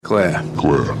Claire,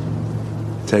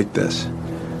 take this.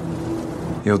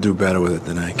 You'll do better with it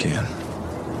than I can.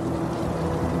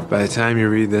 By the time you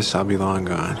read this, I'll be long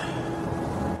gone.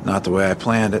 Not the way I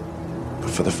planned it, but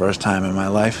for the first time in my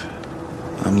life,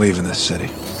 I'm leaving this city.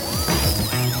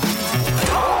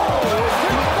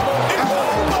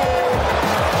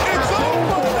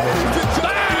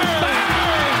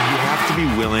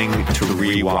 Willing to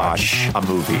rewatch a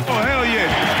movie. Oh, hell yeah.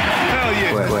 Hell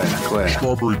yeah. Claire.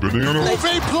 Strawberry banana.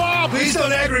 Please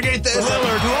don't aggregate this.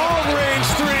 Lillard, long range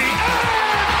three.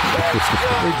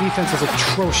 Their defense is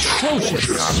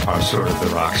atrocious. I'm sort of the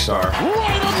rock star.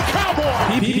 Right on the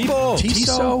cowboy. People.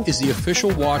 TISO is the official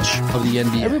watch of the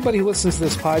NBA. Everybody who listens to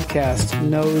this podcast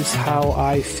knows how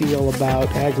I feel about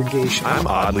aggregation. I'm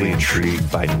oddly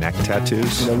intrigued by neck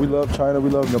tattoos. We love China. We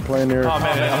love playing there. Oh,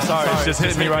 man, I'm sorry. It's just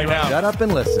hitting me right now. Shut up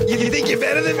and listen. You think you're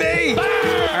better than me?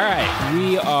 All right,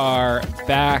 we are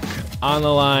back on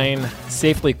the line,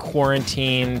 safely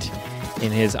quarantined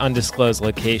in his undisclosed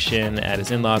location at his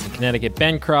in-laws in Connecticut.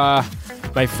 Ben Craw,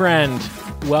 my friend,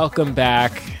 welcome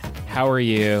back. How are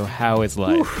you? How is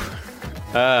life?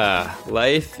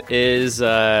 Life is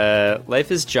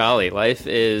jolly. Life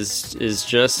is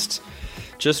just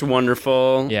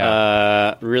wonderful.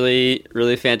 Yeah. Really,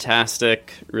 really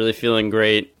fantastic. Really feeling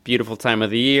great. Beautiful time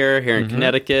of the year here in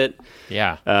Connecticut.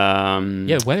 Yeah.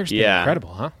 The weather's been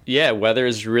incredible, huh? Yeah, weather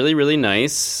is really, really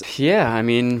nice. Yeah, I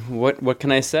mean, what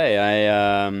can I say?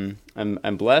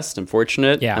 I'm blessed. I'm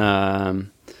fortunate. Yeah.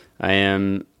 I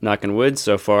am, knock on wood,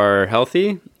 so far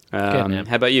healthy. Good, man.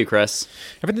 How about you, Chris?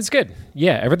 Everything's good.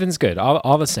 Yeah, everything's good.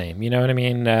 All the same. You know what I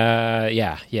mean?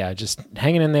 Yeah. Just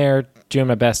hanging in there, doing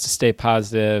my best to stay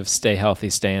positive, stay healthy,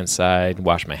 stay inside,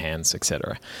 wash my hands,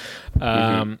 etc.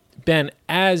 Ben,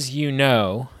 as you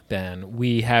know,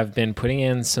 we have been putting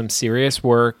in some serious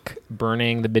work,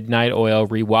 burning the midnight oil,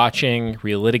 rewatching,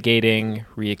 relitigating,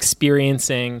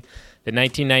 re-experiencing the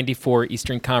 1994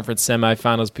 Eastern Conference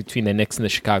semifinals between the Knicks and the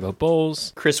Chicago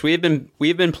Bulls. Chris, we've been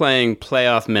playing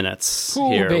playoff minutes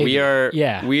here. Baby.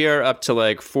 We are up to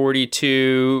like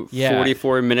 42,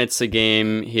 44 minutes a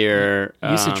game here.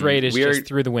 Usage rate is just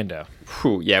through the window.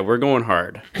 We're going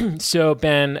hard. So,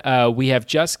 Ben, we have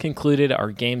just concluded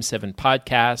our Game 7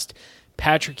 podcast.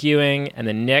 Patrick Ewing and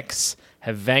the Knicks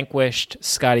have vanquished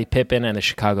Scottie Pippen and the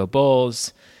Chicago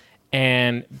Bulls.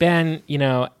 And Ben,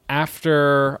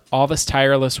 after all this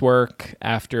tireless work,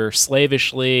 after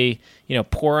slavishly,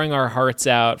 pouring our hearts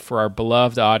out for our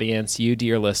beloved audience, you,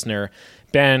 dear listener,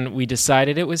 Ben, we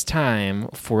decided it was time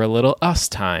for a little us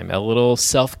time, a little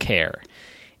self-care.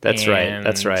 That's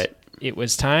right. It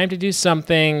was time to do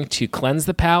something to cleanse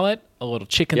the palate, a little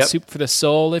chicken soup for the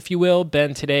soul, if you will.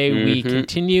 Ben, today we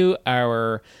continue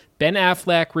our Ben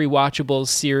Affleck Rewatchables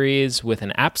series with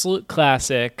an absolute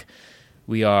classic.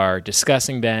 We are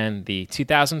discussing, Ben, the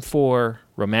 2004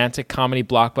 romantic comedy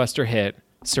blockbuster hit,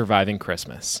 Surviving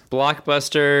Christmas.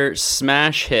 Blockbuster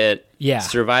smash hit,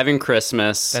 Surviving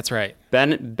Christmas. That's right.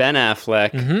 Ben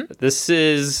Affleck. This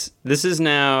is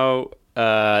now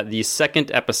the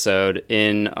second episode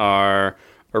in our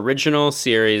original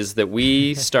series that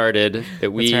we started,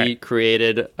 that we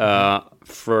created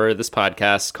for this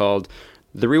podcast called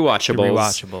The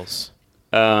Rewatchables.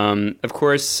 Of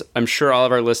course, I'm sure all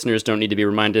of our listeners don't need to be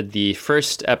reminded. The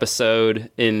first episode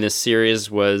in this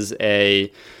series was a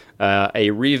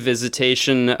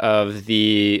revisitation of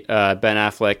the Ben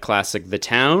Affleck classic, The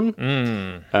Town,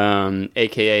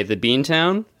 aka The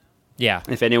Beantown. Yeah.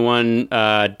 If anyone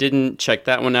didn't check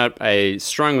that one out, I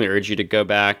strongly urge you to go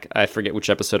back. I forget which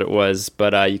episode it was,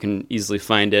 but you can easily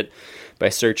find it by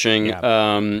searching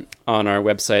on our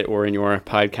website or in your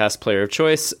podcast player of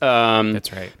choice.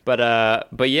 That's right.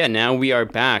 But yeah, now we are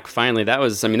back. Finally, that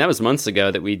was months ago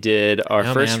that we did our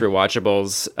first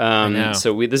Rewatchables.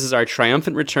 So this is our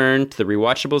triumphant return to the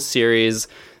Rewatchables series.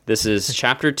 This is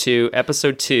Chapter 2,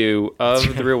 Episode 2 of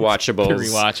the Rewatchables. The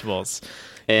Rewatchables.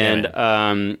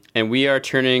 And we are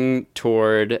turning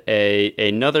toward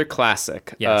another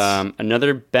classic,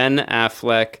 another Ben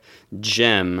Affleck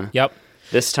gem. Yep.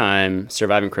 This time,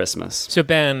 Surviving Christmas. So,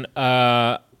 Ben,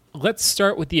 let's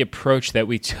start with the approach that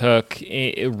we took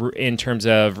in terms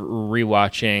of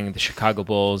rewatching the Chicago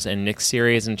Bulls and Knicks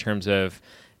series, in terms of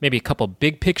maybe a couple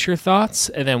big picture thoughts,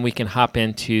 and then we can hop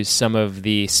into some of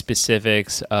the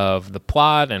specifics of the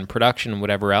plot and production and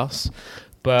whatever else.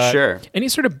 But sure. Any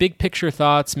sort of big picture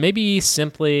thoughts, maybe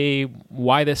simply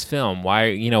why this film,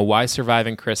 why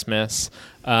Surviving Christmas?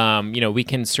 We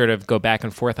can sort of go back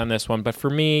and forth on this one, but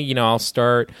for me, I'll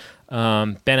start.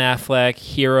 Ben Affleck,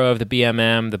 hero of the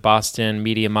BMM, the Boston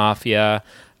media mafia,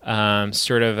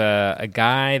 Sort of a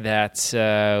guy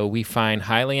that we find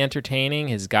highly entertaining,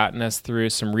 has gotten us through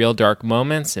some real dark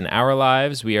moments in our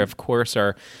lives. We, of course,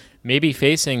 are maybe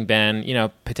facing, Ben,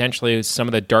 potentially some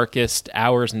of the darkest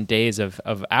hours and days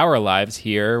of our lives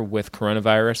here with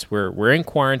coronavirus. We're in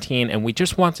quarantine, and we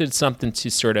just wanted something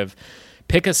to sort of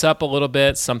pick us up a little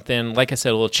bit, something, like I said,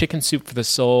 a little chicken soup for the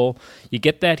soul. You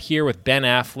get that here with Ben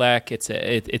Affleck. It's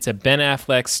a Ben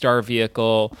Affleck star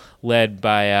vehicle led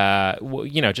by,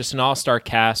 just an all-star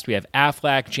cast. We have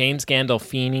Affleck, James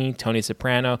Gandolfini, Tony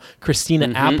Soprano, Christina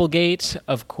Applegate,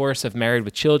 of course, of Married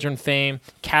with Children fame,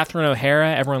 Catherine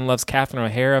O'Hara. Everyone loves Catherine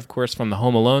O'Hara, of course, from the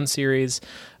Home Alone series.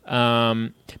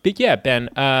 But yeah, Ben,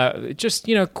 just,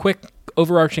 quick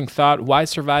overarching thought, why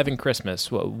Surviving Christmas?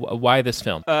 Why this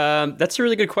film? That's a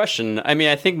really good question. I mean,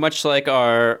 I think much like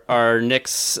our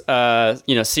Nick's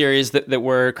series that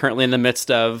we're currently in the midst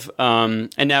of,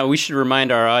 and now we should remind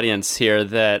our audience here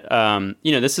that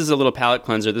this is a little palate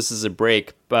cleanser. This is a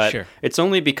break, but Sure. It's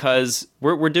only because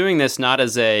we're doing this not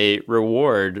as a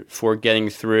reward for getting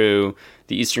through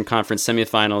the Eastern Conference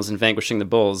semifinals and vanquishing the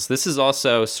Bulls. This is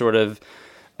also sort of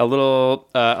a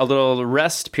little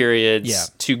rest periods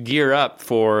to gear up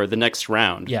for the next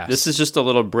round. Yes. This is just a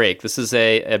little break. This is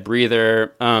a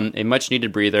breather, a much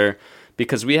needed breather,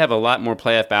 because we have a lot more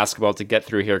playoff basketball to get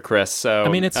through here, Chris. So I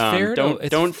mean, it's fair.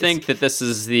 Don't think that this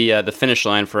is the finish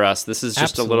line for us. This is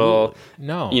just Absolutely.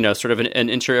 a little sort of an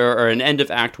intro or an end of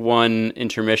Act 1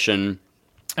 intermission.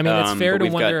 I mean, it's fair to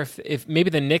wonder if maybe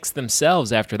the Knicks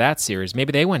themselves, after that series,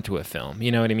 maybe they went to a film.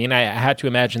 You know what I mean? I had to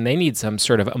imagine they need some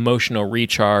sort of emotional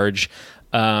recharge.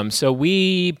 So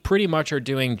we pretty much are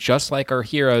doing just like our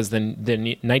heroes, the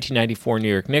 1994 New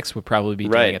York Knicks would probably be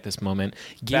doing at this moment.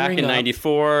 Back in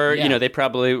 '94, they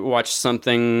probably watched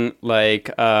something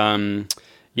like,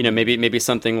 maybe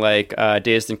something like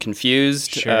Dazed and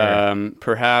Confused, Sure.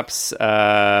 perhaps.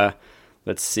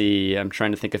 Let's see. I'm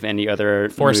trying to think of any other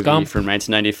Forrest movie Gump. from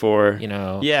 1994.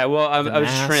 Yeah. Well, I was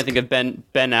just trying to think of Ben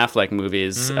Affleck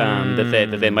movies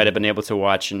that they might have been able to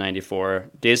watch in '94.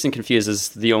 Dazed and Confused is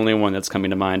the only one that's coming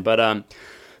to mind. But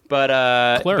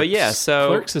Clerks. but yeah. So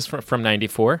Clerks is from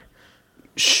 '94.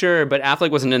 Sure, but Affleck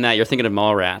wasn't in that. You're thinking of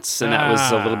Mallrats, and that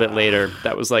was a little bit later.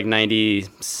 That was like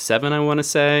 '97, I want to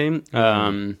say.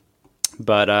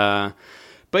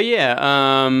 But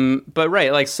yeah, but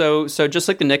right, like so just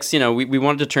like the Knicks, we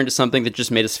wanted to turn to something that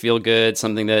just made us feel good,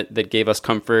 something that gave us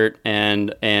comfort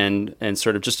and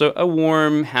sort of just a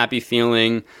warm, happy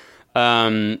feeling.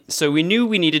 So we knew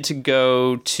we needed to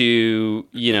go to,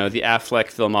 the Affleck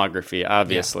filmography,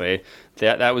 obviously.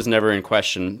 Yeah. That was never in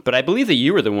question. But I believe that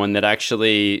you were the one that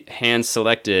actually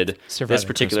hand-selected this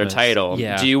particular title.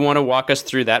 Yeah. Do you want to walk us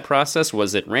through that process?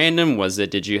 Was it random? Was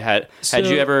it, did you have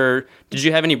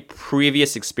any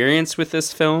previous experience with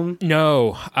this film?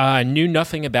 No, knew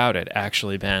nothing about it,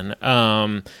 actually, Ben.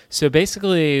 So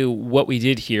basically what we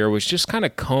did here was just kind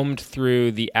of combed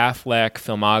through the Affleck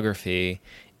filmography,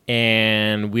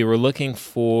 and we were looking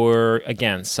for,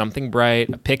 again, something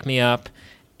bright, a pick-me-up,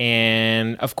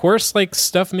 and of course, like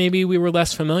stuff maybe we were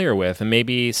less familiar with, and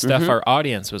maybe stuff our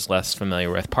audience was less familiar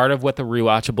with. Part of what the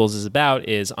Rewatchables is about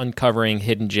is uncovering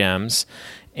hidden gems.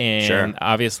 And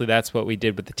obviously that's what we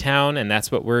did with The Town, and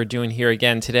that's what we're doing here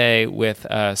again today with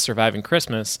Surviving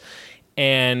Christmas.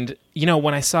 And,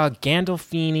 when I saw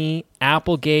Gandolfini,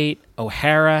 Applegate,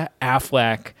 O'Hara,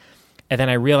 Affleck, and then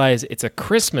I realized it's a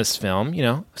Christmas film,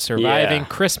 Surviving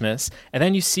Christmas. And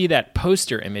then you see that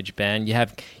poster image, Ben. You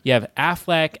have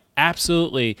Affleck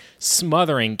absolutely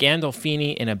smothering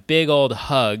Gandolfini in a big old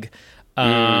hug.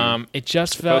 It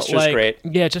just felt like great.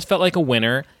 Yeah, it just felt like a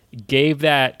winner. Gave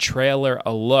that trailer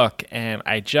a look, and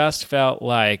I just felt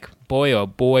like, boy, oh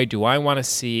boy, do I want to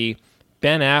see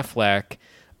Ben Affleck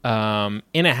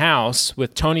in a house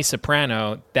with Tony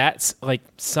Soprano. That's like,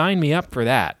 sign me up for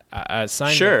that.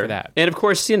 Sign me up for that. And of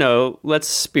course,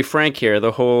 let's be frank here.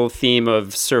 The whole theme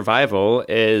of survival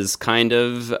is kind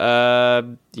of,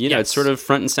 it's sort of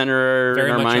front and center Very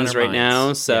in our much minds on our right now.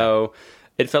 minds. So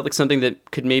it felt like something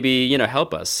that could maybe,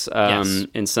 help us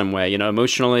in some way,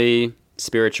 emotionally,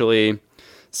 spiritually,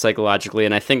 psychologically.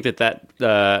 And I think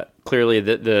that clearly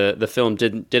the film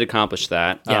did accomplish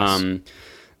that. Yes.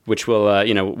 Which we'll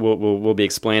we'll be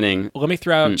explaining. Let me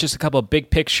throw out just a couple of big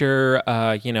picture,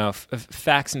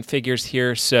 facts and figures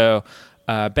here. So,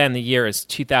 Ben, the year is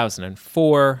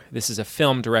 2004. This is a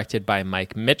film directed by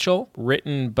Mike Mitchell,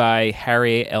 written by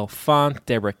Harry Elfont,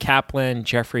 Deborah Kaplan,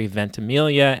 Jeffrey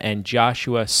Ventimiglia, and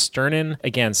Joshua Sternin.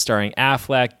 Again, starring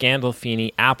Affleck,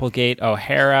 Gandolfini, Applegate,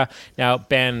 O'Hara. Now,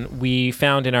 Ben, we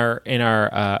found in our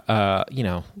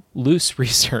loose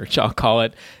research, I'll call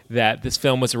it, that this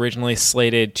film was originally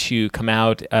slated to come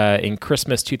out in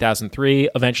Christmas 2003.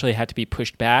 Eventually, had to be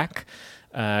pushed back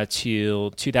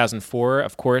till 2004.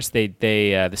 Of course,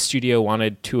 the studio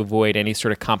wanted to avoid any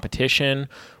sort of competition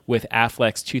with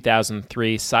Affleck's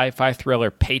 2003 sci-fi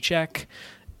thriller Paycheck.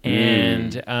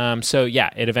 And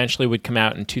it eventually would come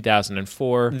out in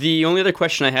 2004. The only other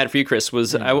question I had for you, Chris,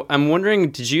 was I'm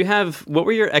wondering, what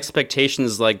were your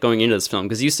expectations like going into this film?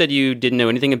 Because you said you didn't know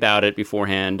anything about it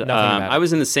beforehand. Nothing about it. I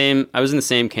was in the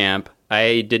same camp.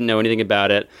 I didn't know anything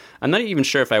about it. I'm not even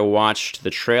sure if I watched the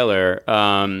trailer.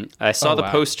 I saw the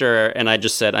poster and I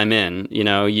just said, I'm in. You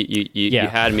know, you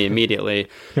had me immediately.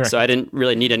 Right. So I didn't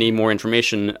really need any more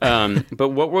information. But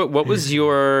what was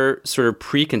your sort of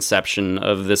preconception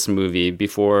of this movie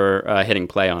before hitting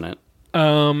play on it?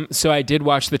 So I did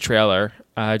watch the trailer.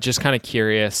 Just kind of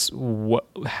curious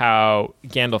how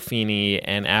Gandolfini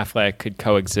and Affleck could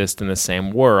coexist in the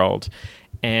same world.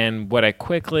 And what I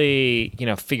quickly,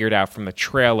 figured out from the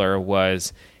trailer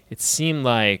was it seemed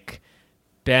like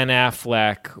Ben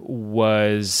Affleck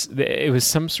it was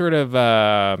some sort of,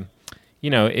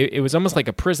 it was almost like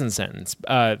a prison sentence.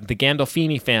 The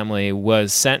Gandolfini family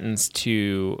was sentenced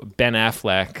to Ben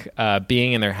Affleck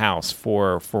being in their house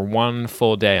for one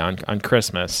full day on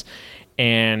Christmas.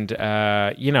 And,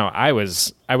 I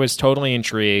was totally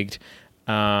intrigued.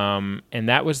 And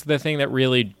that was the thing that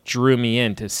really drew me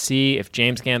in, to see if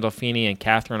James Gandolfini and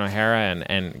Catherine O'Hara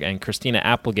and Christina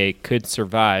Applegate could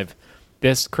survive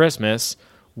this Christmas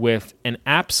with an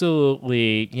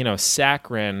absolutely,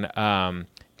 saccharine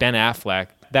Ben Affleck.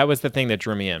 That was the thing that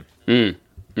drew me in.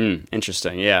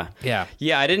 Interesting. Yeah. Yeah.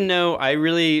 Yeah. I didn't know.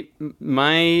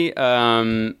 My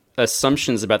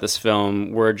assumptions about this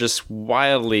film were just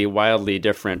wildly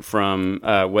different from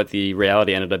what the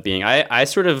reality ended up being. I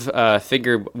sort of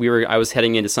figured I was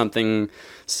heading into something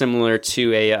similar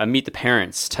to a Meet the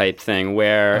Parents type thing,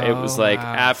 where it was like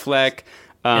Affleck.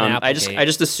 I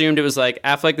just assumed it was like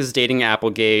Affleck is dating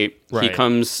Applegate. Right. He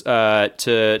comes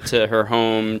to her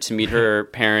home to meet her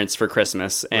parents for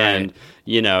Christmas, and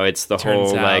it's the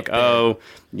Turns whole out like,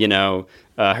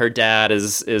 her dad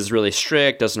is really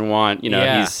strict, doesn't want,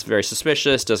 he's very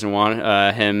suspicious, doesn't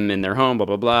want him in their home, blah,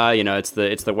 blah, blah. It's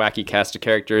the wacky cast of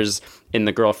characters in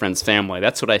the girlfriend's family.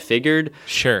 That's what I figured.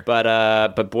 Sure.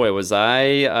 But boy, was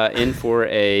I in for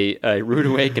a rude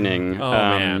awakening. Oh,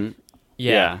 man.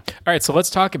 Yeah. All right, so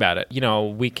let's talk about it.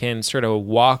 We can sort of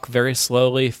walk very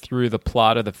slowly through the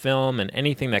plot of the film, and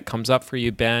anything that comes up for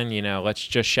you, Ben, let's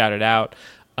just shout it out.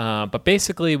 But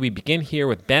basically, we begin here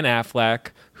with Ben Affleck,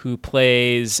 who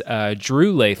plays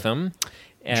Drew Latham.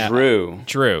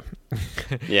 Drew.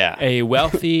 Yeah. A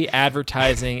wealthy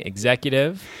advertising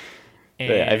executive.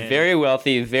 A very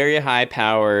wealthy, very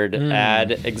high-powered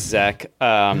ad exec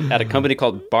at a company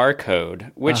called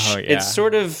Barcode, which it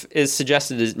sort of is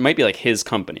suggested it might be like his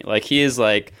company. Like he is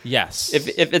like, yes, if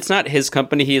it's not his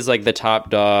company, he is like the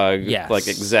top dog, yes, like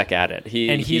exec at it. He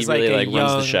really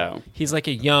runs the show. He's like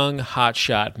a young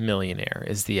hotshot millionaire,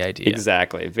 is the idea.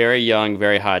 Exactly, very young,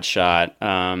 very hotshot.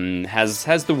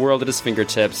 Has the world at his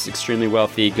fingertips. Extremely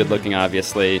wealthy, good-looking,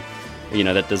 obviously.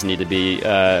 That doesn't need to be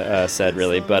said,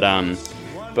 really. But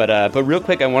real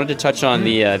quick, I wanted to touch on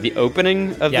the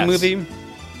opening of the movie,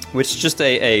 which is just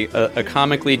a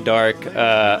comically dark,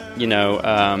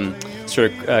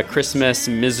 sort of Christmas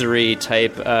misery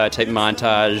type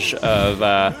montage of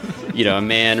a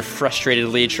man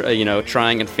frustratedly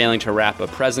trying and failing to wrap a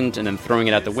present and then throwing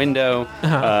it out the window.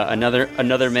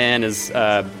 Another man is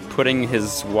putting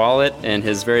his wallet and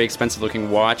his very expensive looking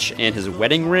watch and his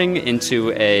wedding ring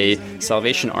into a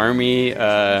Salvation Army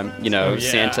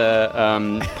Santa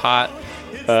pot,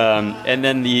 and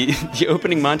then the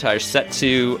opening montage set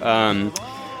to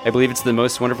I believe it's the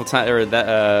most wonderful time, or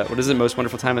that what is it? Most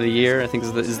wonderful time of the year, I think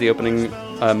is the opening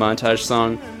montage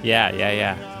song.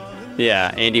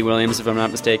 Yeah, Andy Williams, if I'm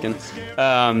not mistaken.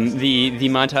 The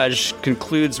montage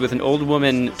concludes with an old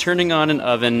woman turning on an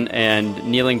oven and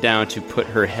kneeling down to put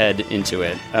her head into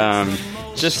it.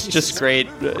 Just great,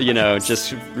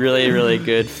 just really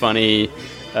good, funny.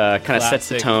 Kind of sets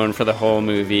the tone for the whole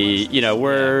movie.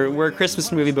 We're a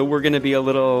Christmas movie, but we're going to be a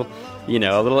little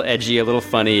edgy, a little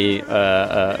funny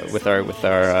with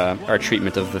our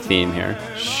treatment of the theme here.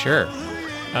 Sure.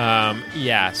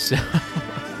 So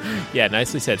yeah,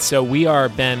 nicely said. So we are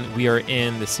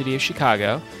in the city of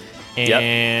Chicago,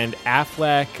 And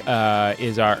Affleck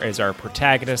is our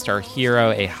protagonist, our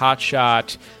hero, a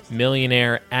hotshot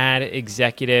millionaire ad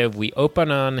executive. We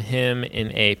open on him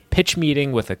in a pitch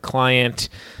meeting with a client,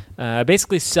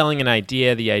 basically selling an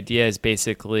idea. The idea is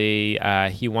basically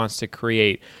he wants to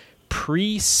create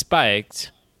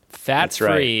pre-spiked,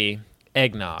 fat-free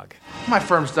eggnog. My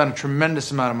firm's done a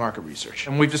tremendous amount of market research,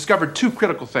 and we've discovered two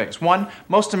critical things. One,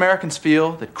 most Americans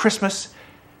feel that Christmas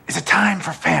is a time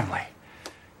for family.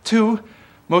 Two,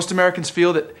 most Americans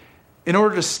feel that in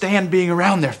order to stand being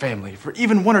around their family for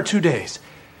even 1 or 2 days,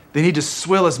 they need to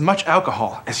swill as much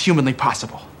alcohol as humanly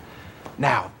possible.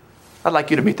 Now, I'd like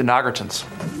you to meet the Nogertons.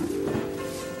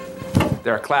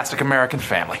 They're a classic American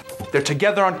family. They're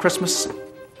together on Christmas,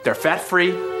 they're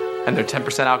fat-free, and they're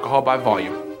 10% alcohol by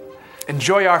volume.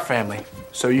 Enjoy our family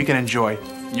so you can enjoy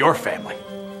your family.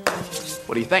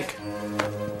 What do you think?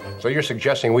 So you're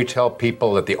suggesting we tell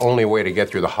people that the only way to get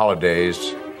through the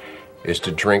holidays is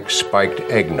to drink spiked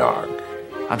eggnog?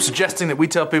 I'm suggesting that we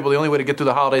tell people the only way to get through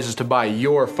the holidays is to buy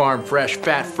your farm-fresh,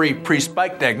 fat-free,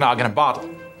 pre-spiked eggnog in a bottle.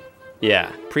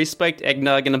 Yeah, pre-spiked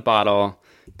eggnog in a bottle,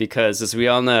 because as we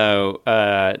all know,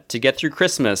 to get through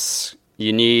Christmas,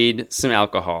 you need some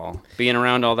alcohol. Being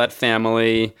around all that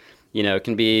family, it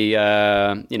can be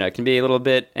a little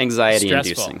bit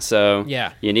anxiety-inducing. So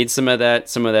you need some of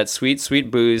that sweet,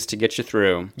 sweet booze to get you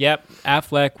through. Yep,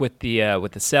 Affleck with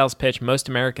the sales pitch. Most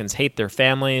Americans hate their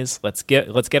families. Let's get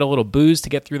a little booze to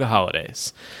get through the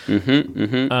holidays.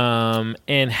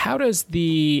 And how does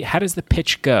the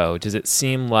pitch go? Does it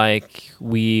seem like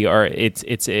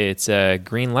it's a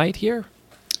green light here?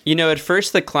 At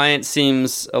first the client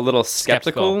seems a little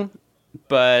skeptical.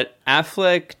 But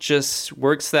Affleck just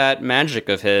works that magic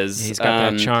of his. He's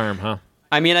got that charm, huh?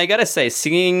 I mean, I gotta say,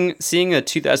 seeing a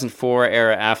 2004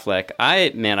 era Affleck,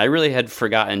 I really had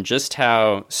forgotten just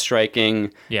how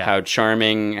striking, how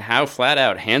charming, how flat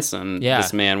out handsome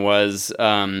this man was.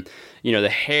 The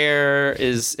hair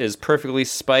is perfectly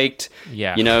spiked.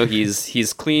 Yeah.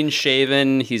 He's clean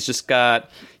shaven. He's got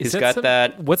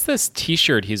that. What's this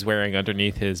T-shirt he's wearing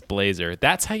underneath his blazer?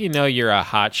 That's how you know you're a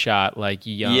hotshot,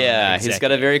 young. Yeah, executive. he's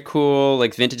got a very cool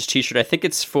vintage T-shirt. I think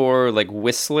it's for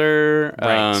Whistler,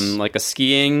 right. a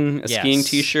skiing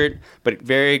T-shirt, but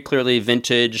very clearly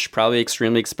vintage, probably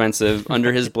extremely expensive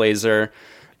under his blazer.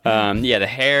 The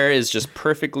hair is just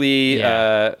perfectly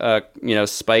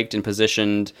spiked and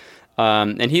positioned.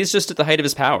 And he's just at the height of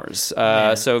his powers.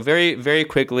 So very, very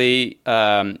quickly,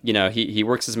 he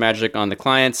works his magic on the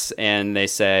clients, and they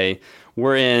say,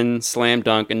 "We're in, slam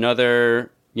dunk,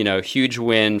 another, huge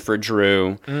win for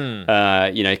Drew."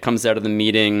 He comes out of the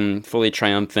meeting fully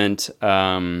triumphant,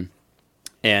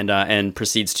 and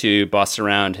proceeds to boss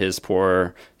around his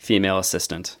poor female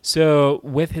assistant. So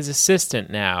with his assistant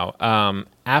now,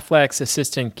 Affleck's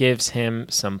assistant gives him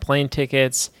some plane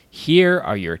tickets. Here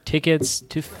are your tickets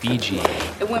to Fiji.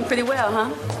 It went pretty well,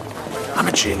 huh? I'm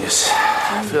a genius.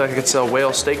 I feel like I could sell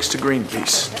whale steaks to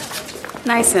Greenpeace.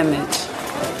 Nice image.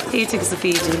 Here you tickets to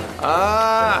Fiji.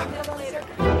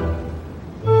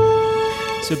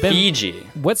 So Ben, Fiji.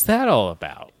 What's that all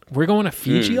about? We're going to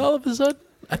Fiji all of a sudden?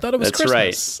 I thought it was That's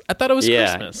Christmas. Right. I thought it was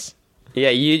Christmas. Yeah,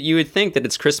 you would think that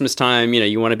it's Christmas time,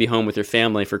 you want to be home with your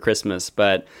family for Christmas,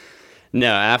 but no,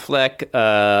 Affleck,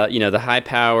 the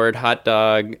high-powered hot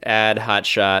dog ad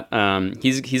hotshot,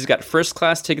 he's got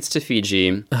first-class tickets to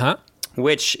Fiji,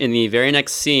 which in the very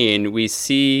next scene, we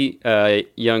see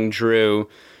young Drew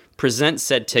present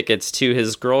said tickets to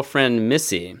his girlfriend,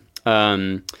 Missy,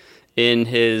 in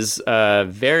his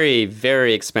very,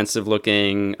 very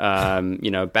expensive-looking,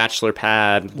 bachelor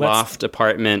pad loft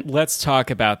apartment. Let's talk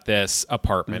about this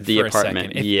apartment for a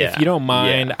second. If you don't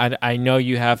mind, I know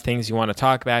you have things you want to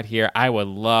talk about here. I would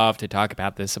love to talk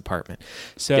about this apartment.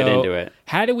 So get into it.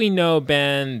 How do we know,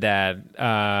 Ben, that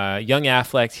young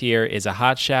Affleck here is a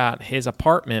hotshot? His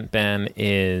apartment, Ben,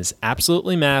 is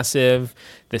absolutely massive.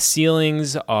 The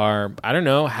ceilings are, I don't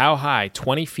know, how high?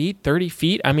 20 feet? 30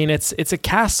 feet? I mean, it's a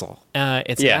castle.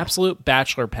 It's an absolute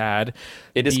bachelor pad.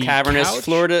 It is cavernous,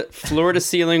 floor to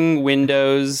ceiling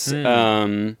windows. I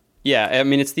mean,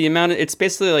 it's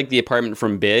basically like the apartment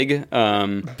from Big,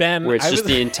 Ben, where it's just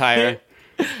the entire...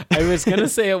 I was going to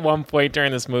say at one point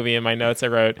during this movie in my notes I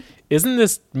wrote, isn't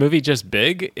this movie just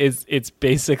Big? It's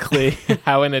basically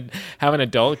how an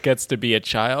adult gets to be a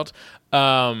child.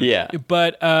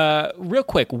 But real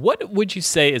quick, what would you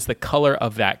say is the color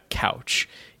of that couch?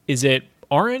 Is it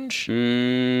orange?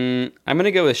 I'm going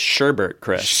to go with sherbet,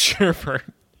 Chris. Sherbet.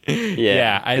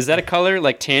 Is that a color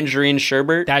like tangerine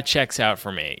sherbet? That checks out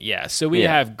for me. Yeah. So we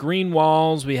have green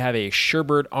walls. We have a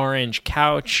sherbet orange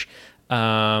couch.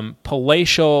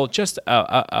 palatial, just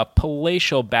a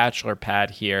palatial bachelor pad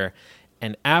here.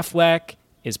 And Affleck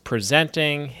is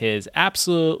presenting his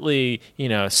absolutely,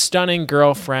 stunning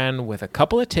girlfriend with a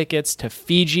couple of tickets to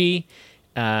Fiji.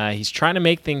 He's trying to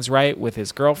make things right with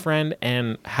his girlfriend.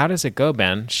 And how does it go,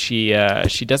 Ben? She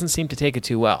doesn't seem to take it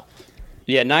too well.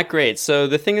 Yeah, not great. So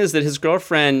the thing is that his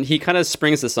girlfriend, he kind of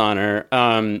springs this on her.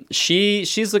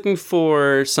 She's looking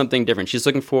for something different. She's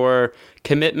looking for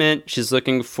commitment. She's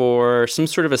looking for some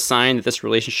sort of a sign that this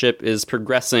relationship is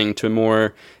progressing to a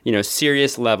more,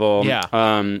 serious level. Yeah.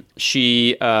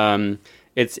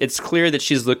 It's clear that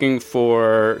she's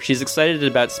excited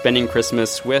about spending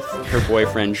Christmas with her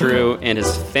boyfriend, Drew, and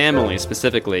his family,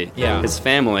 specifically. Yeah. His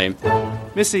family.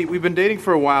 Missy, we've been dating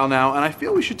for a while now, and I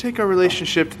feel we should take our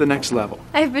relationship to the next level.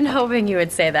 I've been hoping you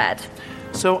would say that.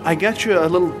 So I got you a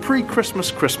little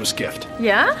pre-Christmas Christmas gift.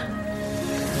 Yeah?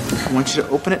 I want you to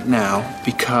open it now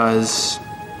because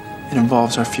it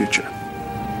involves our future.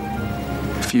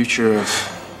 The future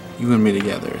of you and me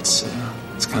together. It's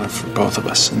kind of for both of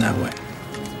us in that way.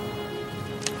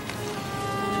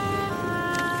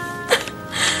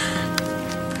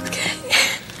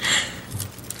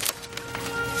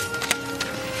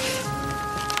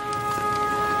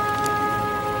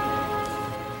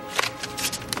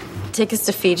 Tickets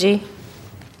to Fiji?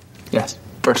 Yes,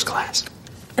 first class.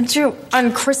 Drew,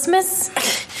 on Christmas?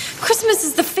 Christmas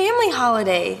is the family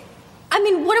holiday. I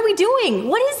mean, what are we doing?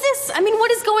 What is this? I mean,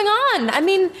 what is going on? I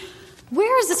mean,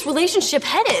 where is this relationship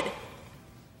headed?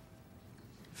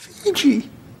 Fiji.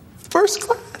 First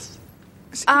class.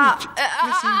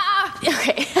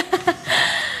 Okay.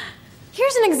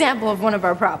 Here's an example of one of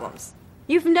our problems.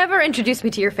 You've never introduced me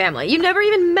to your family. You've never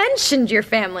even mentioned your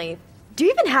family. Do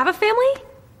you even have a family?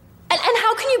 And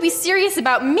how can you be serious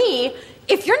about me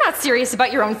if you're not serious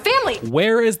about your own family?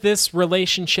 Where is this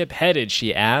relationship headed,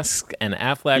 she asks, and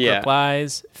Affleck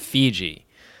replies, Fiji.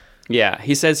 Yeah,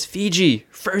 he says, Fiji,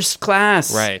 first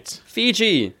class. Right.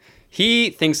 Fiji. He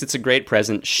thinks it's a great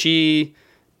present. She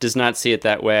does not see it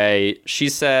that way. She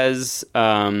says,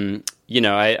 I've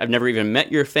never even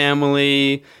met your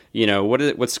family.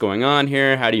 What's going on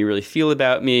here? How do you really feel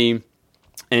about me?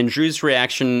 And Drew's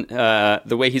reaction,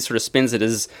 the way he sort of spins it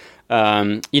is,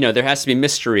 there has to be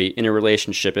mystery in a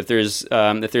relationship. If there's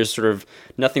sort of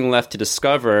nothing left to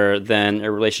discover, then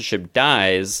a relationship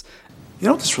dies. You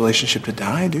don't want this relationship to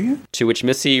die, do you? To which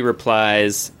Missy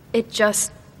replies, It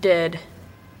just did.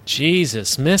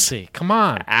 Jesus, Missy, come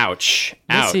on. Ouch.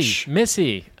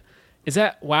 Missy. Is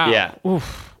that, wow. Yeah.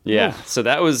 Oof. Yeah, Oof. so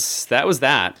that was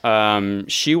that.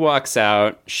 She walks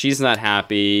out. She's not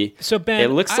happy. So Ben, it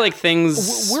looks like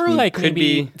things we're like could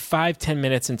maybe be 5-10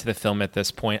 minutes into the film at this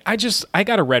point. I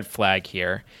got a red flag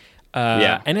here.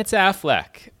 And it's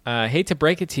Affleck. I hate to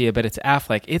break it to you, but it's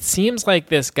Affleck. It seems like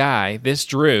this guy, this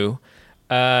Drew,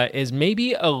 is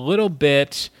maybe a little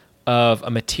bit of a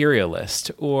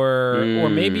materialist, or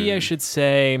maybe I should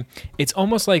say it's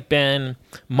almost like Ben,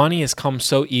 money has come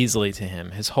so easily to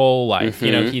him his whole life.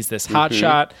 He's this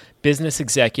hotshot business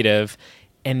executive,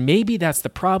 and maybe that's the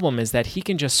problem, is that he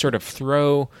can just sort of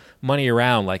throw money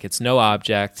around like it's no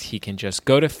object. He can just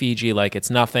go to Fiji like it's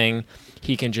nothing.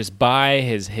 He can just buy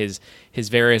his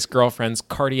various girlfriends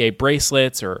Cartier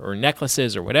bracelets or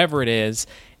necklaces or whatever it is.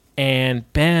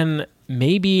 And Ben,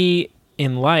 maybe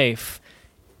in life,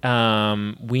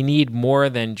 we need more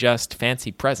than just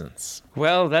fancy presents.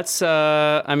 Well, that's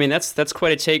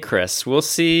quite a take, Chris. We'll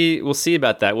see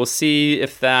about that. We'll see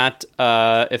if that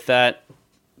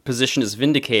position is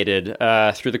vindicated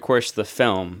through the course of the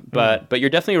film. But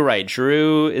you're definitely right.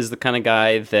 Drew is the kind of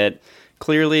guy that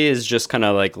clearly is just kind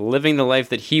of like living the life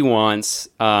that he wants.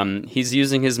 He's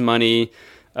using his money.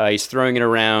 He's throwing it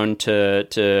around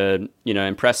to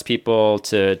impress people,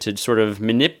 to sort of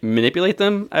manipulate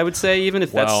them, I would say, even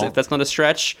if that's not a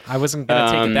stretch. I wasn't going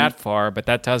to take it that far, but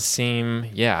that does seem,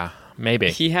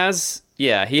 maybe. He has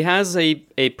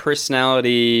a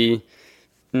personality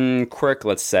quirk,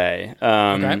 let's say,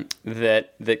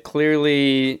 that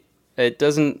clearly it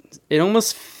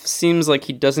almost seems like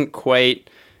he doesn't quite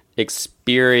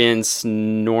experience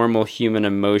normal human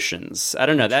emotions. I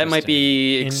don't know. That might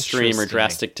be extreme or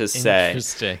drastic to say.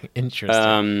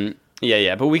 Interesting.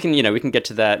 But we can get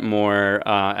to that more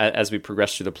as we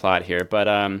progress through the plot here.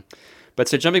 But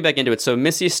so jumping back into it, so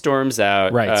Missy storms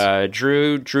out. Right.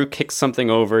 Drew kicks something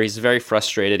over. He's very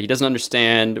frustrated. He doesn't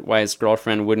understand why his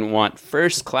girlfriend wouldn't want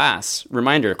first class.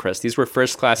 Reminder, Chris, these were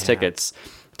first class tickets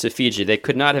to Fiji. They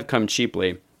could not have come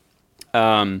cheaply.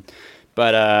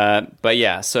 But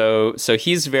yeah, so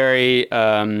he's very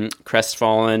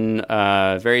crestfallen,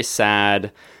 very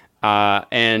sad.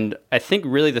 And I think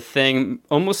really the thing,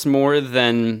 almost more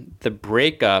than the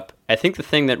breakup, I think the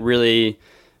thing that really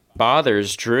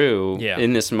bothers Drew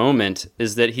in this moment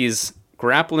is that he's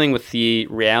grappling with the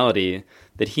reality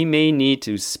that he may need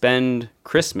to spend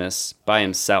Christmas by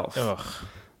himself. Ugh.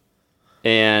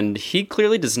 And he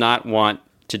clearly does not want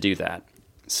to do that.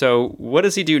 So what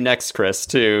does he do next, Chris,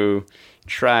 to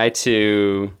try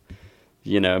to,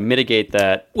 mitigate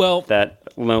that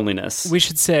loneliness? We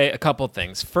should say a couple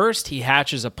things. First, he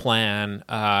hatches a plan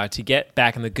to get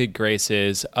back in the good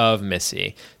graces of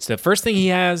Missy. So the first thing he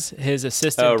has his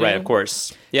assistant Oh, right, do, of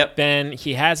course. Yep. Ben,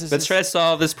 he has his... Let's try to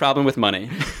solve this problem with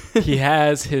money. He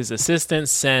has his assistant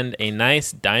send a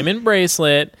nice diamond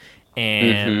bracelet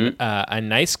and a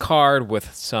nice card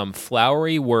with some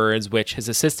flowery words, which his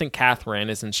assistant Catherine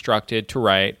is instructed to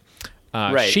write.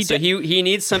 Right. So he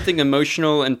needs something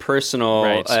emotional and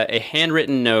personal, a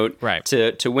handwritten note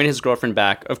to win his girlfriend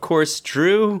back. Of course,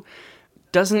 Drew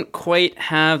doesn't quite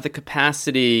have the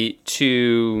capacity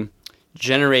to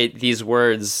generate these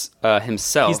words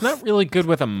himself. He's not really good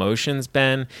with emotions,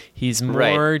 Ben. He's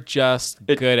more just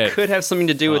good at... It could have something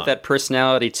to do with that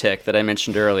personality tick that I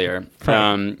mentioned earlier.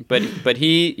 But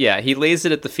he lays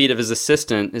it at the feet of his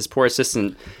assistant, his poor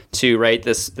assistant, to write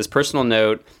this personal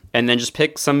note and then just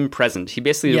pick some present. He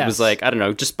basically was like, I don't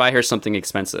know, just buy her something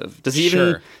expensive. Does he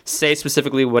even say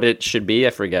specifically what it should be? I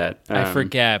forget. I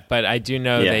forget, but I do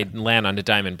know they land on a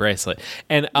diamond bracelet.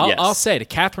 And I'll say, to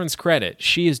Catherine's credit,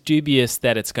 she is dubious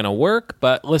that it's going to work,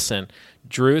 but listen,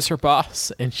 Drew is her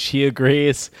boss, and she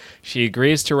agrees. She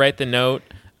agrees to write the note,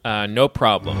 no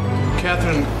problem.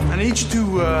 Catherine, I need you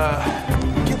to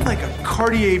get like a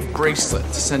Cartier bracelet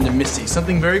to send to Missy.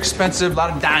 Something very expensive, a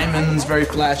lot of diamonds, very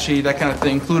flashy, that kind of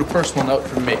thing. Include a personal note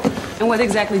from me. And what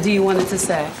exactly do you want it to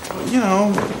say?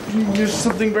 Just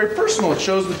something very personal. It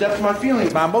shows the depth of my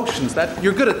feelings, my emotions. That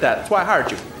you're good at that. That's why I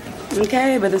hired you.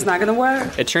 Okay, but it's not going to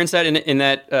work. It turns out in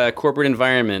that corporate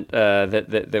environment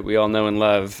that we all know and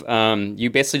love, you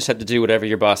basically just have to do whatever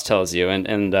your boss tells you.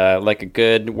 And like a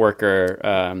good worker,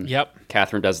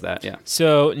 Catherine does that, yeah.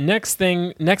 So next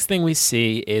thing we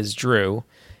see is Drew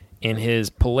in his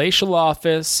palatial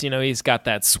office. He's got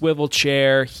that swivel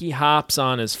chair. He hops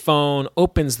on his phone,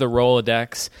 opens the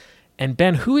Rolodex. And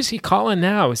Ben, who is he calling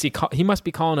now? He must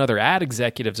be calling other ad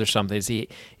executives or something.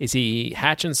 Is he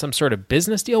hatching some sort of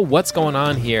business deal? What's going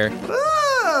on here?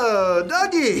 Oh,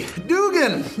 Dougie,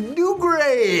 Dugan,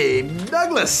 Dugray,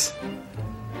 Douglas.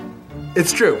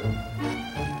 It's Drew.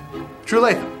 Drew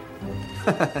Latham.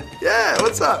 Yeah,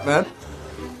 what's up, man?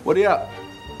 What are you up?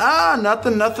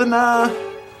 Nothing.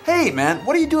 Hey, man,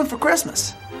 what are you doing for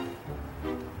Christmas?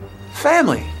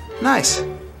 Family. Nice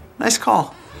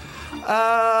call.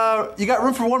 You got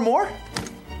room for one more?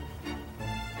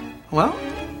 Well,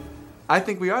 I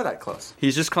think we are that close.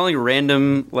 He's just calling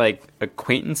random,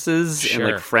 acquaintances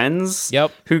and, friends.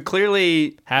 Yep. Who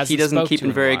clearly he doesn't keep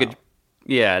in very good...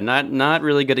 Yeah, not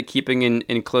really good at keeping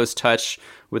in close touch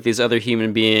with these other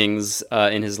human beings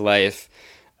in his life.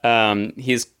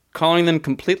 He's calling them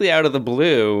completely out of the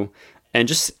blue and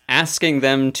just asking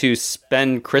them to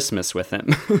spend Christmas with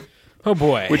him. Oh,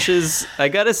 boy. Which is, I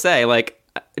gotta say,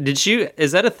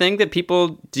 is that a thing that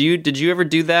people do? Did you ever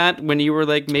do that when you were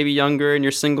maybe younger in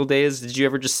your single days? Did you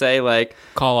ever just say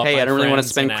call up hey, I don't really want to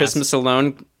friends spend Christmas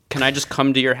alone. Can I just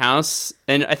come to your house?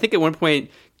 And I think at one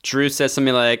point Drew says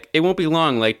something like, it won't be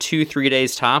long, 2-3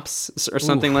 days tops or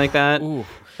something like that. Ooh.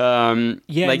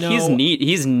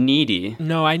 He's needy.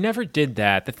 No, I never did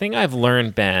that. The thing I've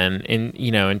learned, Ben,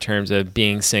 in terms of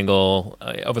being single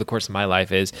over the course of my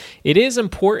life is it is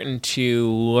important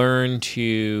to learn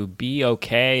to be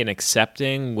okay and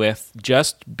accepting with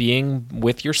just being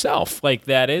with yourself.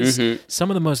 That is some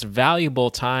of the most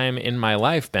valuable time in my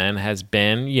life, Ben, has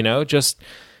been, just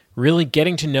really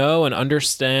getting to know and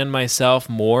understand myself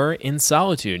more in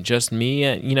solitude. Just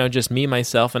me,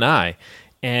 myself, and I.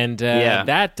 And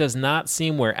that does not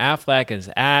seem where Affleck is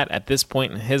at this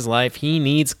point in his life. He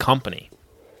needs company.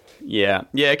 Yeah,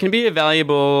 it can be a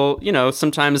valuable,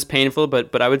 sometimes painful,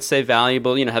 but I would say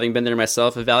valuable, having been there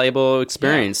myself, a valuable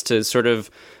experience to sort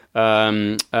of,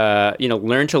 learn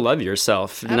to love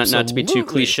yourself. Not to be too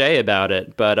cliche about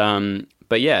it, but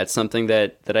yeah, it's something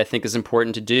that I think is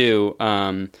important to do.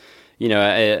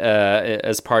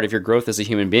 as part of your growth as a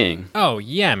human being. Oh,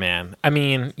 yeah, man. I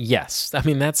mean, yes. I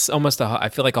mean, that's almost I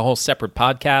feel like a whole separate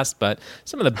podcast, but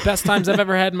some of the best times I've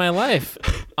ever had in my life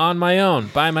on my own,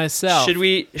 by myself. Should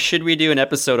we do an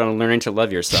episode on learning to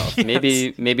love yourself?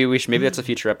 Yes. Maybe that's a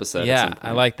future episode. Yeah,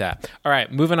 I like that. All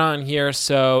right, moving on here.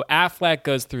 So Affleck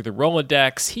goes through the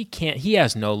Rolodex. He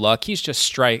has no luck. He's just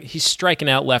striking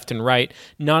out left and right.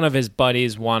 None of his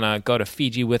buddies want to go to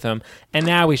Fiji with him. And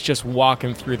now he's just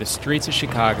walking through the streets of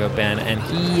Chicago, Ben, and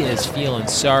he is feeling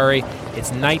sorry.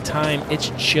 It's nighttime.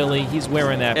 It's chilly. He's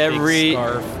wearing that big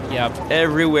scarf. Yep.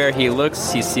 Everywhere he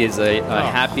looks, he sees a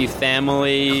happy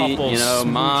family. Couple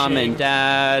mom and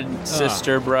dad,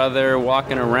 sister, brother,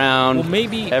 walking around. Well,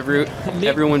 maybe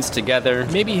everyone's together.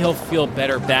 Maybe he'll feel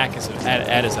better back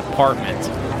at his apartment.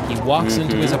 He walks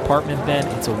into his apartment, Ben.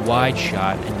 It's a wide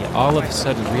shot, and you all of a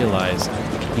sudden realize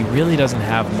he really doesn't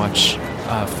have much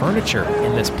furniture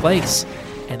in this place.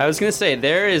 I was going to say,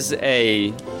 there is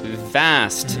a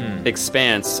vast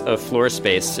expanse of floor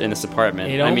space in this apartment.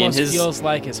 It almost feels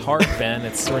like his heart, Ben.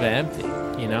 It's sort of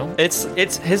empty, you know? It's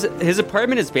his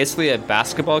apartment is basically a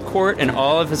basketball court, and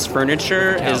all of his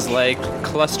furniture is like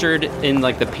clustered in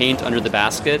like the paint under the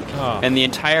basket, and the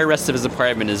entire rest of his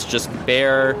apartment is just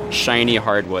bare, shiny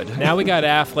hardwood. Now we got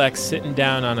Affleck sitting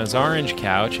down on his orange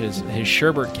couch, his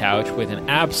sherbet couch, with an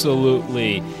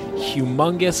absolutely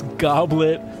humongous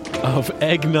goblet of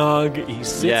eggnog. He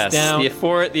sits down.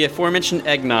 The aforementioned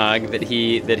eggnog that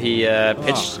he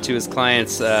pitched to his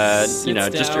clients,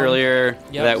 just earlier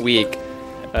that week.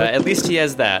 At least he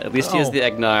has that. At least he has the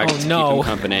eggnog to keep him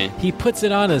company. He puts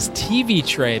it on his TV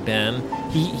tray, Ben.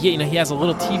 He has a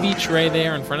little TV tray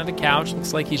there in front of the couch.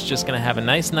 Looks like he's just going to have a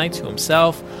nice night to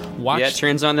himself.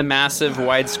 Turns on the massive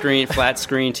widescreen, flat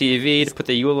screen TV to put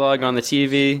the Yule log on the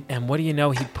TV. And what do you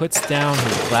know? He puts down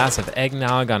his glass of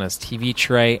eggnog on his TV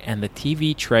tray, and the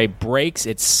TV tray breaks.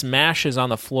 It smashes on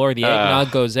the floor. The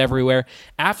eggnog goes everywhere.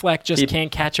 Affleck just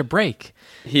can't catch a break.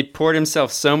 He poured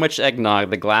himself so much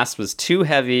eggnog, the glass was too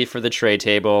heavy for the tray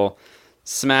table.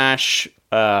 Smash.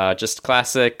 Just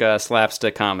classic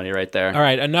slapstick comedy right there. All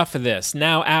right, enough of this.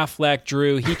 Now Affleck,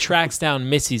 Drew, he tracks down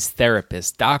Missy's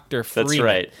therapist, Dr. Freeman. That's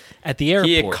right. At the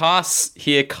airport.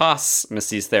 He accosts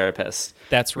Missy's therapist.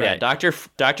 That's right. Yeah,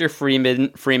 Dr.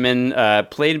 Freeman,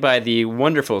 played by the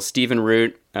wonderful Stephen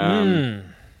Root. Of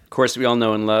course, we all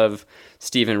know and love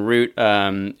Stephen Root,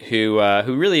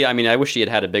 who really, I mean, I wish he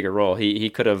had a bigger role. He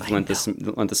could have lent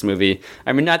this movie.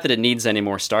 I mean, not that it needs any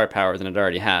more star power than it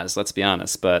already has. Let's be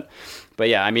honest, but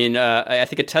yeah, I mean, I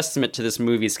think a testament to this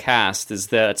movie's cast is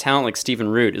that a talent like Stephen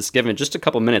Root is given just a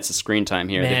couple minutes of screen time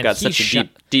here. Man, they've got such a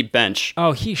deep bench.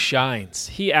 Oh, he shines.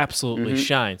 He absolutely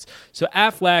shines. So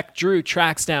Affleck, Drew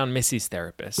tracks down Missy's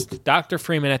therapist, Dr.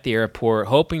 Freeman, at the airport,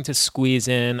 hoping to squeeze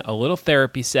in a little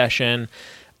therapy session.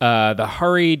 The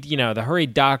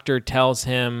hurried doctor tells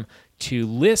him to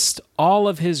list all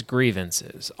of his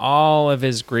grievances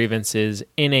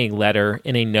in a letter,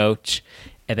 in a note,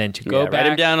 and then to go back. Write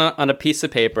him down on a piece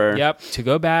of paper. Yep, to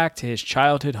go back to his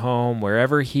childhood home,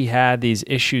 wherever he had these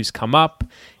issues come up,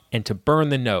 and to burn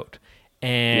the note.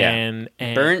 And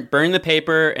burn the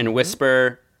paper and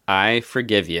whisper, "I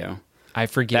forgive you." I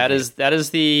forgive you. That is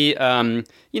the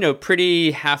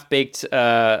pretty half-baked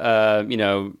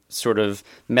sort of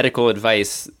medical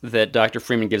advice that Dr.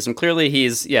 Freeman gives him. Clearly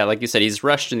he's like you said, he's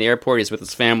rushed in the airport, he's with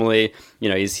his family,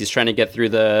 he's trying to get through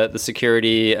the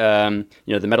security, the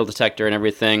metal detector and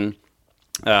everything.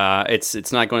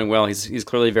 It's not going well. He's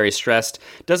clearly very stressed.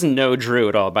 Doesn't know Drew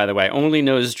at all, by the way. Only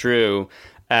knows Drew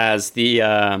as the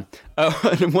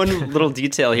one little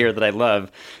detail here that I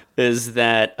love is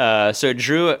that so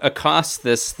Drew accosts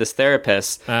this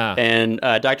therapist, and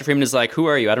Dr. Freeman is like, "Who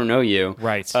are you? I don't know you."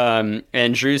 Right.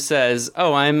 And Drew says,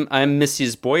 "Oh, I'm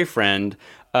Missy's boyfriend."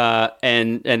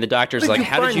 And the doctor's like,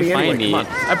 "How did you find me?"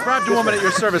 I bribed a woman at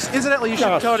your service. Incidentally, you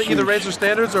should tell her to either raise her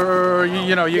standards or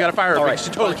you got to fire her because she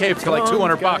totally caved for like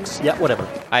 $200. Yeah, whatever.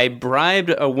 I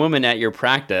bribed a woman at your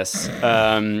practice.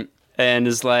 And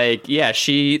is like, yeah,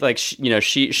 she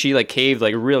caved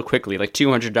like real quickly, like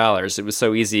 $200. It was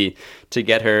so easy to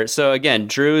get her. So again,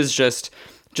 Drew is just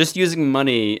using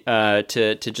money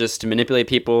to manipulate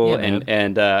people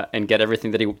and get everything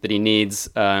that he needs.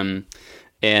 And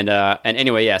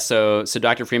anyway, yeah. So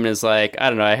Dr. Freeman is like, I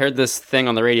don't know. I heard this thing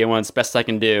on the radio once. Best I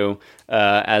can do.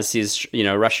 As he's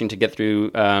rushing to get through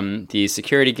the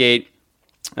security gate.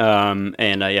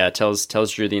 Tells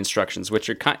Drew the instructions, which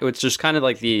is kind of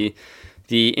like the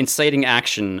inciting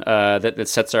action that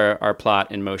sets our plot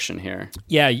in motion here.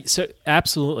 Yeah, so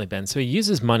absolutely, Ben. So he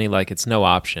uses money like it's no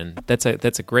option. That's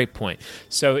a great point.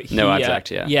 So no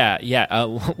object,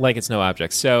 like it's no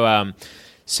object. So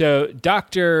So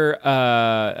Dr.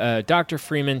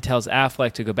 Freeman tells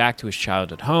Affleck to go back to his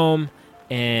childhood home,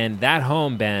 and that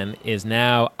home, Ben, is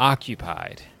now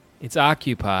occupied. It's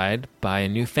occupied by a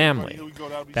new family.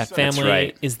 That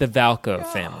family is the Valco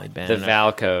family, Ben. The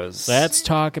Valcos. Let's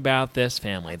talk about this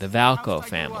family, the Valco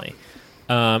family.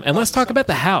 And let's talk about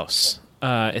the house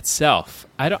itself.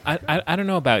 I don't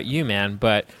know about you, man,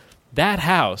 but that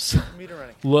house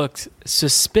looked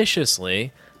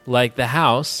suspiciously like the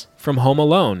house from Home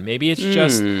Alone. Maybe it's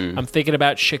just I'm thinking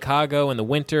about Chicago in the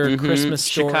winter, Christmas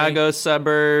story. Chicago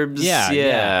suburbs.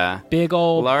 Yeah. Big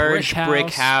old large brick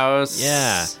house.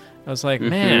 Yeah. I was like,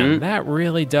 man, that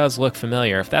really does look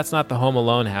familiar. If that's not the Home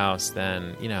Alone house,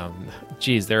 then,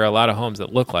 geez, there are a lot of homes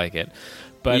that look like it.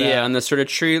 But on the sort of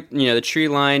tree, the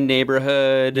tree-lined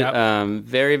neighborhood,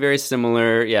 very, very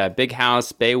similar. Yeah, big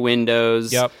house, bay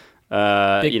windows. Yep.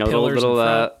 Big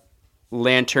little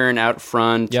lantern out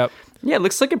front. Yep. Yeah, it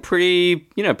looks like a pretty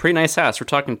nice house. We're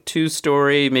talking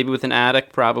 2-story, maybe with an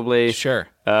attic, probably. Sure.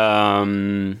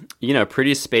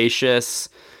 Pretty spacious.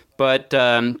 But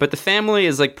the family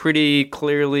is like pretty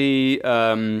clearly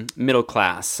middle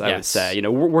class, I would say.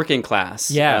 Working class.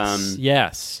 Yes.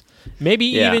 Yes. Maybe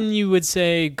even you would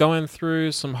say going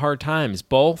through some hard times,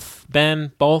 both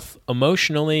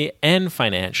emotionally and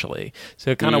financially.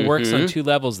 So it kind of works on two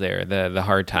levels there, the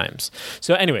hard times.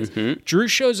 So anyways, Drew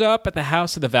shows up at the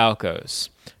house of the Valcos.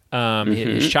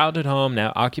 His childhood home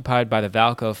now occupied by the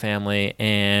Valco family,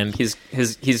 and he's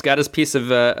got his piece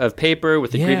of paper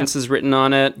with the grievances written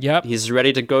on it. Yep, he's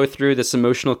ready to go through this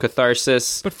emotional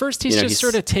catharsis. But first, he's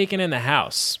sort of taken in the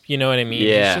house. You know what I mean?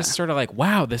 Yeah. He's just sort of like,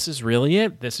 wow, this is really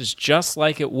it. This is just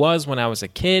like it was when I was a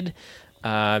kid.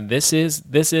 This is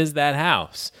that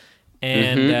house,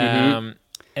 and.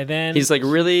 And then he's like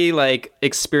really like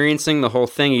experiencing the whole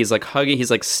thing. He's like hugging. He's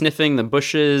like sniffing the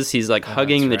bushes. He's like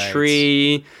hugging the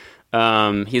tree.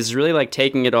 He's really like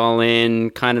taking it all in,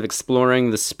 kind of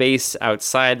exploring the space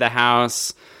outside the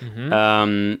house.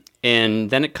 And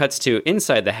then it cuts to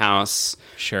inside the house,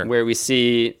 where we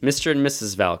see Mr. and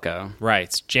Mrs. Valco.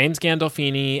 Right, James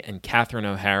Gandolfini and Catherine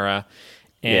O'Hara.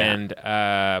 And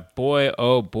boy,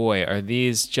 oh boy, are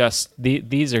these just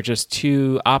these are just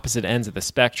two opposite ends of the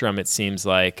spectrum. It seems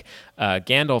like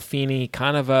Gandolfini,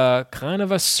 kind of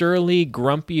a surly,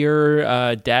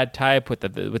 grumpier dad type with the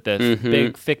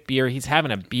big thick beard. He's having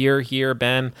a beer here,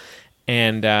 Ben,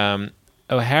 and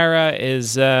O'Hara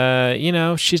is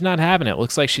she's not having it.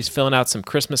 Looks like she's filling out some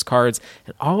Christmas cards,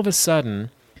 and all of a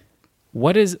sudden,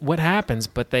 what happens?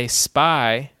 But they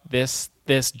spy this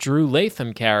Drew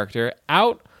Latham character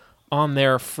out on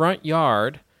their front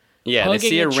yard. Yeah, they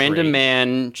see a random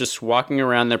man just walking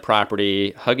around their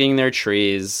property, hugging their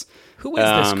trees. Who is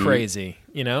this crazy?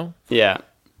 Yeah.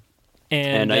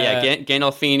 And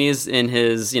Gandolfini's in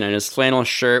his his flannel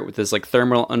shirt with his like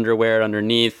thermal underwear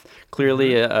underneath.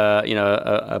 Clearly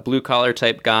a blue collar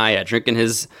type guy, drinking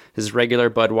his regular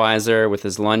Budweiser with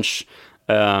his lunch.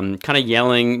 Kind of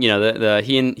yelling,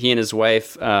 he and his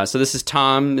wife. So this is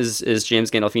Tom, is James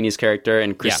Gandolfini's character,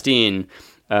 and Christine,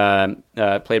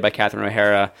 played by Catherine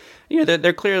O'Hara.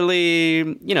 They're clearly,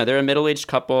 they're a middle-aged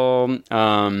couple.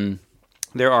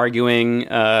 They're arguing.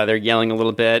 They're yelling a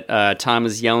little bit. Tom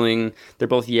is yelling. They're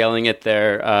both yelling at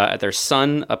their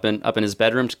son up in his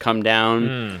bedroom to come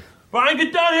down. Brian,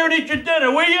 get down here and eat your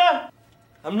dinner, will you?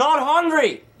 I'm not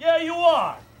hungry. Yeah, you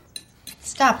are.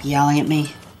 Stop yelling at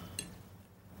me.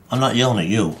 I'm not yelling at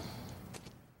you.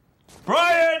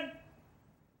 Brian!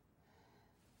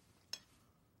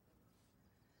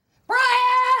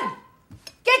 Brian!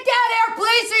 Get down here,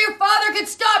 please, so your father can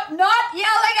stop not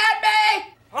yelling at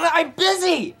me! I'm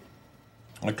busy!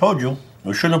 I told you.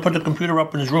 We shouldn't have put the computer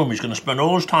up in his room. He's going to spend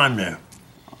all his time there.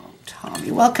 Oh,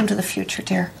 Tommy, welcome to the future,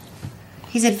 dear.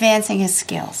 He's advancing his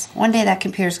skills. One day that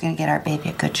computer's going to get our baby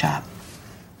a good job.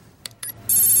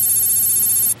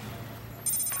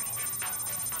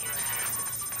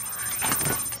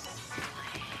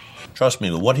 Trust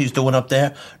me, with what he's doing up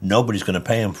there, nobody's going to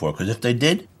pay him for it. Because if they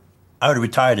did, I would have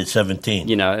retired at 17.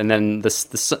 And then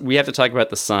we have to talk about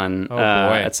the son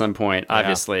at some point.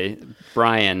 Obviously,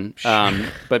 Brian.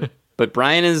 But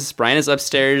Brian is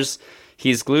upstairs.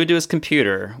 He's glued to his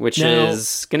computer, which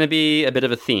is going to be a bit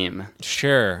of a theme.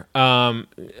 Sure.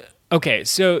 Okay,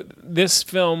 so this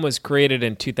film was created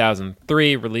in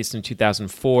 2003, released in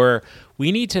 2004.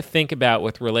 We need to think about,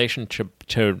 with relation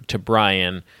to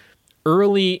Brian,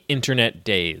 early internet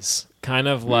days, kind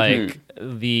of like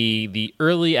the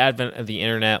early advent of the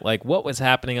internet, like what was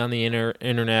happening on the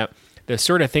internet, the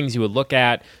sort of things you would look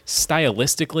at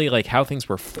stylistically, like how things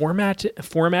were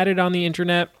formatted on the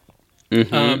internet.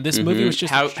 This movie was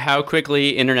just how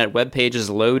quickly internet web pages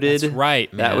loaded. That's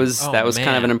right, man. That was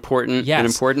kind of an important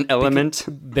element.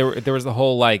 There was the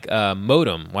whole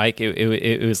modem, like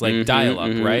it was like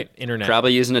dial-up, right? Internet.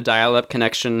 Probably using a dial-up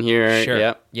connection here. Sure.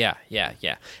 Yep.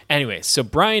 Yeah. Anyway, so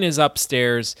Brian is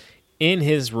upstairs in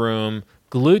his room,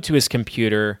 glued to his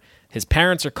computer. His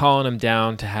parents are calling him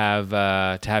down to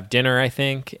have dinner, I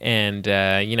think, and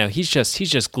he's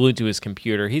just glued to his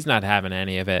computer. He's not having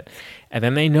any of it. And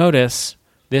then they notice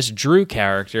this Drew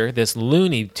character, this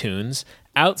Looney Tunes,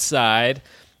 outside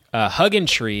hugging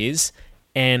trees,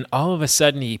 and all of a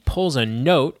sudden he pulls a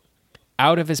note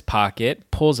out of his pocket,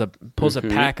 pulls a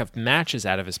pack of matches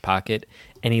out of his pocket,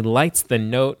 and he lights the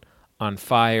note on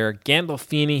fire.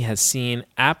 Gandolfini has seen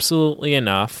absolutely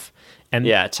enough. And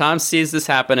yeah, Tom sees this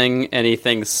happening, and he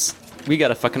thinks, we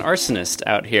got a fucking arsonist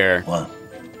out here. What?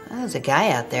 Oh, there's a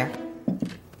guy out there.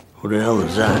 Who the hell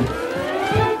is that?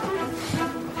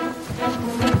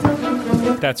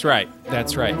 That's right.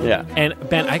 Yeah. And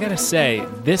Ben, I gotta say,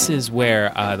 this is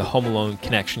where the Home Alone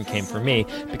connection came for me,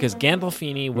 because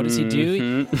Gandolfini, what does he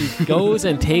do? He goes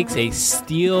and takes a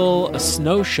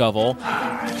snow shovel. All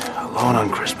right, alone on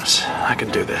Christmas. I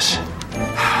can do this.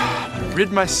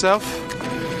 Rid myself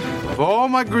of all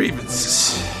my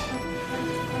grievances.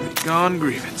 Gone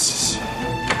grievances.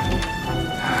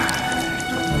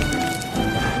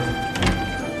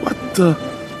 What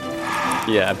the?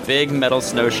 Yeah, big metal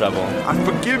snow shovel. I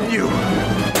forgive you.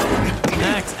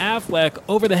 Max Affleck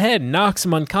over the head knocks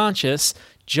him unconscious,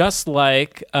 just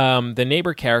like the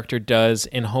neighbor character does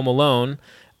in Home Alone.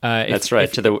 That's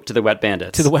right, to the wet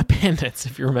bandits. To the wet bandits,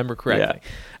 if you remember correctly.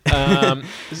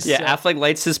 Yeah. Affleck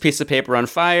lights his piece of paper on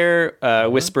fire,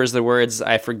 whispers the words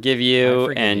 "I forgive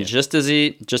you," and just as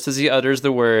he utters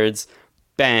the words,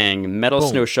 bang! Metal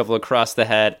snow shovel across the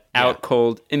head, out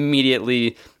cold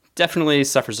immediately. Definitely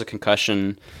suffers a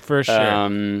concussion for sure.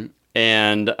 Tell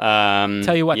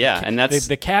you what, and that's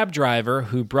the cab driver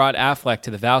who brought Affleck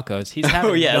to the Valcos. He's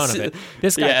having none of it.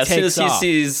 This guy as takes soon as off.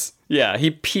 He sees. Yeah,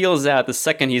 he peels out the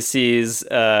second he sees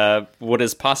what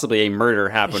is possibly a murder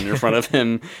happen in front of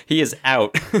him. He is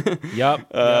out. Yep.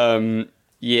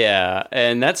 Yeah,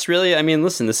 and that's really, I mean,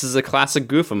 listen, this is a classic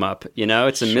goof 'em up.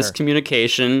 It's a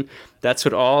miscommunication. That's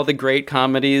what all the great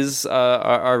comedies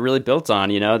are really built on.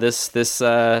 This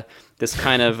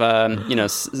kind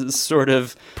of sort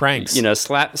of pranks.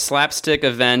 Slapstick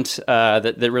event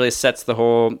that really sets the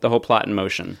whole plot in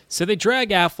motion. So they drag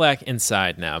Affleck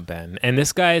inside now, Ben, and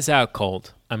this guy is out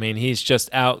cold. I mean, he's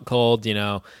just out cold.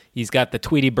 He's got the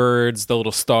Tweety birds, the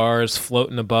little stars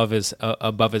floating above his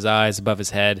eyes, above his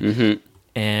head. Mm-hmm.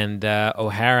 And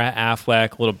O'Hara,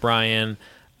 Affleck, little Brian,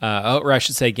 or I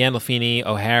should say Gandolfini,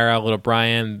 O'Hara, little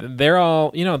Brian, they're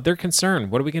all, they're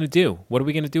concerned. What are we going to do? What are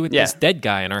we going to do with this dead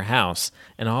guy in our house?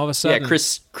 And all of a sudden... Yeah,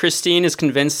 Christine is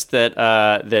convinced that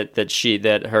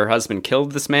her husband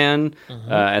killed this man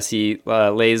as he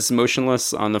lays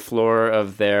motionless on the floor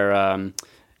of their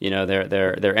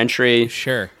entry.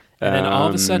 Sure. And then all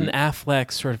of a sudden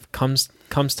Affleck sort of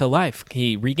comes to life.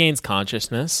 He regains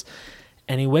consciousness.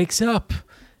 And he wakes up,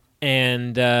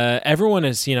 and everyone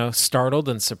is, startled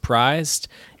and surprised.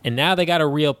 And now they got a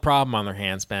real problem on their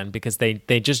hands, Ben, because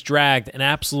they just dragged an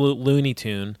absolute Looney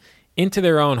Tune into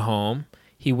their own home.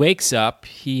 He wakes up.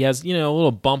 He has, a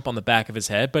little bump on the back of his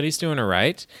head, but he's doing all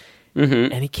right.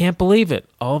 Mm-hmm. And he can't believe it.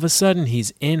 All of a sudden,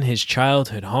 he's in his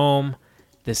childhood home.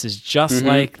 This is just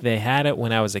like they had it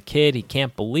when I was a kid. He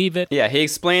can't believe it. Yeah, he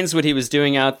explains what he was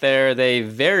doing out there. They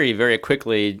very, very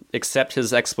quickly accept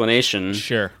his explanation.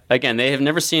 Sure. Again, they have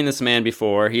never seen this man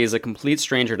before. He is a complete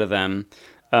stranger to them.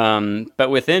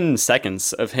 But within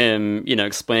seconds of him,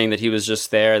 explaining that he was just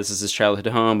there, this is his childhood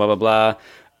home, blah, blah, blah,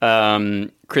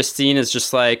 Christine is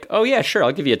just like, oh, yeah, sure,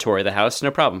 I'll give you a tour of the house.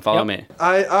 No problem. Follow me.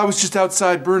 I was just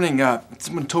outside burning.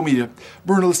 Someone told me to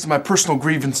burn a list of my personal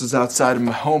grievances outside of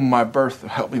my home, my birth. It'll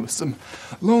help me with some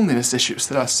loneliness issues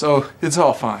so it's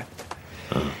all fine.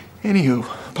 Anywho,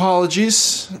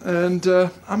 apologies, and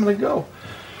I'm going to go.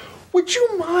 Would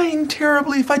you mind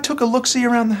terribly if I took a look-see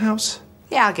around the house?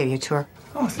 Yeah, I'll give you a tour.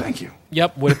 Oh, thank you.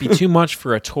 Yep, would it be too much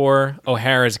for a tour?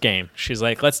 O'Hara's game. She's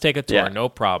like, let's take a tour, no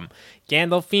problem.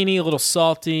 Gandolfini, a little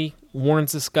salty,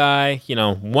 warns this guy,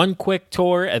 one quick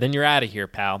tour, and then you're out of here,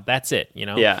 pal. That's it,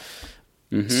 Yeah.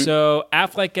 Mm-hmm. So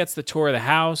Affleck gets the tour of the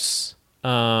house,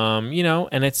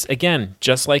 and it's, again,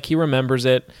 just like he remembers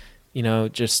it,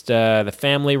 just the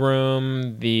family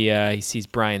room, he sees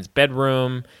Brian's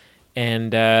bedroom,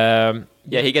 and...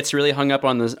 yeah, he gets really hung up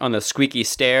on the squeaky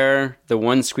stair. The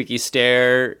one squeaky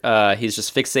stair he's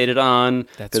just fixated on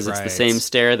because it's the same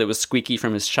stair that was squeaky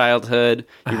from his childhood.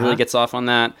 He really gets off on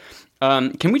that.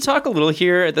 Can we talk a little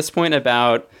here at this point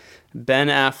about Ben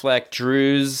Affleck,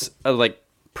 Drew's like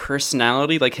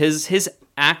personality, like his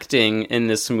acting in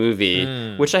this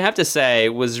movie, which I have to say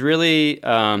was really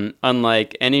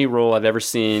unlike any role I've ever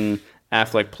seen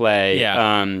Affleck play.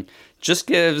 Yeah. Just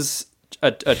gives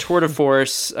a tour de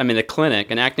force. I mean,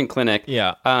 an acting clinic.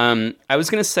 Yeah. I was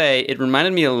gonna say it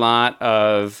reminded me a lot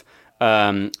of.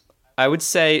 I would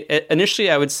say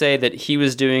that he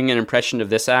was doing an impression of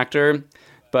this actor,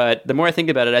 but the more I think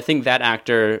about it, I think that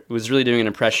actor was really doing an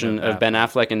impression of Ben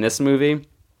Affleck in this movie.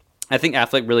 I think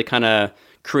Affleck really kind of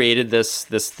created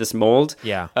this mold.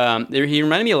 Yeah. He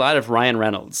reminded me a lot of Ryan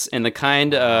Reynolds in the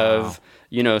kind of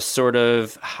sort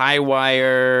of high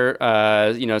wire,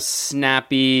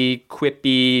 snappy,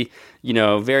 quippy,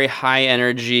 very high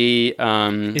energy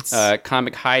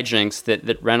comic hijinks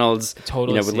that Reynolds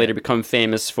would later become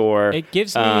famous for. It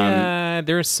gives me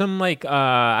there's some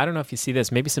I don't know if you see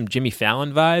this, maybe some Jimmy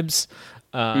Fallon vibes.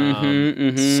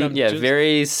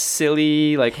 Very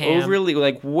silly,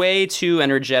 overly, way too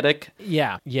energetic.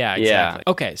 Yeah, exactly.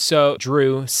 Okay, so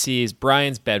Drew sees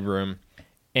Brian's bedroom,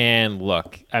 and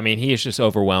look, I mean, he is just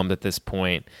overwhelmed at this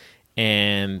point.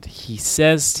 And he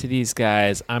says to these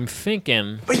guys, I'm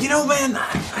thinking... But man,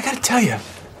 I gotta tell you,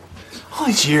 all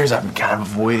these years I've been kind of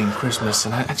avoiding Christmas,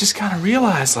 and I just kind of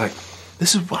realized,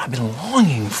 this is what I've been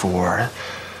longing for. A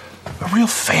real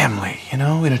family, in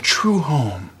a true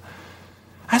home.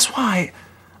 That's why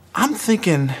I'm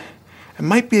thinking it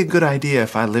might be a good idea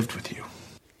if I lived with you.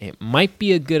 It might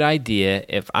be a good idea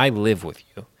if I live with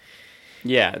you.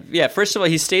 Yeah. First of all,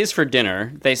 he stays for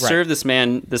dinner. They serve this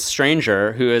man, this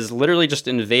stranger, who has literally just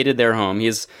invaded their home. He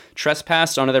has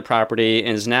trespassed onto their property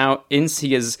and is now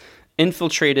he has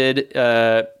infiltrated,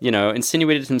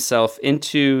 insinuated himself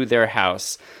into their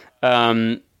house.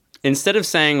 Instead of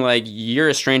saying, you're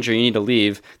a stranger, you need to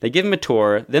leave, they give him a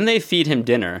tour, then they feed him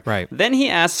dinner. Right. Then he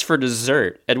asks for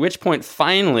dessert, at which point,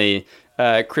 finally,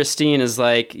 Christine is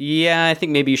like, yeah, I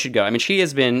think maybe you should go. I mean, she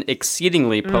has been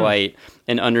exceedingly polite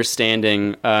and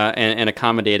understanding and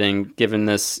accommodating given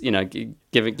this, given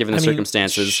the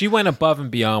circumstances. She went above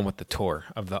and beyond with the tour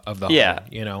of the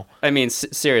home, I mean,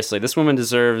 seriously, this woman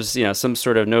deserves, some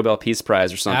sort of Nobel Peace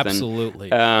Prize or something. Absolutely.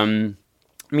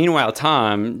 Meanwhile,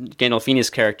 Tom, Gandolfini's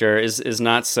character, is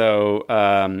not so,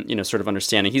 sort of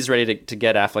understanding. He's ready to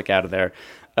get Affleck out of there.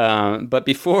 But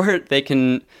before they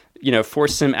can,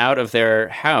 force him out of their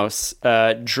house,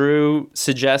 Drew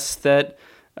suggests that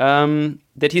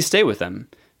he stay with them.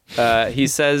 He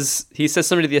says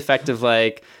something to the effect of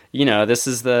this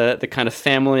is the kind of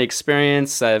family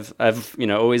experience I've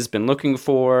always been looking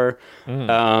for,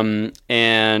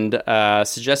 and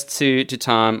suggests to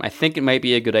Tom, I think it might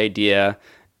be a good idea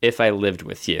if I lived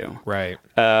with you. Right.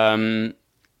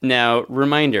 Now,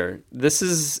 reminder, this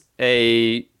is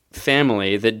a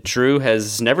family that Drew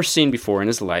has never seen before in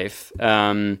his life.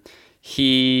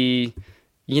 He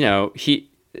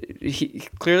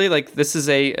clearly, this is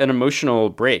an emotional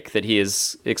break that he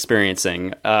is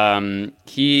experiencing.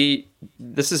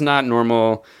 This is not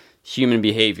normal human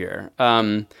behavior.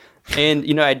 And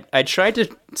I tried to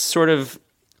sort of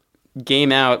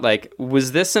game out,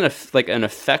 was this an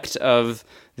effect of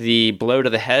the blow to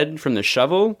the head from the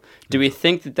shovel? Do we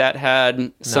think that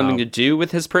had something to do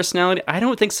with his personality? I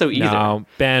don't think so either. No,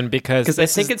 Ben, because I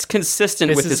think it's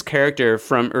consistent with his character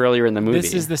from earlier in the movie.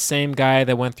 This is the same guy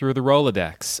that went through the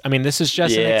Rolodex. I mean, this is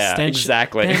just an extension.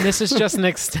 Exactly. Ben, this is just an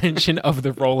extension of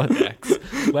the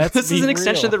Rolodex. This is an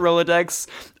extension of the Rolodex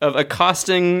of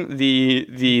accosting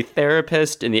the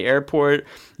therapist in the airport.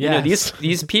 Yes.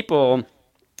 These people.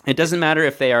 It doesn't matter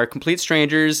if they are complete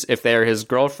strangers, if they're his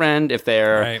girlfriend, if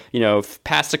they're,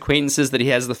 past acquaintances that he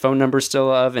has the phone number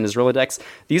still of in his Rolodex.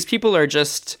 These people are they're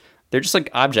just like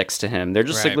objects to him. They're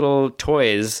just like little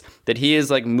toys that he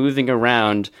is moving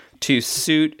around to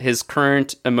suit his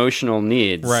current emotional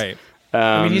needs. Right.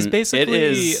 I mean, he's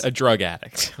basically a drug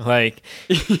addict.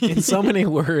 In so many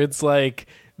words,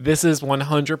 this is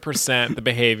 100% the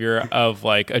behavior of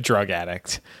a drug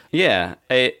addict. Yeah,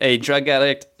 a drug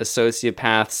addict, a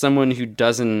sociopath, someone who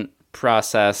doesn't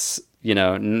process,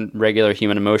 regular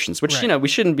human emotions, which, we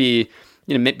shouldn't be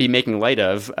be making light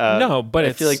of. No, but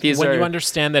I feel like these when you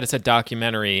understand that it's a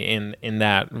documentary in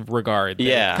that regard,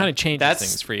 it kind of changes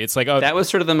things for you. It's that was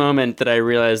sort of the moment that I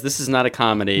realized this is not a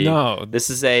comedy. No, this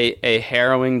is a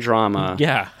harrowing drama.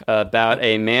 Yeah, about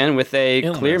a man with a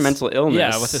clear mental illness.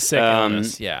 Yeah, with a sick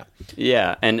illness.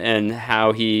 Yeah, and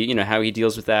how he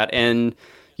deals with that, and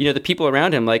the people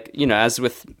around him, as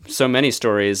with so many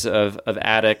stories of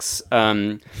addicts,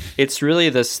 it's really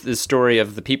this story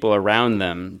of the people around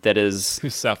them that is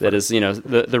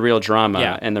the real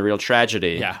drama and the real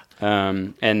tragedy. Yeah.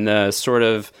 And the sort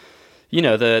of,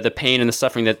 the pain and the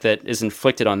suffering that is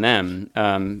inflicted on them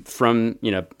from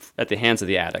at the hands of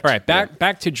the addict. All right,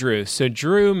 back to Drew. So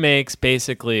Drew makes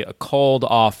basically a cold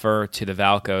offer to the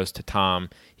Valcos, to Tom.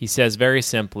 He says very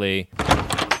simply,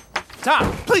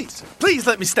 Tom, please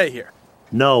let me stay here.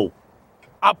 No.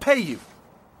 I'll pay you.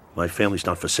 My family's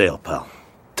not for sale, pal.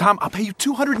 Tom, I'll pay you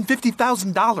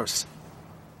 $250,000.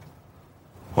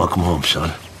 Welcome home,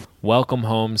 son. Welcome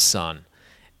home, son.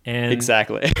 And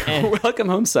exactly. Welcome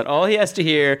home, son. All he has to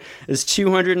hear is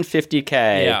 $250K.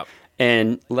 Yeah.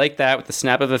 And like that, with the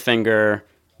snap of a finger,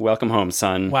 welcome home,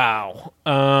 son. Wow.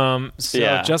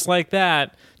 Just like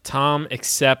that, Tom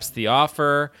accepts the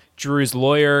offer. Drew's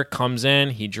lawyer comes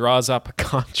in. He draws up a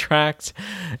contract.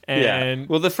 And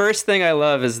well, the first thing I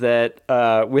love is that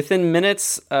within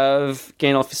minutes of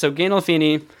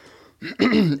Gandolfini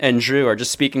and Drew are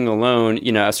just speaking alone,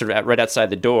 sort of right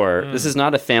outside the door. This is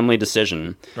not a family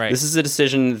decision. Right. This is a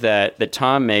decision that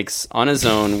Tom makes on his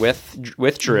own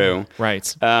with Drew.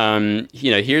 Right.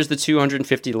 Here's the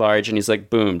 250 large, and he's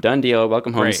like, boom, done deal.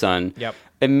 Welcome home, son. Yep.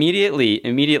 Immediately,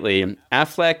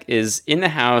 Affleck is in the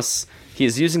house. He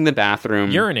is using the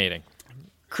bathroom. Urinating.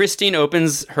 Christine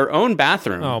opens her own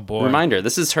bathroom. Oh, boy. Reminder,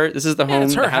 this is the home,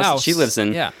 it's her the house that she lives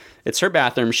in. Yeah. It's her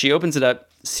bathroom. She opens it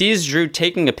up, sees Drew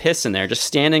taking a piss in there, just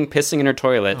standing, pissing in her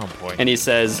toilet. Oh, boy. And he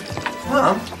says,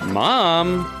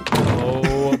 Mom.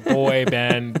 Oh, boy,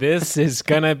 Ben. This is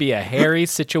going to be a hairy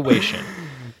situation.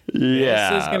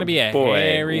 Yeah. This is going to be a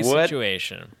hairy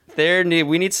situation.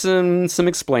 We need some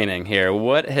explaining here.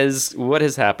 What has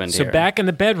happened here? So back in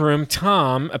the bedroom,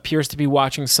 Tom appears to be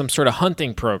watching some sort of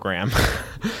hunting program.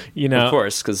 Of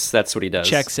course, because that's what he does.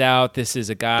 Checks out. This is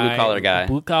a guy,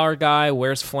 blue collar guy,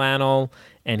 wears flannel,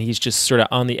 and he's just sort of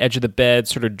on the edge of the bed,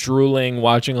 sort of drooling,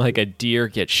 watching like a deer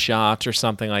get shot or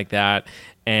something like that.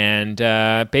 And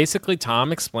basically,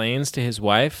 Tom explains to his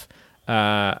wife,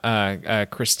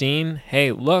 Christine,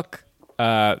 "Hey, look.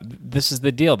 This is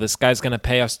the deal. This guy's going to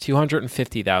pay us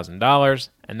 $250,000,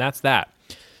 and that's that."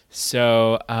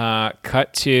 So,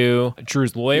 cut to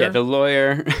Drew's lawyer. Yeah, the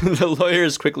lawyer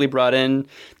is quickly brought in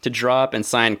to draw up and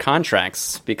sign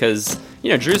contracts because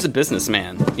Drew's a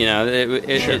businessman.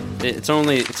 It's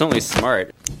only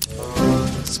smart.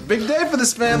 It's a big day for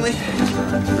this family.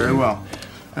 Very well.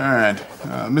 All right,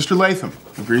 Mr. Latham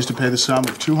agrees to pay the sum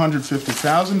of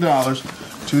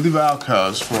 $250,000 to the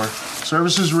Valcos for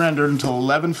services rendered until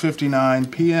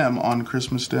 11:59 p.m. on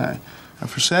Christmas Day. And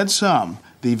for said sum,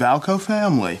 the Valco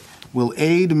family will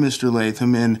aid Mr.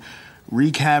 Latham in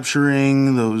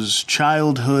recapturing those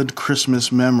childhood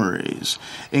Christmas memories,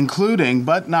 including,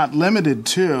 but not limited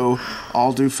to,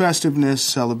 all due festiveness,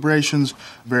 celebrations,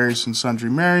 various and sundry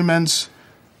merriments,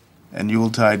 and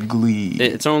Yuletide glee.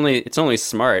 It's only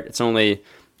smart. It's only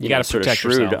you got to sort of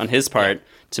shrewd yourself on his part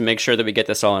to make sure that we get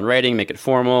this all in writing, make it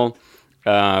formal.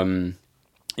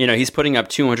 He's putting up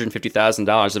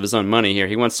 $250,000 of his own money here.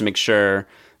 He wants to make sure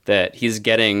that he's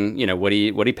getting what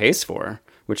he pays for,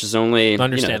 which is only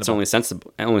understandable. It's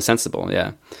only sensible.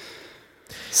 Yeah.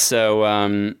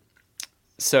 So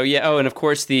yeah. Oh, and of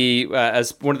course,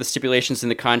 as one of the stipulations in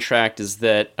the contract is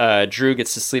that Drew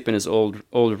gets to sleep in his old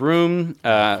room,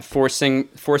 forcing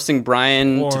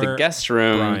Brian to the guest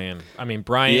room.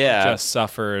 Brian just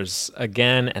suffers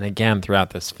again and again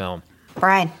throughout this film.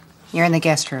 Brian, you're in the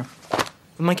guest room.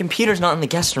 My computer's not in the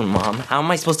guest room, Mom. How am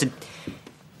I supposed to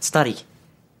study?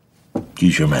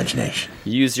 Use your imagination.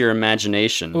 Use your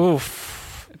imagination.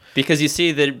 Oof. Because you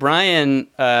see that Brian,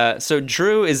 so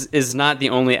Drew is not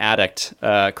the only addict,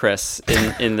 Chris,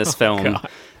 in this film. God.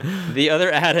 The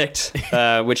other addict,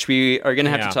 which we are going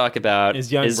to have to talk about, is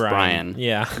Brian.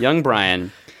 Yeah. Young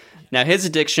Brian. Now, his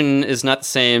addiction is not the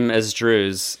same as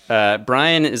Drew's.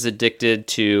 Brian is addicted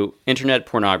to internet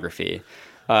pornography.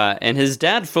 And his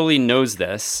dad fully knows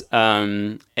this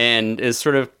and is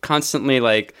sort of constantly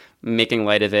like making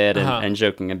light of it and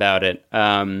joking about it.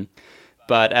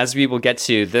 But as we will get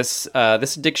to, this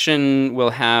addiction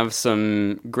will have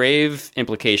some grave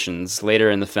implications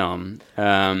later in the film.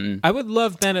 I would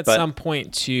love, Ben, at some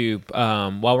point to,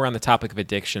 while we're on the topic of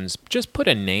addictions, just put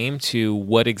a name to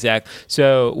what exactly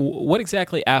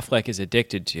Affleck is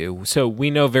addicted to. So we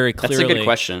know very clearly. That's a good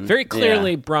question. Very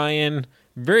clearly, Brian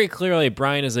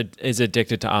is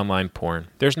addicted to online porn.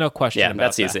 There's no question about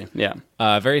that. Yeah, that's easy. Yeah.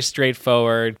 Very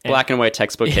straightforward. Black and white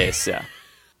textbook case, yeah.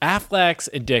 Affleck's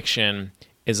addiction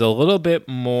is a little bit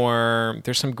more,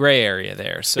 there's some gray area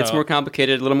there. So it's more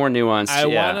complicated, a little more nuanced. I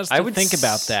want us to think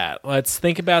about that. Let's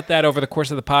think about that over the course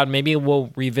of the pod. Maybe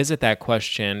we'll revisit that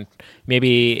question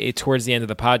maybe towards the end of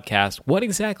the podcast. What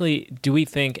exactly do we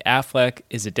think Affleck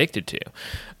is addicted to?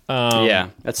 Yeah,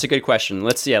 that's a good question.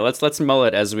 Let's mull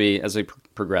it as we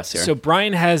progress here. So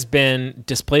Brian has been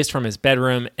displaced from his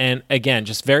bedroom, and again,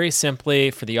 just very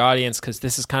simply for the audience, because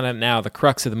this is kind of now the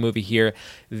crux of the movie here.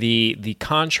 The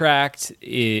contract,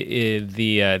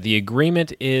 the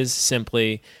agreement is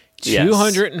simply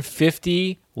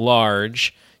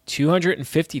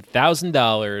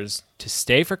 $250,000 to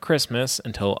stay for Christmas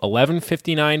until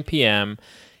 11:59 p.m.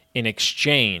 in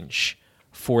exchange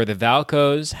for the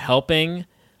Valcos helping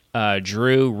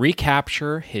Drew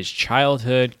recapture his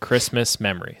childhood Christmas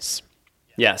memories.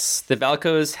 Yes, the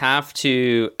Valcos have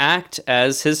to act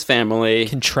as his family,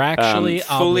 contractually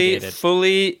obligated,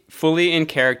 fully in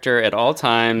character at all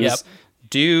times. Yep.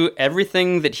 Do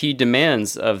everything that he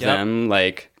demands of them,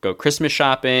 like go Christmas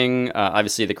shopping.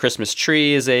 Obviously, the Christmas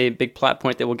tree is a big plot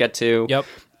point that we'll get to. Yep.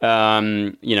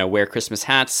 Wear Christmas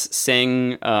hats,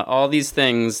 sing, all these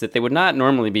things that they would not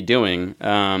normally be doing.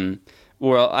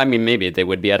 Well, I mean, maybe they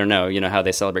would be. I don't know. You know how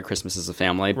they celebrate Christmas as a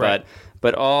family, Right.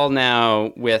 but all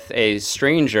now with a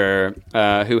stranger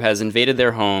who has invaded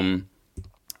their home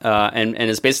and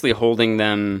is basically holding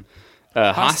them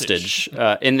hostage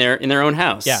in their own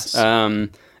house. Yes.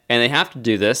 And they have to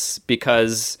do this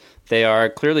because they are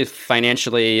clearly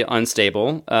financially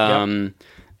unstable.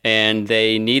 And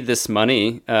they need this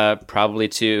money probably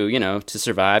to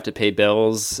survive, to pay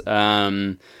bills.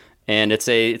 And it's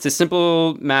a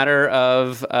simple matter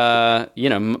of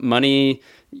money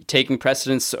taking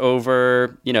precedence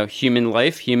over human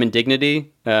life, human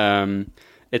dignity.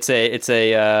 It's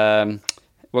a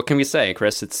what can we say,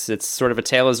 Chris? It's sort of a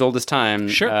tale as old as time.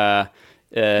 Sure.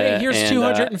 Hey, here's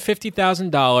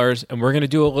 $250,000, and we're gonna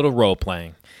do a little role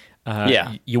playing.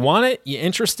 You want it? You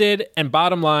interested? And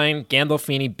bottom line,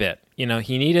 Gandolfini bit. He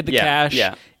needed the cash.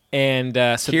 Yeah. And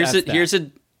so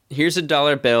here's a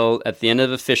dollar bill at the end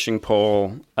of a fishing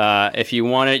pole. If you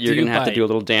want it, you're going to have to do a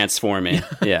little dance for me.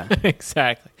 Yeah.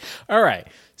 Exactly. All right.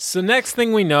 So next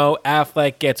thing we know,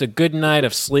 Affleck gets a good night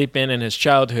of sleeping in his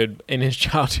childhood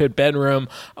bedroom.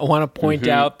 I want to point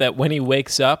out that when he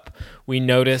wakes up, we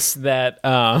notice that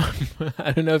I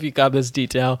don't know if you got this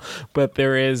detail, but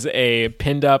there is a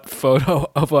pinned up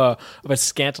photo of a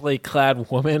scantily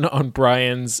clad woman on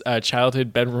Brian's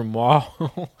childhood bedroom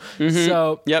wall.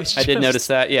 So yep, I did notice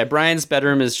that. Yeah, Brian's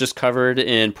bedroom is just covered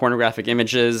in pornographic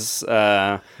images.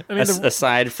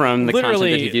 Aside from the content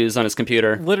that he views on his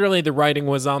computer, literally the writing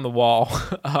was on the wall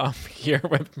here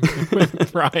with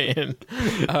Brian.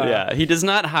 He does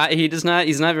not hide. He's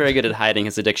not very good at hiding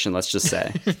his addiction. Let's just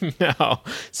say. No.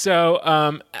 So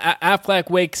Affleck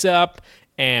wakes up,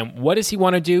 and what does he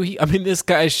want to do? This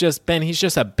guy's just, Ben, he's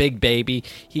just a big baby.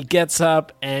 He gets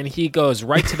up, and he goes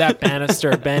right to that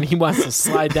banister, Ben. He wants to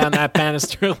slide down that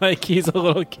banister like he's a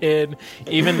little kid,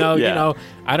 even though,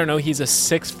 I don't know, he's a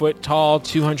 6 foot tall,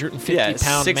 250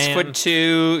 pound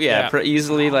 6'2",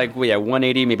 easily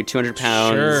 180, maybe 200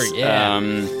 pounds. Sure, yeah.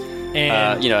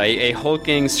 And a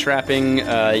hulking, strapping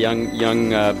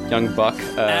young buck.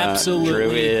 Absolutely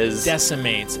Drew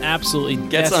decimates. Absolutely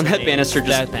gets on that banister,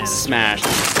 just smash the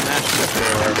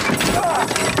floor.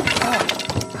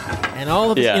 And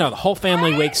all of the whole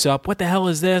family wakes up. What the hell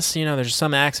is this? There's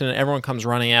some accident. Everyone comes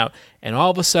running out, and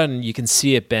all of a sudden you can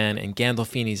see it, Ben, in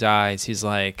Gandolfini's eyes. He's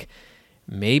like,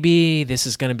 maybe this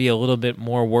is going to be a little bit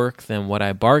more work than what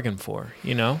I bargained for,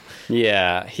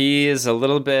 Yeah, he is a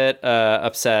little bit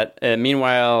upset.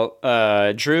 Meanwhile,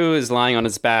 Drew is lying on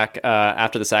his back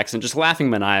after this accident, just laughing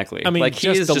maniacally. He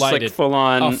is delighted. Just full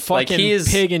on, a fucking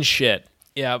pig and shit.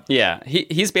 Yeah, yeah.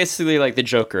 He's basically like the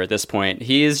Joker at this point.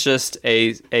 He is just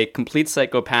a complete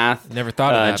psychopath. Never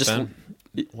thought of that, Ben.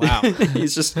 Wow. He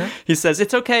says,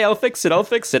 it's okay, I'll fix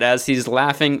it, as he's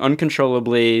laughing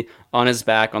uncontrollably on his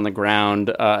back on the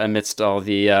ground amidst all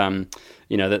the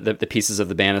the pieces of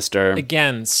the banister.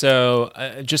 Again, so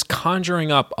just conjuring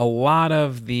up a lot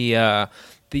of the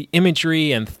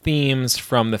imagery and themes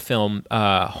from the film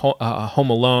Home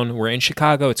Alone. We're in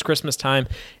Chicago, it's Christmas time,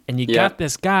 and you got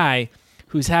this guy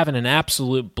who's having an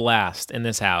absolute blast in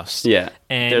this house. Yeah,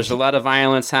 and there's a lot of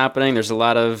violence happening. There's a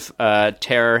lot of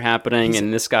terror happening,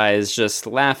 and this guy is just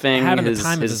laughing. Having the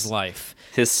time of his life.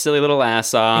 His silly little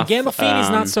ass off. And Gandolfini's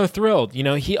not so thrilled.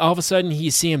 He all of a sudden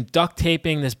you see him duct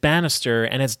taping this banister,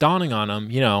 and it's dawning on him.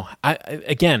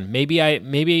 Maybe I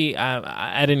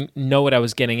didn't know what I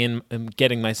was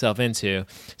getting myself into.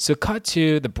 So cut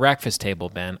to the breakfast table,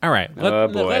 Ben. All right,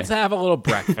 let's have a little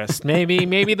breakfast.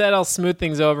 maybe that'll smooth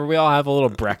things over. We all have a little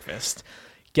breakfast.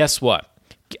 Guess what?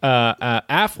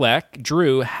 Affleck,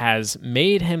 Drew, has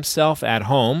made himself at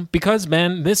home because,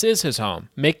 Ben, this is his home.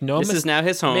 This is now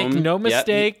his home. Make no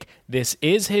mistake, this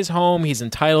is his home. He's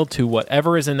entitled to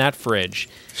whatever is in that fridge.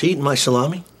 Is he eating my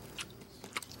salami?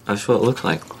 That's what it looked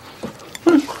like.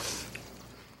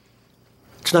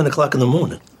 It's 9 o'clock in the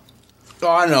morning. Oh,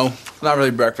 I know. Not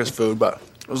really breakfast food, but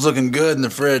it was looking good in the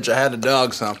fridge. I had to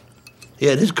dog some.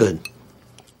 Yeah, it is good.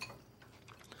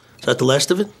 Is that the last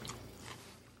of it?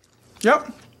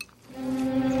 Yep.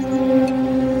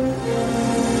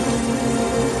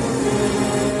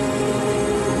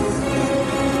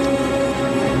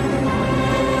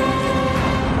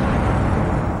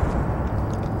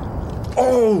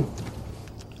 Oh!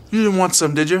 You didn't want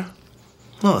some, did you?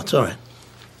 No, it's all right.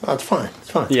 Oh, it's fine.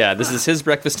 It's fine. Yeah, this is his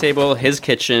breakfast table, his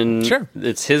kitchen. Sure.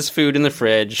 It's his food in the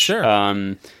fridge.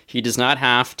 Sure. He does not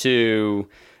have to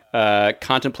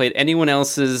contemplate anyone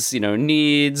else's,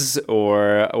 needs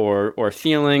or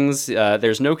feelings.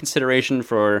 There's no consideration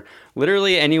for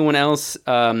literally anyone else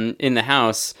in the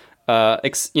house,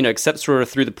 except sort of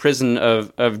through the prison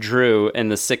of Drew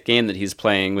and the sick game that he's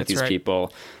playing with these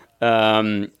people.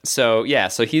 So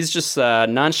he's just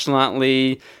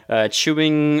nonchalantly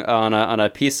chewing on a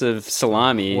piece of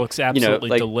salami. Looks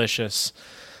absolutely delicious.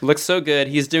 Looks so good.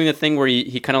 He's doing a thing where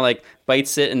he kind of like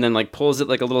bites it and then like pulls it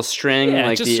like a little string. Yeah,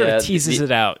 like just sort of teases it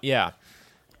out. Yeah.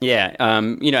 Yeah.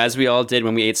 As we all did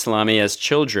when we ate salami as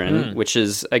children, which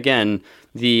is again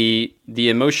the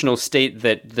emotional state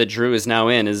that Drew is now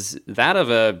in is that of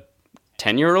a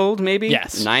 10-year-old, maybe?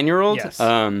 Yes. 9-year-old? Yes.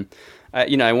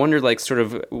 I wonder, like, sort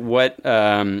of what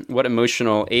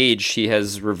emotional age he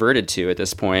has reverted to at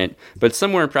this point, but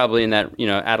somewhere probably in that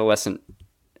adolescent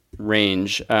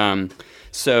range.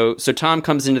 So Tom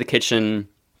comes into the kitchen,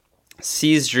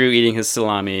 sees Drew eating his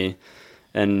salami,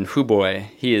 and hoo boy,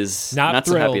 he is not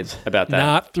so happy about that.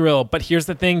 Not thrilled. But here's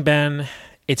the thing, Ben.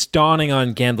 It's dawning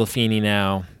on Gandolfini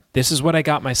now. This is what I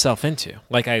got myself into.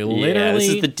 Like literally, this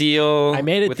is the deal. I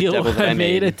made a with deal. The devil that I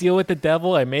made a deal with the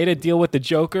devil. I made a deal with the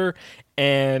Joker,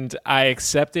 and I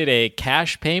accepted a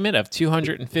cash payment of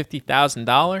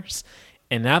 $250,000.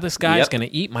 And now this guy's going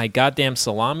to eat my goddamn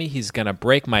salami. He's going to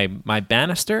break my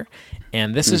banister,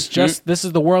 and this is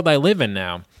the world I live in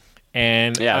now.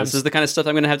 And this is the kind of stuff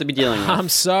I'm going to have to be dealing with. I'm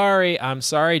sorry,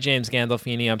 James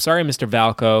Gandolfini. I'm sorry, Mr.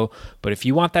 Valco. But if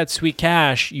you want that sweet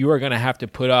cash, you are going to have to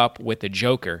put up with the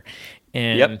Joker.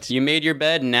 And you made your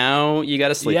bed. Now you got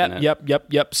to sleep in it.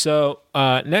 Yep. So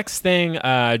next thing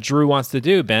Drew wants to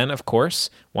do, Ben, of course,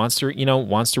 wants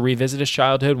to revisit his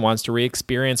childhood, wants to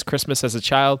re-experience Christmas as a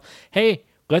child. Hey,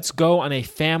 let's go on a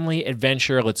family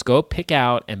adventure. Let's go pick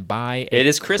out and buy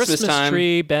a Christmas time.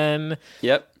 Tree, Ben.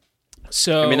 Yep.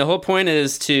 So the whole point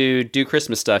is to do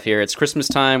Christmas stuff here. It's Christmas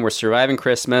time. We're surviving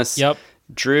Christmas. Yep.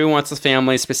 Drew wants a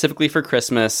family specifically for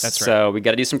Christmas. That's right. So we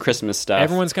got to do some Christmas stuff.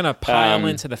 Everyone's going to pile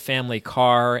into the family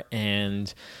car,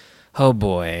 and oh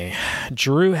boy,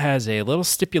 Drew has a little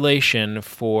stipulation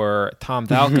for Tom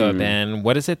Valco, Ben.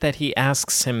 What is it that he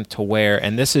asks him to wear?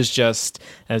 And this is just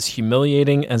as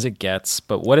humiliating as it gets,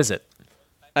 but what is it?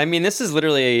 This is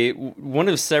literally one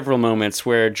of several moments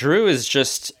where Drew is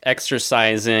just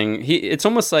exercising. It's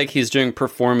almost like he's doing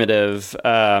performative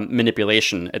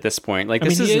manipulation at this point. Like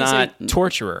this is not a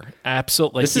torturer.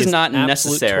 Absolutely, this is not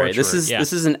necessary. This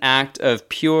is an act of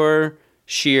pure,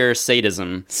 sheer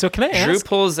sadism. So can I ask? Drew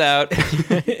pulls out.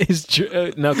 Is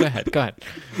Drew? No, go ahead. No,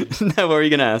 what were you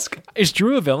gonna ask? Is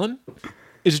Drew a villain?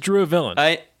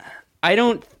 I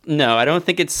don't know. I don't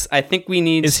think it's. I think we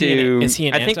need to. Is he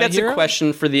an I think that's a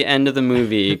question for the end of the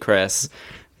movie, Chris.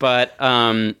 But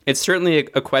it's certainly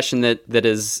a question that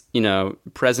is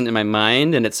present in my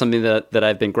mind, and it's something that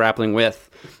I've been grappling with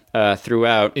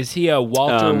throughout. Is he a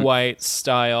Walter White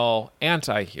style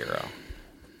anti-hero?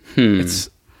 It's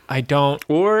I don't.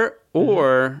 Or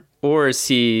is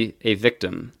he a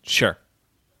victim? Sure.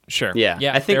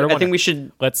 Yeah. I think we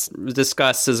should let's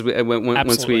discuss as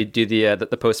once we do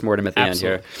the postmortem at the end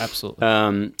here.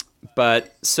 Absolutely.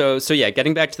 But so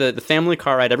getting back to the family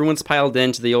car ride, everyone's piled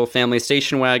into the old family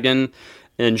station wagon,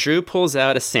 and Drew pulls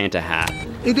out a Santa hat.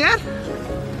 Hey, Dad?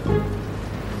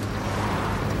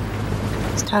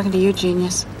 He's talking to you,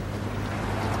 genius.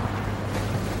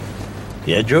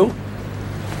 Yeah, Drew?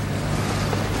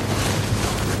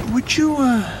 Would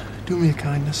you do me a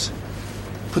kindness?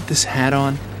 Put this hat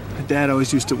on. My dad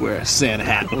always used to wear a Santa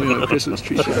hat when we went to a Christmas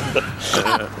tree show.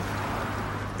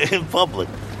 In public?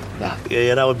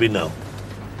 Yeah, that would be no.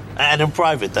 And in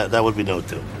private, that would be no,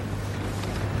 too.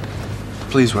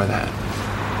 Please wear the hat.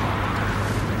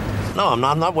 No, I'm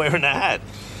not wearing the hat.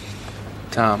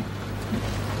 Tom,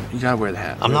 you gotta wear the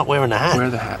hat. I'm not wearing the hat.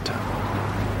 Wear the hat, Tom.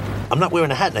 I'm not wearing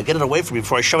the hat. Now get it away from me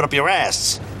before I shove it up your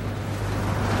ass.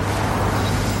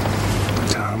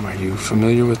 Tom, are you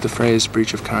familiar with the phrase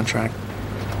breach of contract?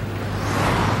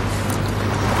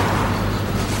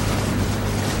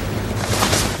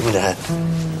 Give me the hat.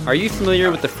 Are you familiar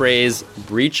with the phrase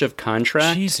breach of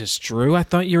contract? Jesus, Drew, I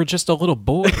thought you were just a little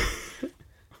boy.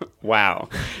 Wow.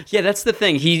 Yeah, that's the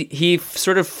thing. He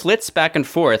sort of flits back and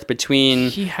forth between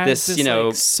he has this like,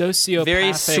 sociopathic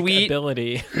very sweet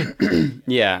ability.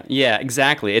 Yeah,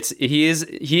 exactly. He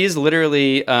is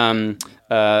literally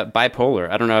bipolar.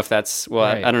 I don't know if that's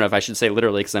Right. I don't know if I should say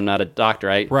literally because I'm not a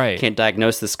doctor. I Right. can't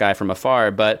diagnose this guy from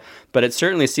afar, but it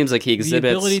certainly seems like he exhibits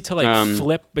the ability to like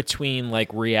flip between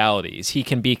like realities. He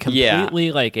can be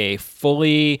completely like a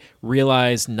fully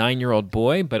realized 9-year-old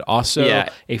boy, but also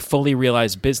a fully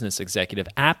realized business executive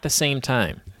at the same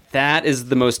time. That is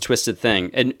the most twisted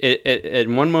thing. And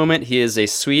in one moment, he is a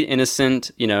sweet, innocent,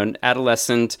 an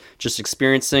adolescent, just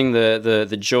experiencing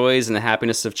the joys and the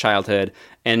happiness of childhood.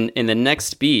 And in the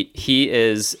next beat, he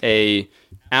is a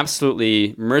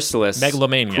absolutely merciless,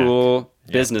 megalomaniac, cruel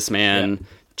businessman,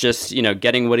 just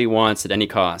getting what he wants at any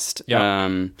cost.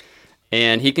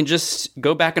 And he can just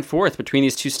go back and forth between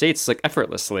these two states like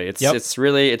effortlessly. It's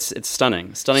really it's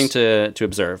stunning to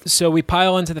observe. So we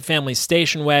pile into the family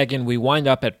station wagon. We wind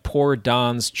up at Poor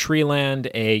Don's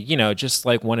Treeland, just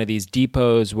like one of these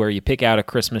depots where you pick out a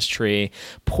Christmas tree.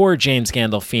 Poor James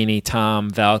Gandolfini,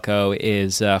 Tom Valco,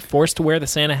 is forced to wear the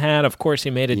Santa hat. Of course, he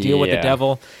made a deal with the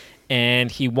devil, and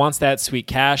he wants that sweet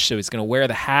cash, so he's going to wear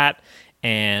the hat.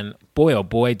 And boy, oh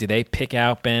boy, do they pick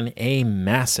out, Ben, a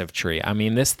massive tree. I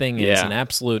mean, this thing is an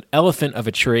absolute elephant of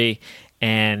a tree,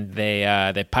 and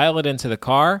they pile it into the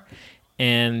car,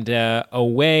 and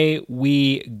away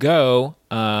we go.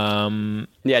 Tom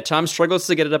struggles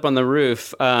to get it up on the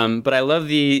roof, but I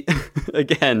love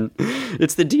again,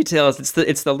 it's the details,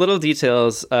 it's the little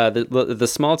details, the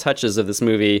small touches of this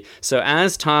movie. So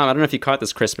as Tom, I don't know if you caught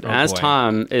this, Chris, but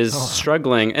Tom is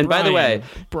struggling, and by the way,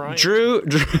 Drew,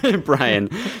 Brian,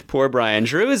 poor Brian,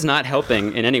 Drew is not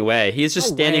helping in any way. He's just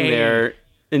standing there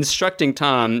instructing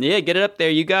Tom, get it up there.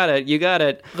 You got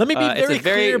it. Let me be very it's a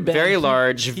clear, Ben. very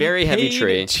large, very heavy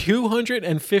tree.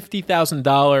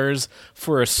 $250,000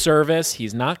 for a service.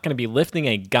 He's not going to be lifting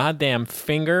a goddamn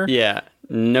finger. Yeah,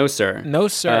 no sir.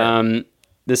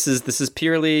 This is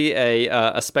purely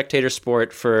a spectator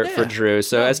sport for Drew.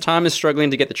 So as Tom is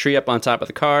struggling to get the tree up on top of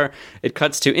the car, it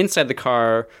cuts to inside the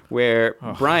car where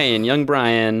young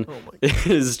Brian,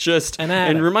 is just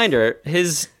and reminder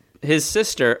his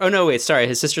sister. Oh no, wait, sorry,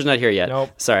 his sister's not here yet. Nope.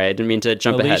 Sorry, I didn't mean to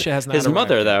jump Alicia ahead. Has not his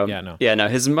mother, arrived. though,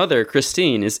 his mother,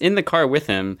 Christine, is in the car with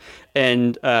him,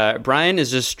 and Brian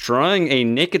is just drawing a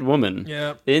naked woman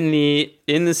in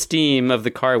the steam of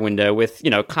the car window with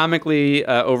comically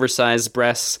oversized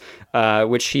breasts,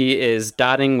 which he is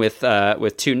dotting with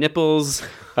two nipples,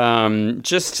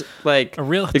 just like a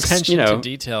real attention to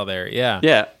detail there.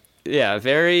 Yeah,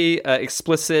 very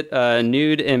explicit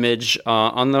nude image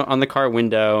on the car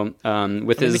window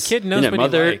with his the kid knows what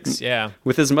mother, he likes.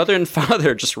 with his mother and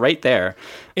father just right there.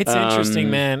 It's interesting,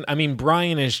 man. I mean,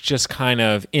 Brian is just kind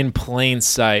of in plain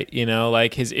sight,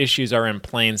 like his issues are in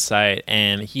plain sight,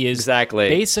 and he is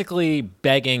basically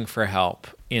begging for help.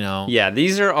 Yeah,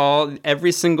 these are all at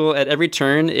every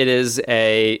turn. It is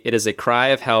a cry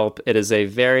of help. It is a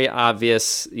very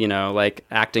obvious, like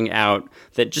acting out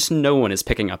that just no one is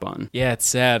picking up on. Yeah, it's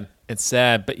sad.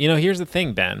 But here's the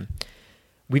thing, Ben.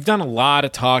 We've done a lot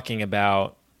of talking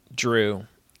about Drew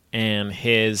and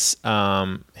his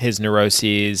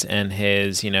neuroses and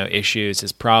his issues,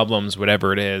 his problems,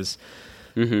 whatever it is.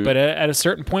 Mm-hmm. But at a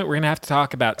certain point, we're gonna have to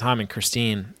talk about Tom and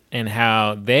Christine and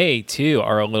how they too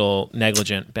are a little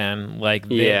negligent, Ben. Like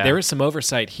there is some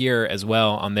oversight here as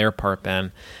well on their part,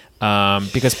 Ben,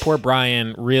 because poor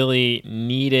Brian really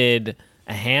needed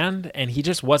a hand, and he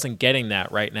just wasn't getting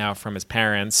that right now from his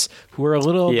parents, who are a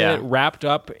little bit wrapped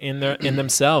up in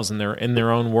themselves, in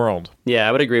their own world. Yeah,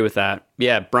 I would agree with that.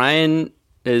 Yeah, Brian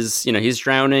is he's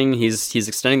drowning. He's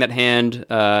extending that hand,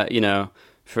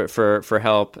 for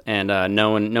help, and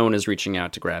no one is reaching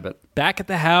out to grab it. Back at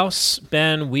the house,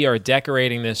 Ben, we are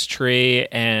decorating this tree,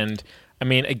 and I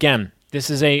mean, again, this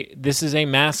is a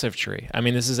massive tree. I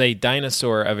mean, this is a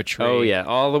dinosaur of a tree. Oh yeah,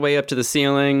 all the way up to the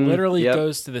ceiling. Literally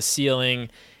goes to the ceiling,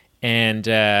 and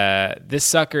this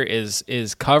sucker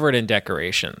is covered in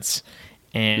decorations.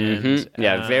 And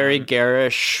very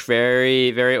garish,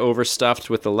 very very overstuffed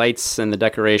with the lights and the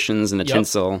decorations and the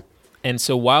tinsel. And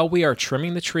so while we are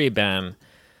trimming the tree, Ben,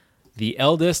 the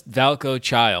eldest Valco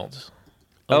child.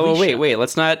 Alicia. Wait.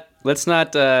 Let's not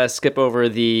skip over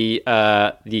the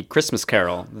Christmas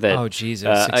Carol. That oh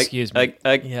Jesus! Excuse me.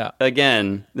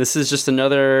 Again, this is just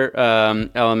another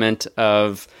element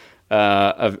of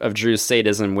Drew's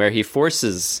sadism, where he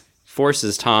forces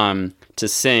Tom to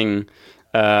sing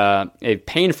a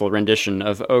painful rendition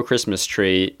of "Oh Christmas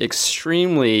Tree,"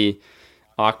 extremely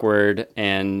awkward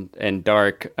and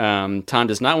dark. Tom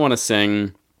does not want to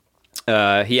sing.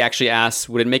 He actually asks,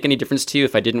 "Would it make any difference to you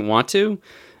if I didn't want to?"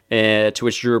 To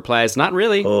which Drew replies, "Not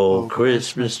really." Oh,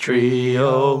 Christmas tree,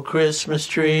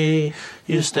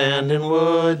 you stand in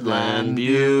woodland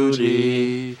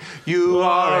beauty. You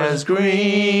are as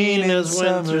green as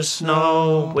winter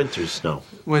snow. Winter snow.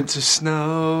 Winter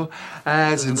snow,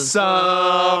 as in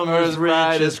summer's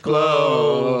brightest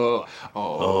glow.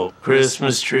 Oh,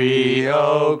 Christmas tree,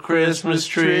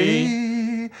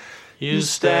 you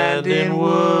stand in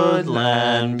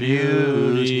woodland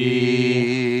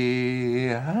beauty.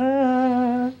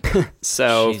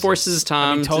 So Jesus. forces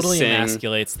Tom totally to sing.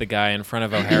 emasculates the guy in front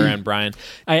of O'Hara and Brian.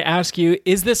 I ask you,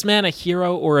 is this man a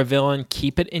hero or a villain?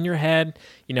 Keep it in your head.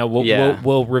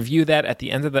 We'll review that at the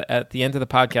end of the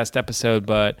podcast episode.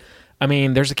 But I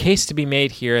mean, there's a case to be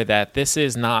made here that this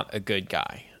is not a good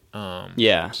guy.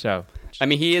 So. I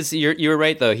mean, he is. You're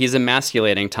right, though. He's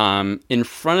emasculating Tom in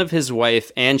front of his wife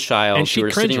and child, and who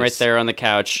are sitting right there on the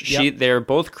couch. Yep. They're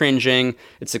both cringing.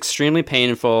 It's extremely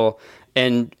painful.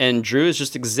 And Drew is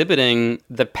just exhibiting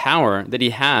the power that he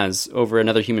has over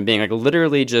another human being. Like,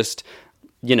 literally just,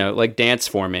 like, dance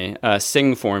for me,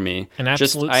 sing for me. An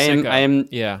absolute I am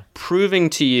yeah. proving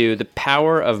to you the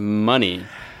power of money,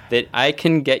 that I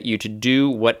can get you to do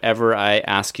whatever I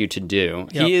ask you to do.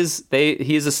 Yep. He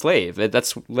is a slave.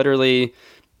 That's literally,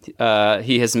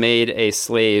 he has made a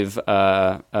slave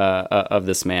of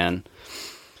this man.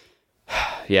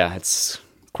 Yeah, it's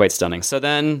quite stunning. So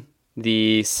then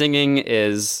the singing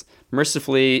is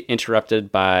mercifully interrupted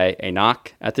by a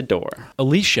knock at the door.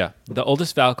 Alicia, the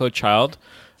oldest Valco child,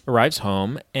 arrives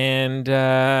home, and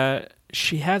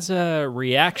she has a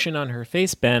reaction on her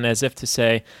face, Ben, as if to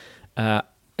say,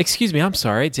 "Excuse me, I'm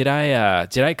sorry. Did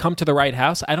I come to the right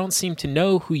house? I don't seem to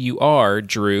know who you are."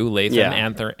 Drew Latham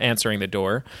answering the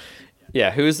door.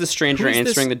 Yeah, who is the stranger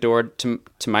answering the door to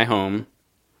my home?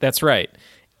 That's right.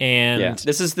 And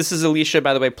this is Alicia,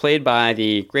 by the way, played by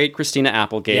the great Christina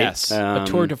Applegate. Yes, a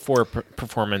tour de force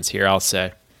performance here, I'll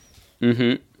say.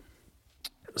 Mm-hmm.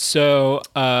 So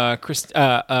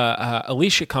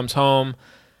Alicia comes home.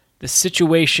 The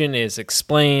situation is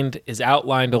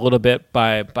outlined a little bit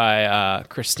by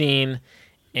Christine.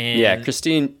 And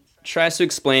Christine tries to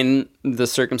explain the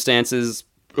circumstances.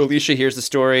 Alicia hears the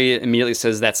story, immediately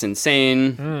says that's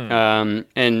insane.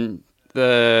 And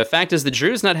the fact is that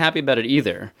Drew's not happy about it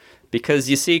either. Because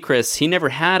you see, Chris, he never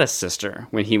had a sister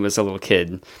when he was a little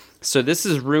kid. So this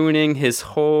is ruining his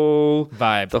whole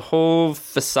vibe, the whole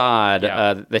facade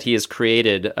that he has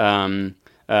created.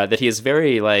 That he is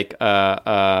very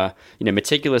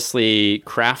meticulously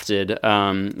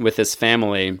crafted with his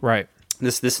family. Right.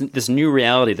 This new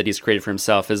reality that he's created for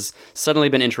himself has suddenly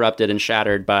been interrupted and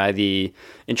shattered by the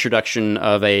introduction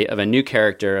of a new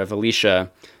character, of Alicia.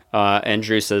 And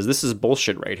Drew says, "This is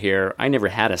bullshit right here. I never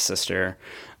had a sister."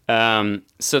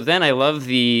 So then I love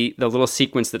the little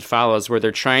sequence that follows where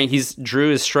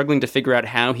Drew is struggling to figure out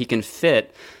how he can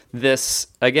fit this,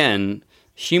 again,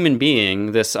 human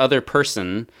being, this other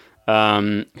person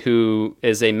who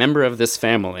is a member of this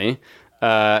family.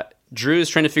 Drew is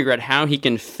trying to figure out how he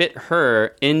can fit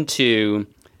her into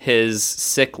his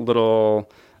sick little,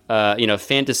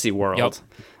 fantasy world. Yep.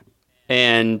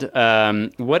 And do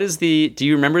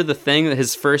you remember the thing,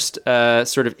 his first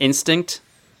sort of instinct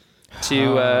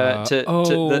yes,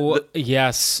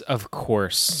 of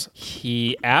course.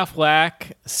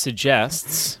 Affleck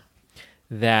suggests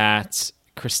that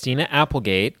Christina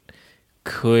Applegate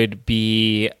could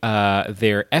be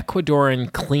their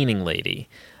Ecuadorian cleaning lady.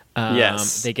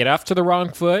 Yes. They get off to the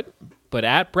wrong foot, but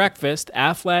at breakfast,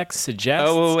 Affleck suggests...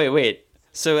 Oh, wait.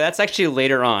 So that's actually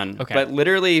later on. Okay. But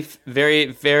literally very,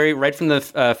 very, right from the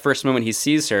first moment he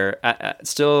sees her,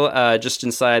 still just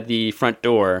inside the front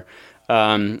door,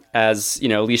 as,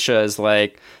 Alicia is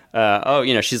like...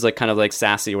 she's like kind of like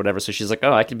sassy or whatever. So she's like,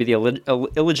 "Oh, I could be the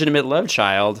illegitimate love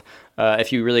child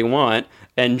if you really want."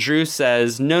 And Drew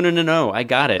says, No, I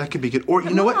got it. That could be good. Or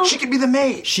you know what? She could be the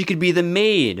maid. She could be the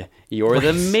maid. You're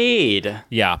the maid.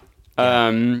 Yeah.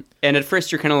 And at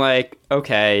first you're kind of like,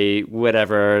 okay,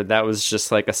 whatever. That was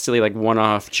just like a silly like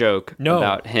one-off joke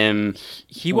about him.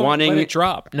 He won't let it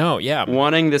drop. No, yeah.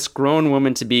 Wanting this grown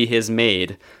woman to be his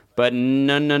maid. But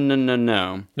no.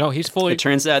 No, he's fully. It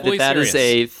turns out that is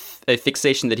a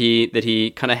fixation that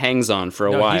he kind of hangs on for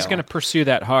a while. He's going to pursue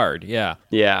that hard. Yeah.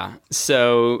 Yeah.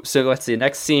 So let's see.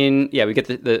 Next scene. Yeah, we get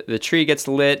the tree gets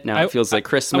lit. Now it feels like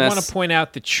Christmas. I want to point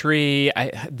out the tree.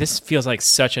 This feels like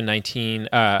such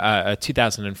a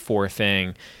 2004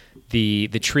 thing. The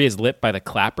tree is lit by the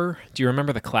clapper. Do you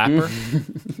remember the clapper?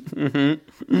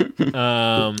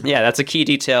 Yeah, that's a key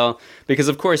detail because,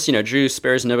 of course, Drew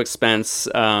spares no expense.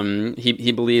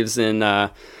 He believes in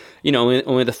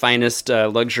only the finest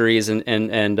luxuries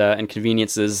and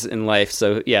conveniences in life.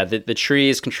 So yeah, the tree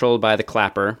is controlled by the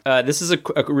clapper. This is a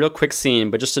real quick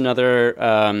scene, but just another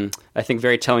I think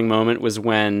very telling moment was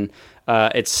when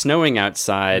it's snowing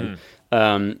outside.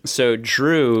 So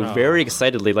Drew, very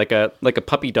excitedly, like a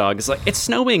puppy dog, is like, "It's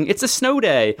snowing! It's a snow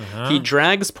day!" He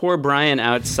drags poor Brian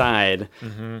outside,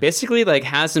 basically like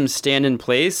has him stand in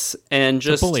place and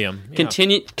just bully him.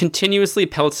 continuously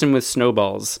pelts him with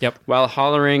snowballs while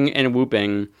hollering and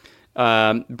whooping.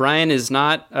 Brian is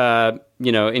not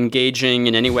engaging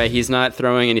in any way. He's not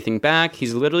throwing anything back.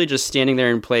 He's literally just standing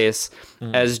there in place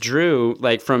as Drew,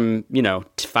 like from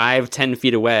 5-10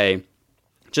 feet away,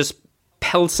 just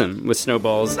pelts him with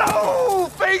snowballs. No!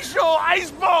 Facial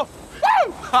ice ball!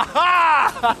 Woo! Ha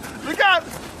ha! Look out!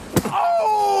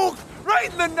 Oh!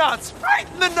 Right in the nuts! Right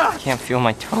in the nuts! Can't feel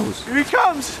my toes. Here he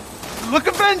comes! Look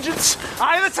of vengeance!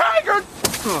 Eye of the tiger!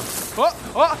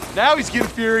 Oh! Now he's getting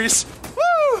furious.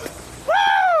 Woo!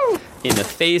 Woo! In the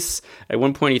face. At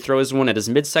one point, he throws one at his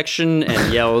midsection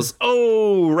and yells,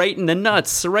 "Oh, right in the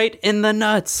nuts! Right in the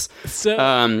nuts!"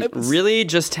 So, really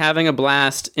just having a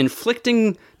blast,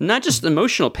 inflicting not just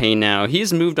emotional pain now.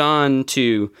 He's moved on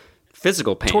to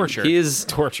physical pain. Torture. He is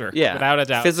torture, yeah, without a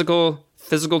doubt. Physical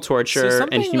torture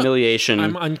and humiliation.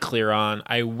 I'm unclear on.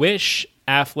 I wish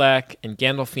Affleck and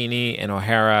Gandolfini and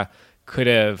O'Hara could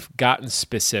have gotten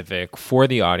specific for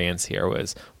the audience here.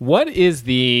 Was what is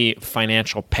the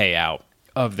financial payout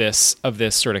of this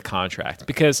sort of contract?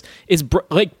 Because is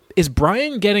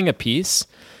Brian getting a piece?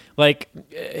 Like,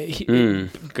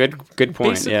 good point.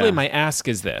 Basically, my ask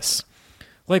is this: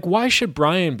 like, why should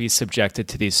Brian be subjected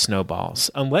to these snowballs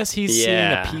unless he's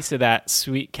seeing a piece of that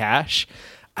sweet cash?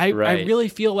 I really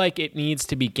feel like it needs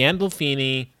to be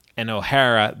Gandolfini and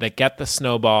O'Hara that get the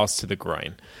snowballs to the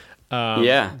groin.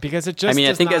 Because it just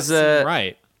I think seem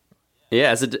right.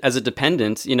 Yeah, as a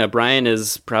dependent, Brian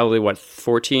is probably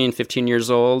 14, 15 years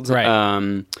old.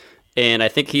 Right. And I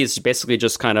think he's basically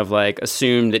just kind of like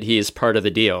assumed that he is part of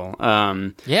the deal.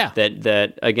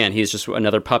 That again, he's just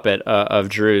another puppet of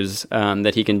Drew's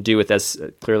that he can do with as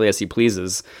clearly as he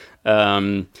pleases.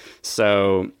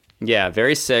 So yeah,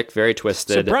 very sick, very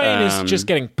twisted. So Brian is just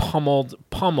getting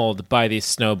pummeled by these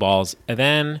snowballs, and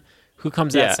then who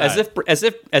comes outside?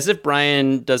 As if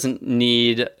Brian doesn't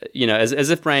need, as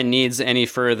if Brian needs any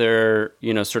further,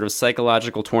 sort of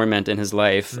psychological torment in his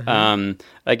life.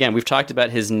 Again, we've talked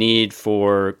about his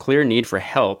clear need for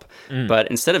help, but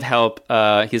instead of help,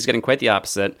 he's getting quite the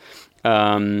opposite.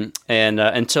 So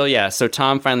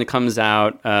Tom finally comes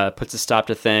out, puts a stop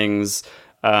to things,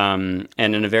 and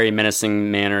in a very menacing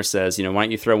manner says, why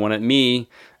don't you throw one at me,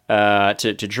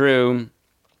 to Drew.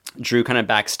 Drew kind of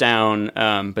backs down,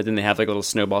 but then they have like a little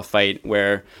snowball fight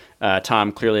where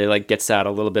Tom clearly like gets out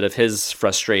a little bit of his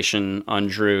frustration on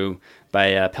Drew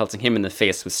by pelting him in the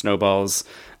face with snowballs.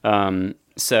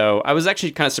 So I was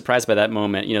actually kind of surprised by that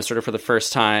moment. Sort of for the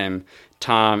first time,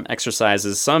 Tom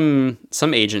exercises some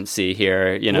agency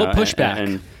here. A little pushback,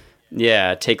 and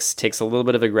takes a little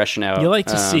bit of aggression out. You like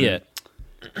to see it.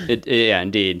 Yeah,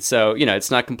 indeed. So,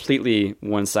 it's not completely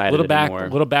one-sided anymore.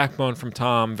 Little backbone from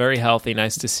Tom. Very healthy.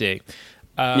 Nice to see.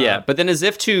 But then as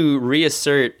if to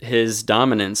reassert his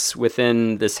dominance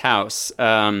within this house,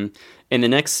 in the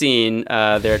next scene,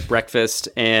 they're at breakfast,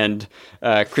 and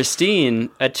Christine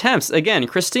attempts... Again,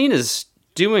 Christine is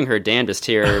doing her damnedest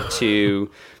here to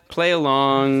play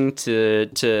along, to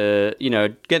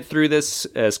get through this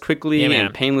as quickly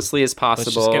and painlessly as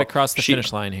possible. Let's just get across the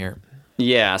finish line here.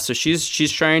 Yeah, so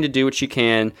she's trying to do what she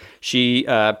can. She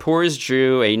pours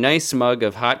Drew a nice mug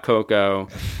of hot cocoa.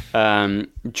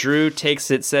 Drew takes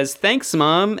it, says, "Thanks,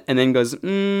 Mom," and then goes,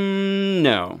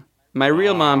 "No. My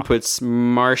real mom puts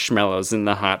marshmallows in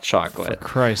the hot chocolate." For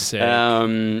Christ's sake.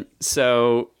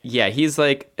 So, yeah, he's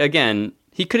like, again...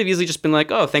 He could have easily just been like,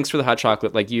 "Oh, thanks for the hot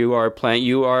chocolate. Like you are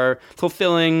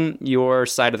fulfilling your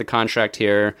side of the contract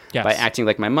here by acting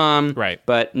like my mom." Right.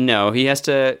 But no, he has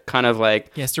to kind of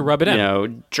like rub it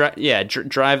in.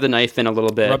 Drive the knife in a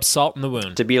little bit. Rub salt in the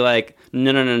wound. To be like,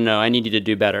 no, I need you to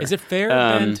do better. Is it fair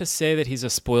then to say that he's a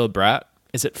spoiled brat?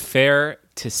 Is it fair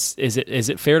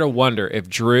to wonder if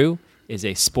Drew is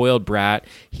a spoiled brat?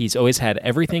 He's always had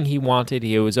everything he wanted.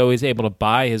 He was always able to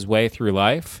buy his way through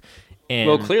life.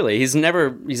 Well, clearly, he's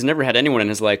never had anyone in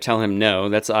his life tell him no.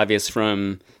 That's obvious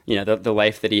from the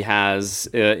life that he has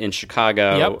in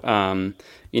Chicago. Yep.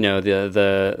 His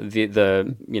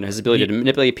ability to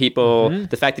manipulate people.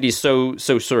 The fact that he's so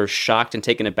sort of shocked and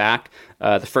taken aback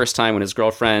the first time when his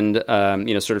girlfriend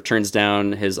sort of turns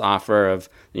down his offer of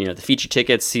the feature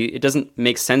tickets. It doesn't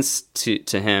make sense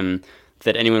to him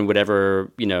that anyone would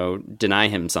ever, deny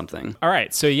him something. All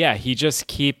right, so yeah, he just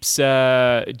keeps sort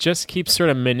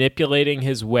of manipulating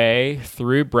his way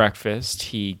through breakfast.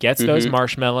 He gets those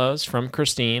marshmallows from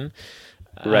Christine.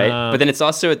 Right, but then it's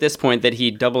also at this point that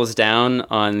he doubles down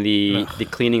on the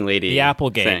cleaning lady, the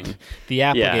Applegate thing. The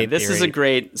Applegate. Yeah, this theory. is a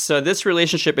great. So this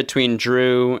relationship between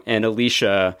Drew and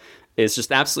Alicia is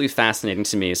just absolutely fascinating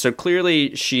to me. So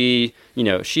clearly, she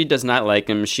does not like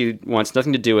him. She wants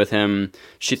nothing to do with him.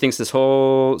 She thinks this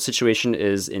whole situation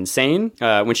is insane.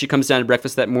 When she comes down to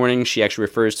breakfast that morning, she actually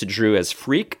refers to Drew as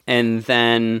freak, and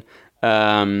then.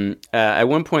 At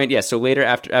one point, so later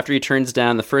after he turns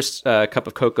down the first cup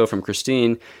of cocoa from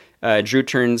Christine, Drew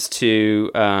turns to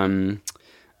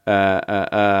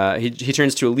he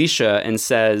turns to Alicia and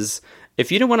says,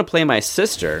 "If you don't want to play my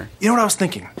sister." You know what I was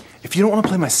thinking? If you don't want to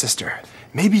play my sister,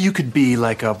 maybe you could be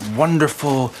like a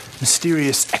wonderful,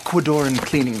 mysterious Ecuadorian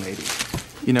cleaning lady,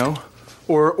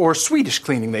 or Swedish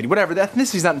cleaning lady, whatever. The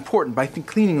ethnicity's not important, but I think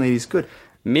cleaning lady's good.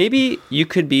 Maybe you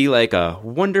could be like a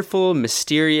wonderful,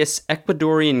 mysterious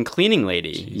Ecuadorian cleaning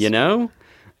lady,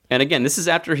 And again, this is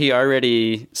after he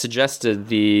already suggested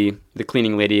the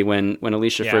cleaning lady when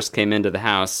Alicia first came into the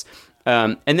house.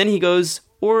 And then he goes,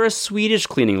 or a Swedish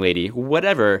cleaning lady,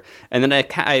 whatever. And then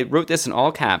I wrote this in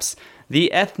all caps. The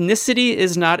ethnicity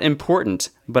is not important,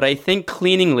 but I think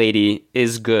cleaning lady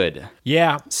is good.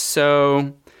 Yeah.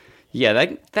 So... yeah,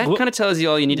 that kind of tells you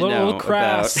all you need to know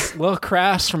about. Little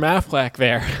crass from Affleck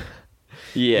there.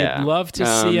 Yeah, you'd love to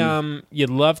see him. You'd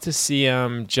love to see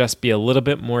him just be a little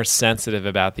bit more sensitive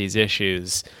about these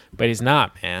issues, but he's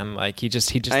not, man. Like he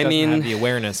just doesn't have the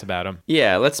awareness about him.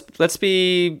 Yeah, let's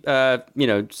be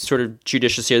sort of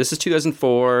judicious here. This is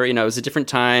 2004. It was a different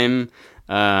time.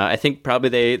 I think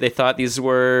probably they thought these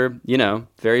were,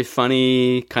 very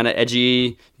funny, kind of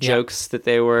edgy jokes that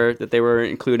they were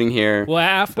including here.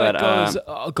 Well,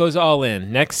 Affleck goes all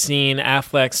in. Next scene,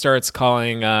 Affleck starts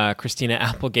calling Christina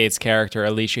Applegate's character,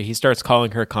 Alicia, he starts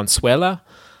calling her Consuela.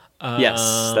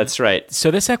 Yes, that's right.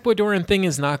 So this Ecuadorian thing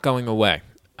is not going away.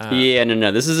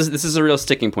 No. This is a real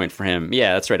sticking point for him.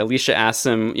 Yeah, that's right. Alicia asks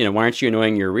him, why aren't you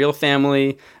annoying your real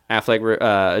family?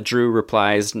 Affleck, Drew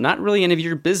replies, not really any of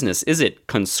your business, is it,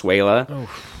 Consuela?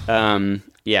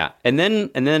 Yeah, and then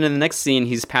in the next scene,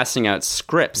 he's passing out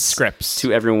scripts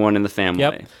to everyone in the family.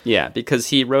 Yep. Yeah, because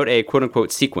he wrote a quote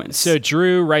unquote sequence. So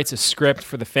Drew writes a script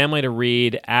for the family to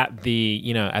read at the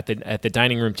at the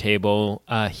dining room table.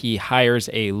 He hires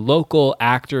a local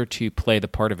actor to play the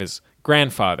part of his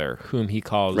grandfather, whom he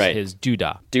calls his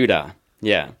Duda. Duda,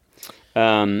 yeah.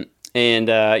 A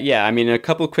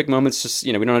couple of quick moments, just,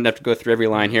 we don't have to go through every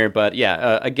line here, but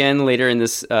again, later in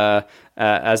this,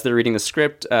 as they're reading the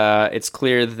script, it's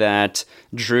clear that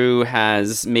Drew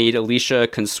has made Alicia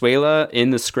Consuela in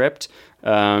the script.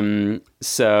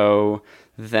 So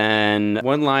then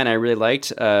one line I really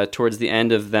liked towards the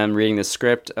end of them reading the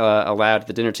script aloud at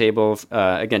the dinner table,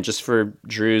 again, just for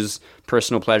Drew's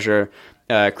personal pleasure,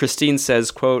 Christine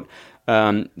says, quote,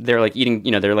 they're like eating,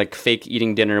 they're like fake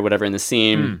eating dinner or whatever in the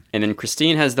scene. And then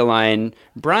Christine has the line,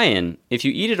 Brian, if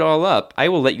you eat it all up, I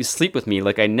will let you sleep with me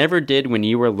like I never did when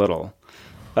you were little.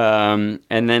 And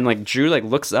then like Drew like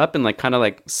looks up and like kind of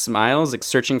like smiles, like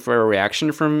searching for a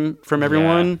reaction from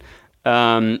everyone.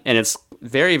 And it's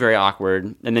very, very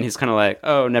awkward. And then he's kind of like,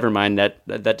 oh, never mind, that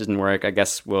didn't work. I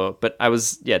guess but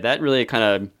that really kind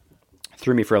of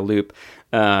threw me for a loop.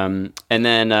 And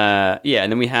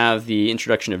then we have the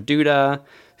introduction of Duda,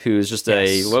 who's just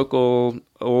a local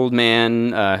old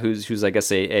man who's I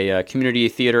guess a community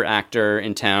theater actor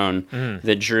in town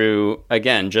that Drew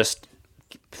again just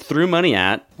threw money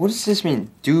at. What does this mean?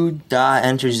 Duda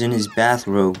enters in his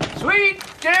bathrobe. Sweet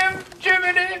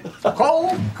Jiminy,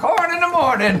 cold corn in the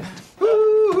morning.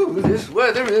 Ooh, this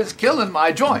weather is killing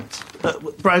my joints.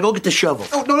 Brian, go get the shovel.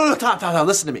 Oh, no, Tom,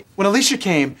 listen to me. When Alicia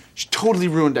came, she totally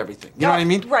ruined everything. You know what I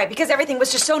mean? Right, because everything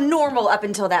was just so normal up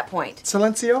until that point.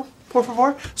 Silencio, por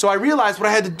favor. So I realized what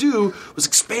I had to do was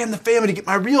expand the family to get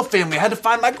my real family. I had to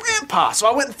find my grandpa, so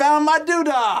I went and found my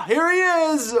Duda. Here he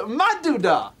is, my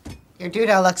Duda. Your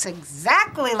Duda looks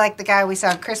exactly like the guy we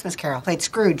saw in Christmas Carol, played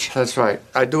Scrooge. That's right.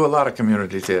 I do a lot of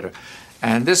community theater.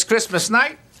 And this Christmas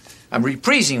night, I'm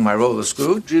reprising my role of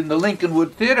Scrooge in the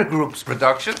Lincolnwood Theater Group's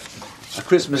production. A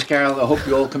Christmas Carol I hope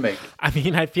you all can make. I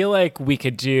mean, I feel like we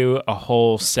could do a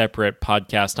whole separate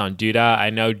podcast on Duda. I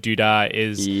know Duda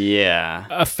is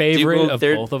a favorite of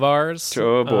both of ours.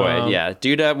 Oh, boy.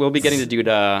 Duda, we'll be getting to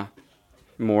Duda,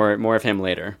 more of him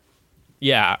later.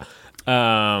 Yeah.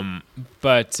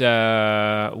 But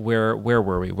where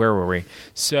were we?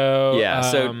 So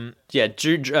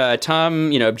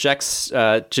Tom, objects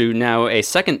to now a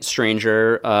second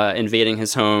stranger invading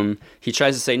his home. He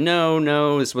tries to say,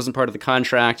 no, this wasn't part of the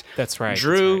contract. That's right.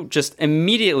 Drew just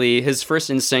immediately, his first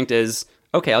instinct is,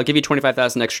 okay, I'll give you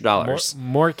 $25,000 extra dollars.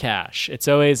 More cash. It's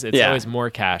always more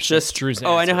cash. Just Drew's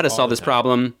I know how to answer solve all the this time.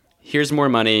 problem. Here's more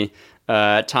money.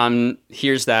 Tom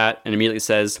hears that and immediately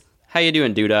says, "How you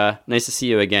doing, Duda? Nice to see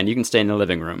you again. You can stay in the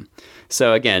living room."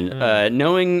 So again,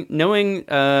 knowing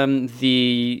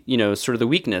the sort of the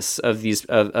weakness of these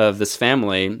of this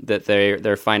family, that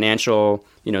their financial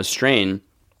strain.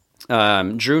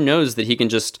 Drew knows that he can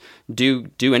just do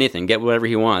anything, get whatever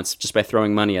he wants just by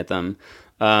throwing money at them.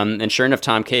 And sure enough,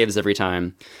 Tom caves every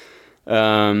time.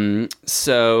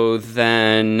 So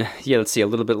then, let's see. A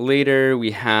little bit later,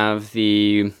 we have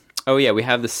the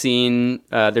scene.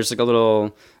 There's like a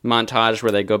little montage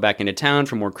where they go back into town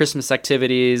for more Christmas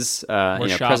activities,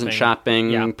 present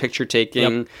shopping, picture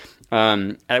taking.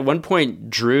 Yep. At one point,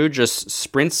 Drew just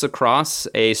sprints across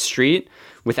a street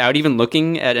without even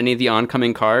looking at any of the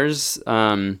oncoming cars.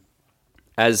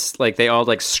 As like they all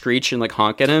like screech and like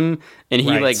honk at him, and he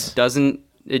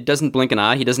doesn't blink an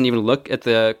eye. He doesn't even look at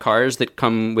the cars that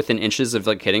come within inches of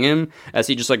like hitting him, as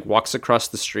he just like walks across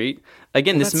the street.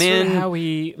 Again, this man, sort of how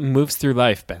he moves through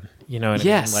life, Ben. You know what I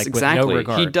mean? Like, exactly. With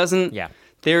no regard. He doesn't. Yeah.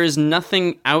 There is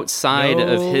nothing outside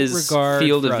of his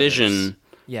field of vision.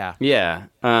 Yeah. Yeah.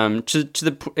 To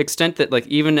the extent that like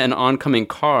even an oncoming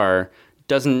car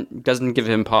doesn't give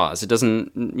him pause. It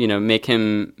doesn't make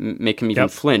him even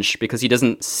flinch because he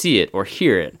doesn't see it or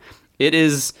hear it. It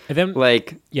is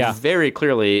very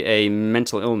clearly a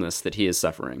mental illness that he is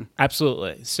suffering.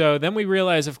 Absolutely. So then we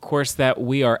realize, of course, that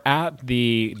we are at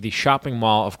the shopping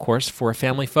mall, of course, for a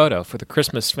family photo, for the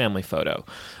Christmas family photo.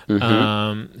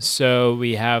 Mm-hmm. So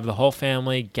we have the whole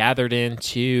family gathered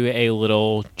into a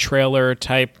little trailer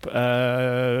type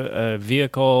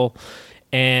vehicle,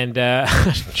 and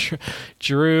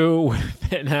Drew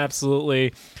with an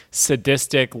absolutely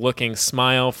sadistic looking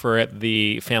smile for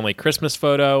the family Christmas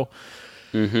photo.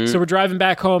 Mm-hmm. So we're driving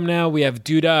back home now. We have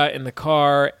Duda in the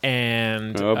car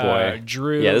and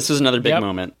Drew. Yeah, this is another big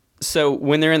moment. So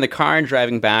when they're in the car and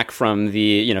driving back from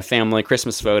the family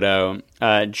Christmas photo,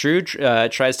 Drew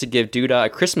tries to give Duda a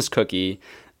Christmas cookie,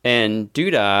 and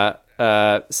Duda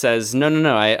says,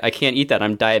 no, I can't eat that.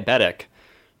 I'm diabetic.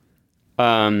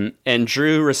 And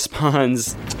Drew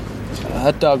responds,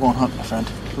 that dog won't hunt, my friend.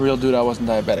 The real dude, I wasn't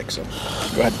diabetic, so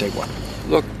go ahead and take one.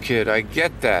 Look, kid, I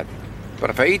get that. But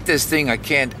if I eat this thing, I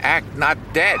can't act not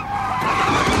dead.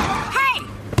 Hey!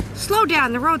 Slow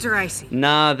down, the roads are icy.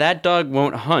 Nah, that dog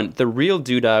won't hunt. The real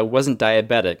Duda wasn't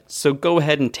diabetic, so go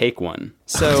ahead and take one.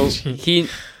 So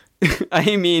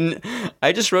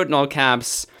I just wrote in all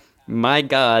caps, my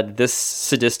God, this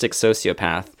sadistic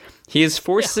sociopath. He is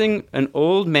forcing an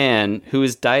old man who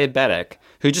is diabetic,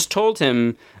 who just told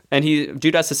him, and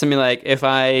Duda says something like, if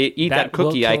I eat that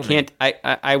cookie,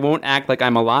 I won't act like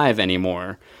I'm alive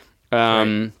anymore.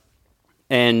 And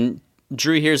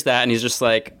Drew hears that, and he's just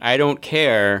like, I don't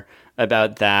care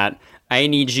about that. I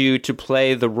need you to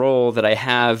play the role that I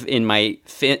have in my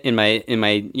sick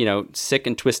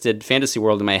and twisted fantasy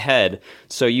world in my head.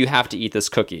 So you have to eat this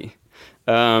cookie.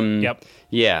 Yep.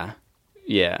 Yeah.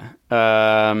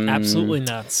 Absolutely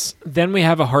nuts. Then we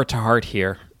have a heart-to-heart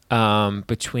here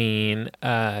between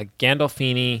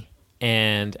Gandolfini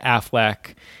and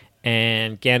Affleck.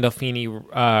 And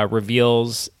Gandolfini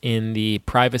reveals in the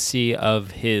privacy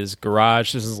of his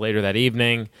garage, this is later that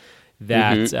evening,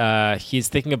 that he's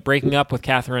thinking of breaking up with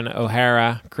Catherine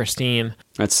O'Hara, Christine.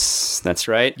 That's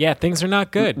right. Yeah, things are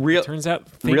not good. Turns out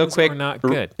things are not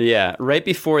good. Yeah, right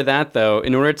before that, though,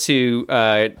 in order to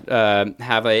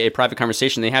have a private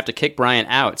conversation, they have to kick Brian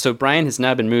out. So Brian has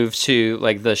now been moved to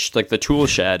the tool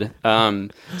shed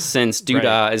since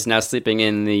Duda is now sleeping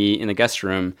in the guest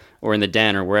room or in the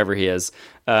den or wherever he is.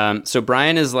 So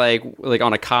Brian is like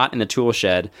on a cot in the tool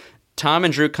shed. Tom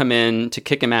and Drew come in to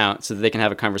kick him out so that they can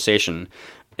have a conversation.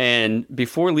 And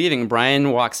before leaving,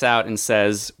 Brian walks out and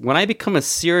says, when I become a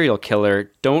serial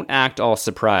killer, don't act all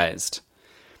surprised.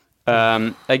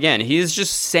 Again, he is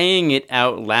just saying it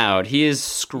out loud. He is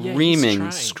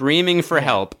screaming for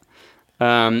help.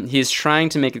 He's trying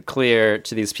to make it clear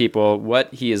to these people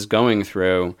what he is going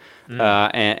through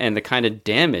and the kind of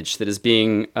damage that is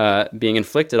being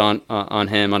inflicted on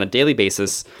him on a daily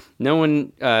basis. No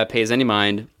one pays any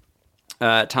mind.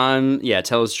 Tom,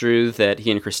 tells Drew that he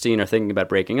and Christine are thinking about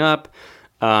breaking up.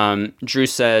 Drew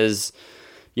says,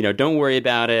 don't worry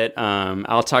about it.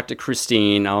 I'll talk to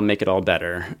Christine. I'll make it all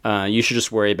better. You should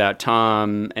just worry about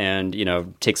Tom and,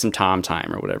 take some Tom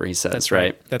time or whatever he says, That's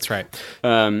right? That's right.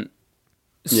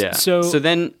 Yeah. So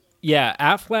then... Yeah,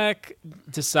 Affleck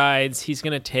decides he's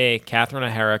going to take Catherine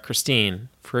O'Hara, Christine,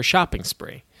 for a shopping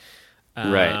spree.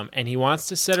 Right. And he wants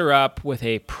to set her up with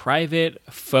a private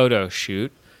photo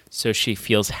shoot so she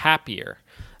feels happier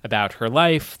about her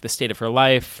life, the state of her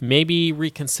life, maybe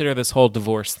reconsider this whole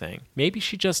divorce thing. Maybe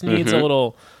she just needs a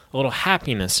little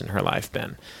happiness in her life,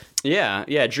 Ben.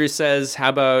 Yeah. Drew says, how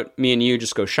about me and you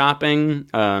just go shopping?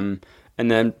 And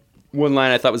then one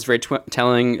line I thought was very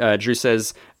telling. Drew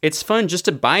says, it's fun just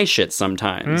to buy shit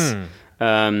sometimes.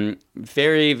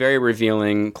 Very, very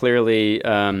revealing. Clearly,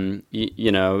 betraying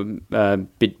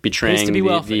to be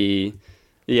wealthy.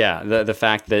 the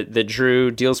fact that Drew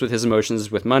deals with his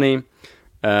emotions with money.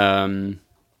 But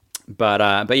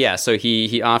yeah, so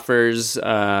he offers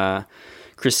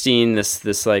Christine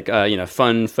this like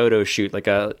fun photo shoot, like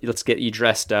let's get you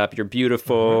dressed up. You're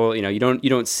beautiful. You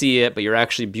don't see it, but you're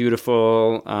actually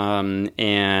beautiful.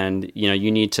 And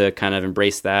you need to kind of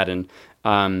embrace that. And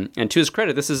to his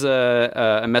credit, this is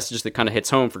a message that kind of hits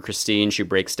home for Christine. She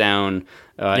breaks down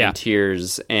in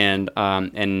tears and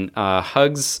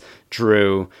hugs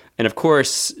Drew. And of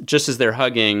course, just as they're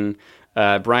hugging,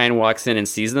 Brian walks in and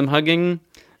sees them hugging,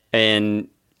 and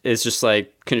is just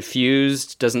like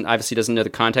confused, doesn't know the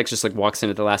context, just like walks in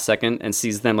at the last second and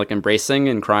sees them like embracing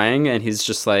and crying, and he's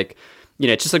just like,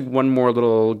 it's just like one more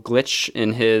little glitch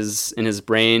in his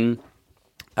brain.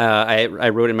 I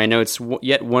wrote in my notes,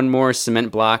 yet one more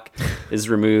cement block is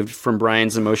removed from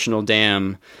Brian's emotional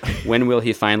dam. When will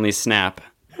he finally snap?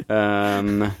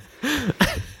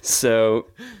 So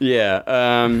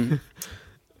yeah.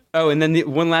 Oh, and then the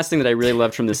one last thing that I really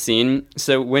loved from the scene.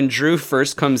 So when Drew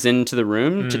first comes into the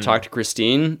room to talk to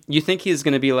Christine, you think he's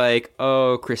going to be like,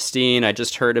 oh, Christine, I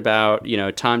just heard about,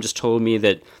 Tom just told me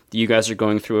that you guys are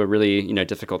going through a really,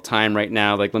 difficult time right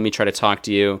now. Like, let me try to talk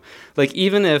to you. Like,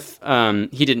 even if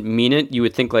he didn't mean it, you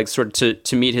would think like sort of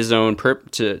to meet his own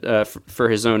for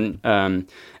his own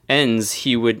ends,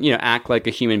 he would, act like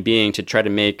a human being to try to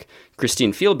make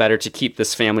Christine feel better to keep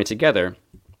this family together.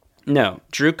 No,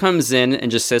 Drew comes in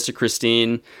and just says to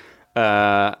Christine,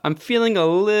 I'm feeling a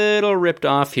little ripped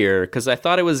off here because I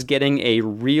thought I was getting a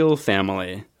real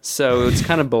family. So it's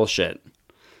kind of bullshit.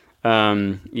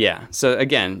 Yeah. So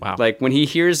again, like when he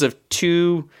hears of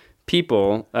two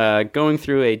people going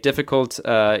through a difficult,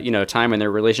 time in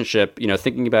their relationship,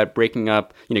 thinking about breaking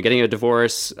up, getting a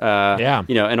divorce,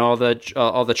 and all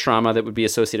the trauma that would be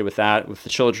associated with that, with the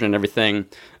children and everything.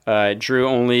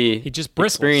 Drew he just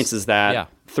experiences that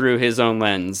through his own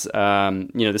lens.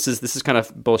 This is kind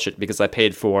of bullshit because I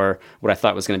paid for what I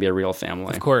thought was going to be a real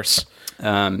family. Of course.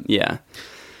 Yeah.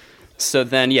 So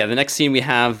then, the next scene we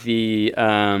have the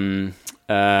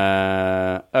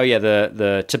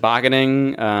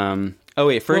tobogganing.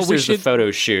 First there's the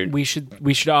photo shoot. We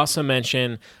should also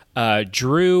mention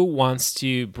Drew wants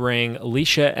to bring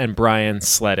Alicia and Brian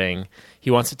sledding. He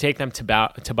wants to take them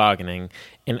tobogganing,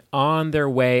 and on their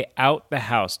way out the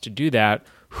house to do that,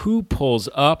 who pulls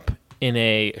up in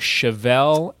a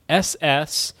Chevelle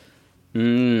SS?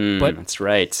 That's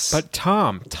right. But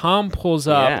Tom pulls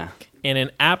up in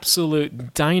an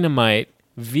absolute dynamite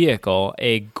vehicle,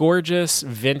 a gorgeous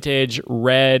vintage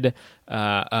red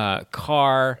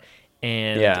car,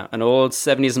 and an old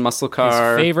 70s muscle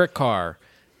car, his favorite car.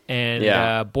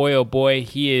 And boy, oh boy,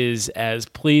 he is as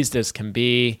pleased as can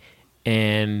be.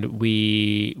 And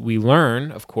we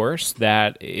learn, of course,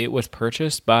 that it was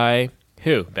purchased by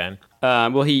who, Ben?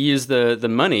 Well, he used the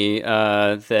money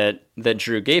that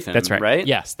Drew gave him. That's right. Right?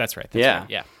 Yes, that's right. That's right.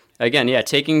 Yeah. Again,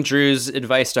 taking Drew's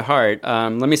advice to heart.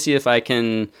 Let me see if I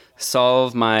can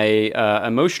solve my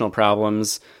emotional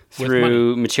problems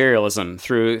through materialism,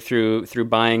 through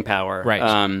buying power.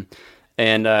 Right.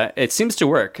 And it seems to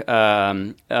work.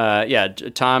 Tom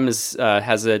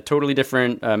has a totally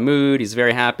different mood. He's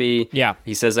very happy. Yeah.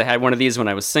 He says, I had one of these when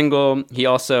I was single. He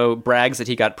also brags that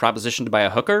he got propositioned by a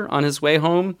hooker on his way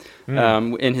home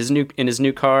in his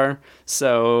new car.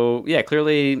 So,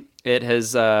 clearly it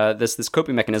has this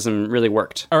coping mechanism really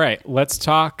worked. All right, let's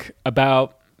talk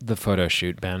about the photo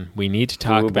shoot, Ben. We need to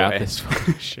talk about this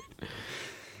photo shoot.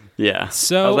 Yeah.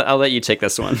 So I'll let you take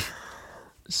this one.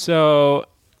 So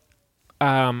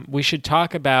we should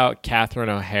talk about Catherine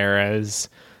O'Hara's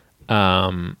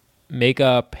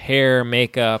makeup,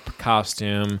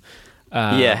 costume.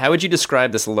 How would you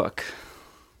describe this look?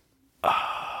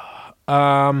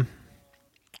 I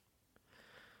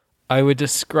would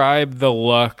describe the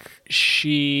look.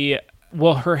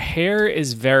 Her hair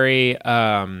is very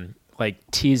like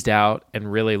teased out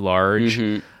and really large.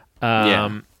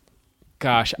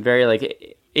 Gosh, very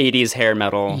like 80s hair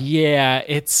metal. Yeah,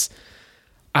 it's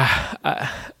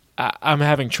I'm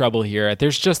having trouble here.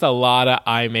 There's just a lot of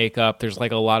eye makeup. There's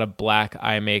like a lot of black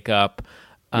eye makeup.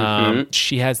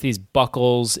 She has these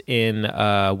buckles in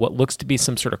what looks to be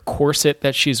some sort of corset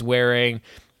that she's wearing.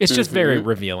 It's just very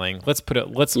revealing. Let's put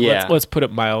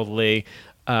it mildly.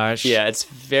 It's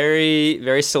very,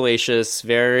 very salacious.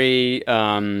 Very,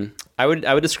 I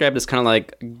would describe it as kind of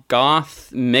like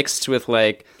goth mixed with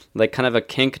like kind of a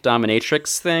kink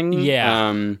dominatrix thing.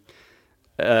 Yeah.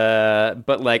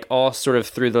 But like all sort of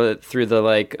through the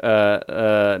like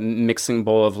mixing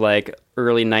bowl of like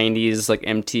early 90s like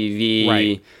MTV,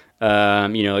 right.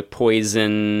 Like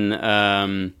Poison,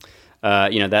 that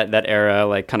era,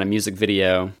 like kind of music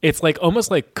video. It's like almost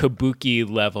like kabuki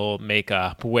level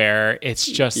makeup where it's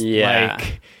just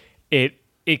like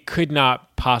it could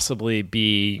not possibly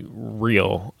be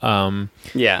real.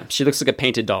 She looks like a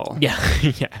painted doll. Yeah,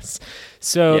 yes.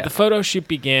 So the photo shoot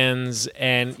begins,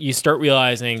 and you start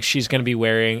realizing she's going to be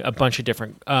wearing a bunch of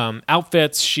different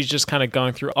outfits. She's just kind of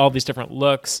going through all these different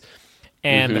looks,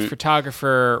 and the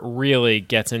photographer really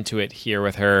gets into it here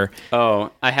with her.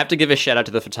 Oh, I have to give a shout out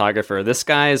to the photographer. This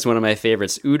guy is one of my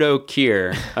favorites, Udo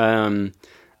Kier.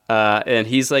 And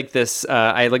he's like this.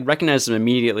 I like recognize him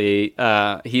immediately.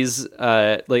 He's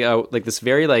like this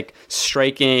very like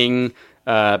striking,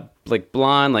 like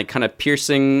blonde, like kind of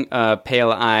piercing,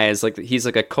 pale eyes. Like he's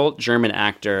like a cult German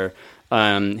actor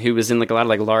who was in like a lot of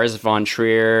like Lars von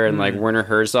Trier and like Werner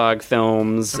Herzog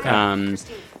films.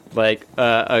 Like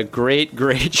a great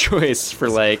choice for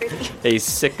like a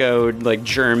sicko like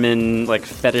German like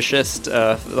fetishist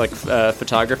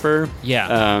photographer.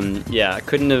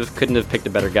 Couldn't have picked a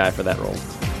better guy for that role.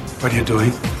 What are you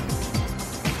doing?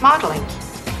 Modeling.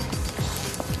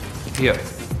 Here.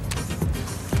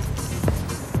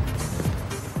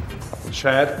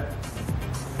 Chad,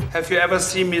 have you ever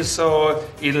seen me so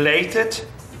elated?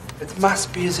 It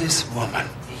must be this woman.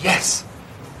 Yes.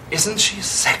 Isn't she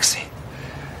sexy?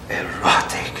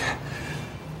 Erotic.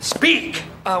 Speak!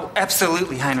 Oh,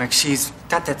 absolutely, Heinrich. She's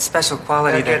got that special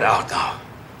quality. Get out now.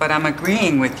 But I'm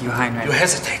agreeing with you, Heinrich. You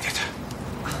hesitated.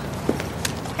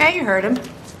 Yeah, you heard him.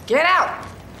 Get out.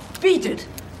 Beat it.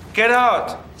 Get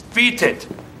out. Beat it.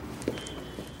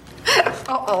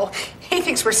 Uh-oh. He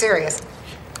thinks we're serious.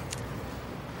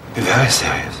 Be very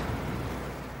serious.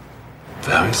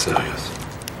 Very serious.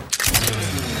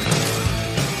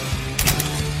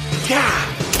 Yeah.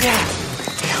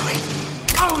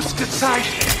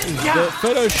 The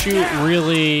photo shoot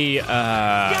really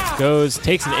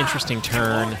takes an interesting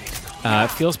turn.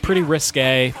 Feels pretty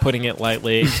risque, putting it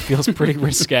lightly. Feels pretty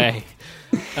risque.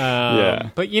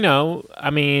 But I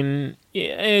mean,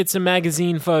 it's a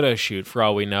magazine photo shoot for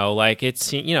all we know. Like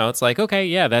it's like, okay,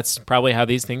 yeah, that's probably how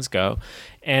these things go.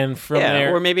 And from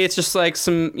there, or maybe it's just like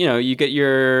some, you get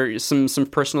your some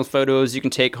personal photos you can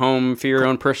take home for your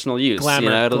own personal use.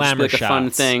 It'll just be like shots. A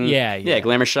fun thing. Yeah,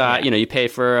 glamour shot. Yeah. You pay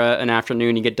for an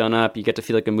afternoon, you get done up, you get to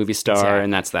feel like a movie star,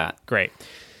 and that's that. Great.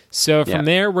 So from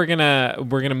there, we're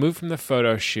gonna move from the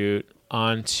photo shoot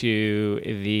onto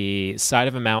the side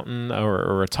of a mountain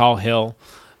or a tall hill,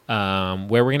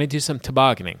 where we're gonna do some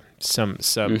tobogganing, some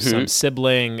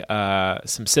sibling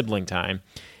time.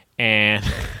 And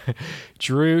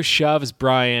Drew shoves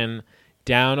Brian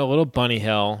down a little bunny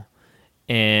hill,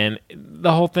 and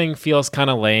the whole thing feels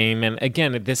kind of lame. And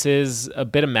again, this is a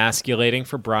bit emasculating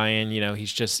for Brian.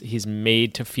 He's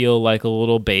made to feel like a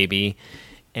little baby.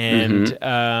 And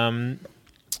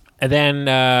then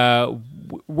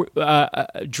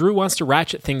Drew wants to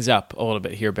ratchet things up a little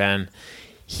bit here, Ben.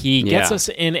 He gets us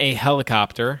in a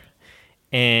helicopter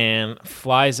and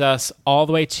flies us all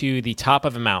the way to the top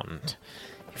of a mountain.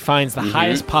 Finds the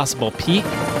highest possible peak.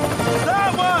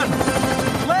 That one!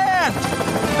 Land!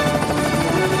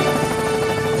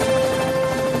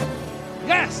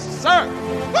 Yes, sir!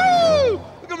 Woo!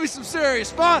 It's gonna be some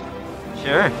serious fun.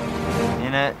 Sure.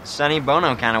 In a Sonny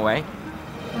Bono kind of way.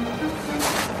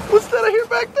 What's that I hear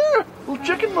back there? Little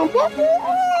chicken.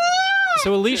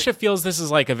 So Alicia feels this is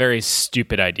like a very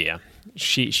stupid idea.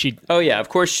 She. Oh yeah, of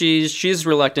course she's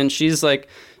reluctant. She's like,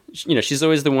 she's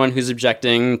always the one who's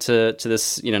objecting to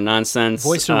this, nonsense.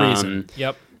 Voice of reason.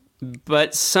 Yep.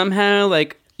 But somehow,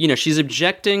 like, she's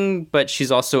objecting, but she's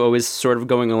also always sort of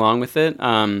going along with it.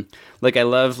 Like I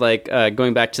love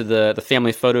going back to the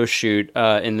family photo shoot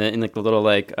in the little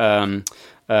like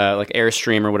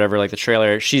Airstream or whatever, like the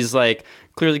trailer. She's like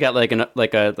clearly got like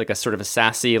a sort of a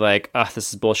sassy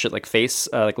this is bullshit like face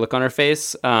like look on her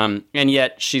face, and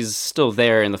yet she's still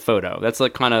there in the photo. That's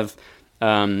like kind of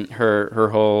her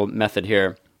whole method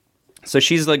here. So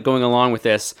she's like going along with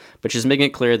this, but she's making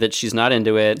it clear that she's not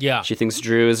into it. Yeah. She thinks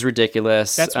Drew is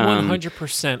ridiculous. That's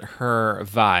 100% her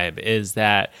vibe, is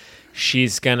that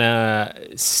she's gonna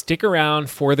stick around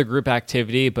for the group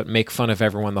activity, but make fun of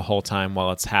everyone the whole time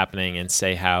while it's happening and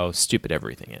say how stupid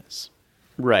everything is.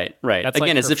 Right. That's Again,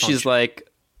 like as her if she's function. like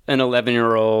an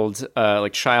 11-year-old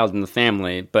like child in the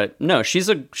family, but no, she's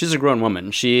a grown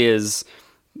woman. She is,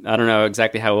 I don't know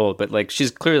exactly how old, but like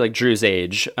she's clearly like Drew's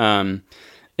age.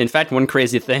 In fact, one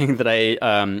crazy thing that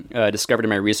I discovered in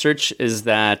my research is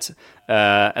that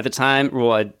at the time,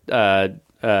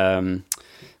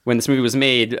 when this movie was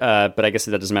made, but I guess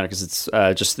that doesn't matter because it's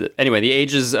anyway. The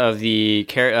ages of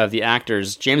the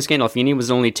actors, James Gandolfini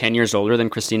was only 10 years older than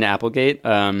Christina Applegate,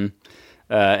 and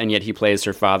yet he plays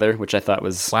her father, which I thought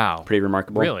was pretty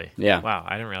remarkable. Really? Yeah. Wow,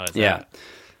 I didn't realize Yeah. that.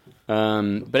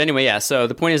 But anyway, yeah. So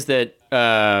the point is that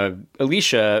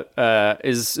Alicia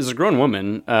is a grown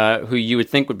woman who you would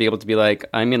think would be able to be like,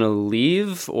 I'm gonna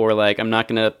leave, or like I'm not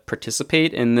gonna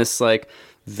participate in this like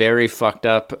very fucked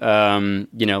up,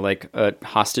 like a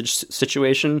hostage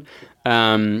situation.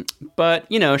 But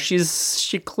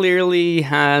she clearly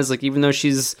has like, even though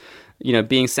she's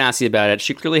being sassy about it,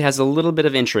 she clearly has a little bit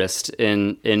of interest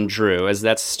in Drew, as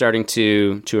that's starting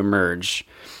to emerge.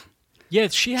 Yeah,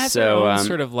 she has her own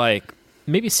sort of like,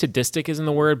 maybe sadistic isn't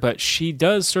the word, but she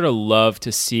does sort of love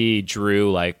to see Drew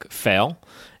like fail.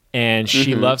 And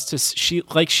she loves to,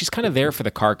 she's kind of there for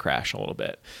the car crash a little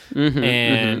bit.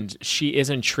 And she is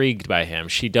intrigued by him.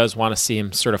 She does want to see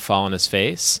him sort of fall on his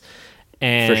face.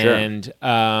 And For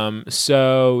sure.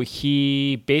 So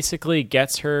he basically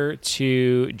gets her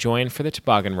to join for the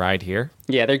toboggan ride here.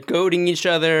 Yeah, they're goading each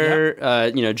other.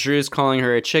 Yep. Drew's calling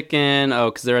her a chicken.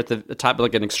 Because they're at the top of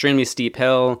like an extremely steep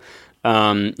hill.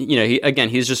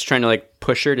 He's just trying to like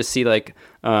push her to see like,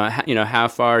 how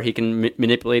far he can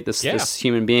manipulate this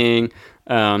human being.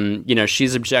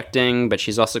 She's objecting, but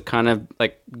she's also kind of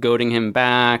like goading him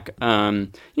back.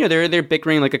 They're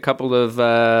bickering like a couple of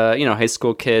high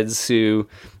school kids who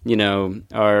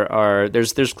are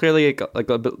there's clearly like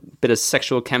a bit of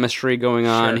sexual chemistry going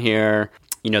on here.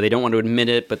 They don't want to admit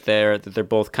it, but they're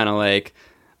both kind of like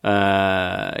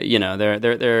they're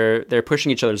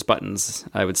pushing each other's buttons,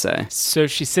 I would say. So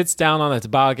she sits down on the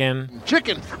toboggan.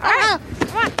 Chicken. All right,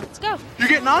 come on, let's go. You're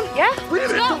getting on? Yeah? Wait a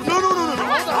minute. Let's go. No.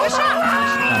 Push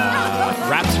up.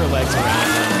 Wraps her legs around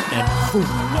him, and boom,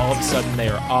 all of a sudden they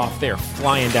are off. They are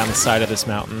flying down the side of this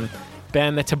mountain.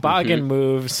 Ben, the toboggan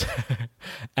moves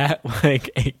at like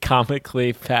a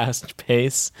comically fast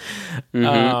pace.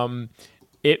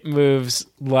 It moves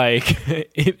like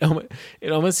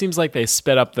it almost seems like they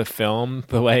sped up the film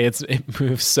the way it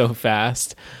moves so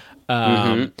fast.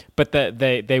 But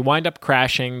they wind up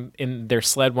crashing their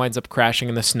sled winds up crashing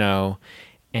in the snow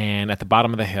and at the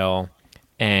bottom of the hill.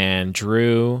 And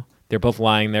Drew, they're both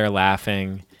lying there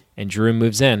laughing. And Drew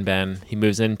moves in, Ben. He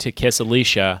moves in to kiss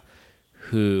Alicia,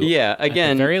 who again, at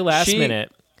the very last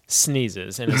minute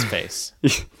sneezes in his face.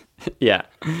 Yeah.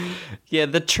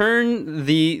 The turn,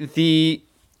 the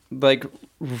like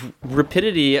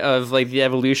rapidity of like the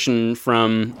evolution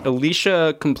from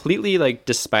Alicia completely like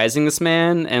despising this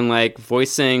man and like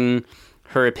voicing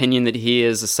her opinion that he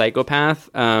is a psychopath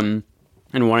and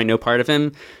wanting no part of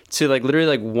him, to like literally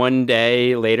like one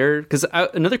day later. Because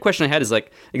another question I had is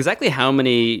like, exactly how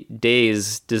many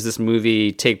days does this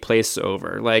movie take place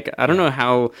over? Like, I don't know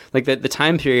how, like the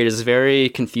time period is very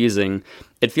confusing.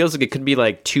 It feels like it could be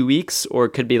like 2 weeks or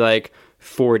it could be like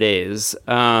 4 days.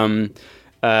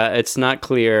 It's not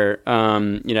clear,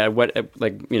 what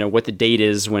the date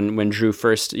is when Drew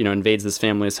first, invades this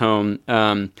family's home.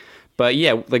 But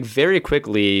yeah, like very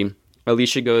quickly,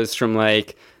 Alicia goes from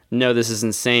like, no, this is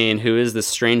insane, who is this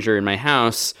stranger in my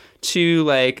house, to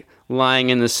like lying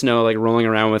in the snow, like rolling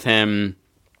around with him,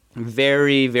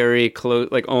 very, very close,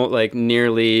 like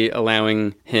nearly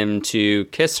allowing him to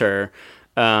kiss her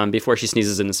before she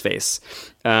sneezes in his face.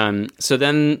 So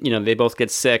then, they both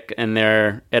get sick and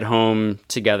they're at home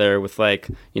together with like,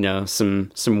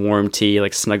 some warm tea,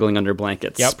 like snuggling under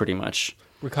blankets, pretty much.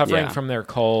 Recovering from their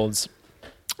colds.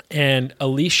 And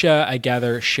Alicia, I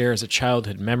gather, shares a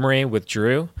childhood memory with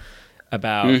Drew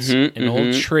about an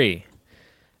old tree.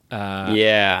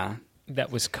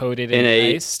 That was coated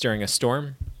in ice during a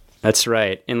storm. That's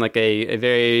right. In like a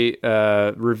very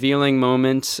revealing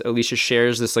moment, Alicia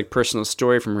shares this like personal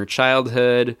story from her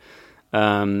childhood.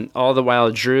 All the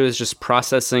while, Drew is just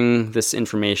processing this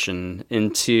information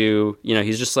into,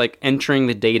 he's just like entering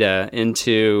the data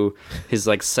into his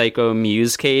like psycho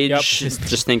muse cage,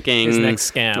 just thinking his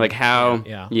next scam. Like how,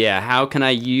 how can I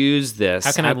use this?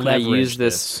 How can I use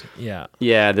this?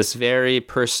 This very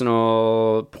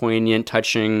personal, poignant,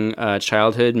 touching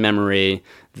childhood memory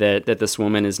that this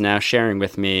woman is now sharing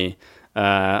with me.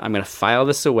 I'm going to file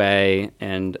this away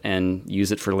and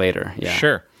use it for later. Yeah,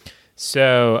 sure.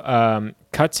 So,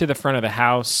 cut to the front of the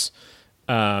house.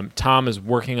 Tom is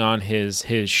working on his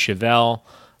Chevelle,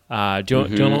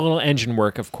 doing a little engine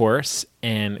work, of course.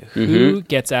 And who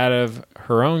gets out of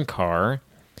her own car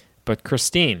but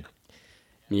Christine?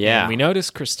 Yeah. And we notice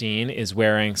Christine is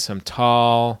wearing some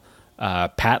tall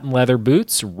patent leather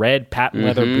boots, red patent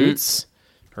leather boots.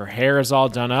 Her hair is all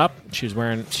done up. She's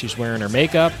wearing her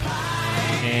makeup.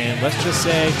 And let's just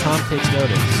say Tom takes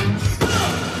notice.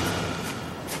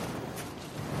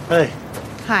 Hey.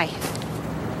 Hi.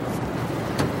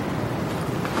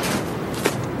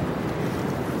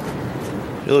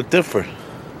 You look different.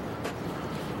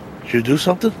 Did you do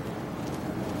something?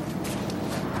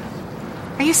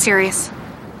 Are you serious?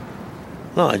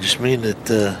 No, I just mean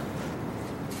that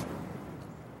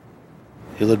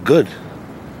you look good.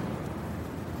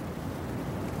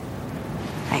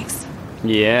 Thanks.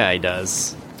 Yeah, he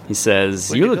does. He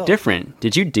says, "You look different.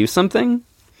 Did you do something?"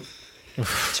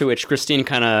 To which Christine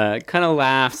kind of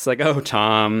laughs, like, "Oh,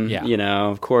 Tom,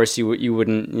 of course you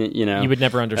wouldn't, you would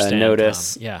never understand.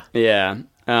 Notice, Tom. yeah."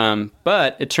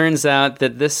 But it turns out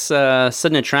that this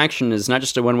sudden attraction is not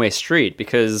just a one-way street,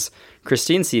 because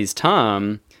Christine sees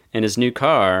Tom in his new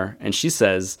car, and she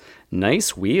says,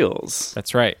 "Nice wheels."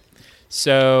 That's right.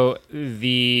 So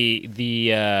the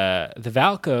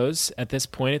Valcos at this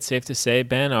point, it's safe to say,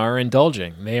 Ben, are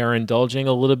indulging. They are indulging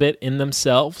a little bit in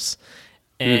themselves.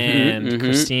 And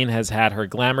Christine has had her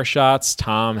glamour shots.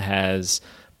 Tom has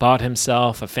bought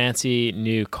himself a fancy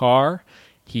new car.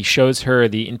 He shows her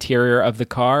the interior of the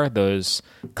car, those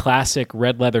classic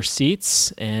red leather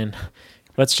seats. And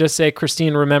let's just say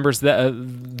Christine remembers the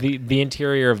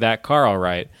interior of that car all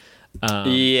right.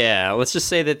 Let's just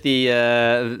say that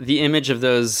the image of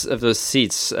those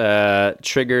seats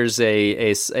triggers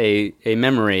a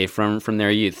memory from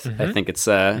their youth. I think it's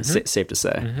safe to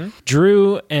say.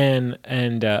 Drew and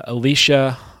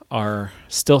Alicia are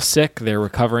still sick. They're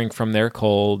recovering from their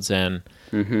colds, and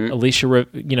Alicia,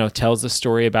 tells the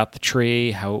story about the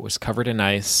tree, how it was covered in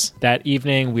ice. That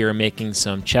evening, we were making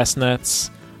some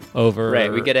chestnuts over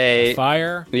we get a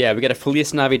fire. Yeah, we get a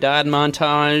Feliz Navidad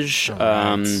montage.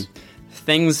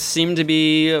 Things seem to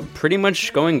be pretty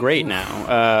much going great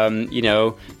now.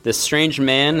 This strange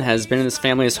man has been in this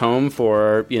family's home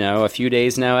for, a few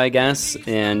days now, I guess,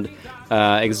 and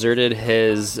exerted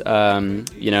his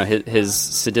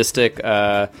sadistic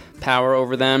power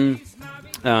over them.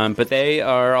 But they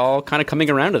are all kind of coming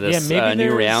around to this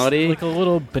new reality. Like a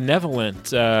little benevolent,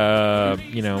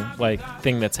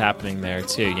 thing that's happening there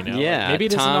too. Yeah, maybe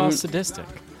it isn't all sadistic.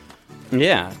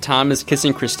 Yeah, Tom is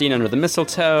kissing Christine under the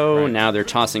mistletoe. Right. Now they're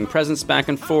tossing presents back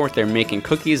and forth. They're making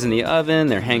cookies in the oven.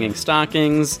 They're hanging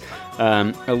stockings.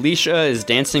 Alicia is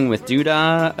dancing with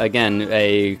Duda, again,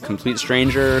 a complete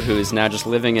stranger who is now just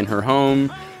living in her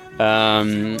home.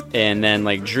 And then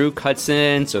Drew cuts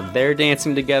in, so they're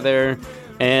dancing together.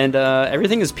 And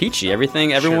everything is peachy.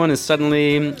 Everyone is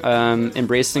suddenly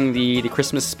embracing the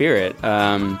Christmas spirit,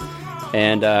 and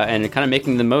kind of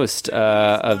making the most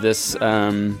of this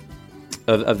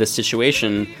of this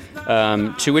situation.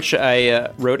 To which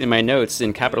I wrote in my notes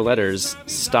in capital letters,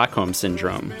 Stockholm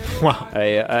syndrome. Wow.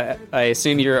 I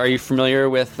assume are you familiar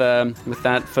with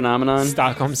that phenomenon?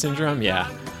 Stockholm syndrome, yeah.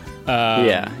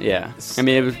 Yeah. I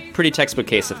mean, it was a pretty textbook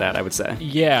case of that, I would say.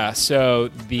 Yeah, so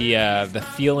the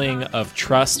feeling of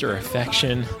trust or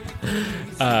affection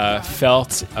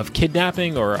felt of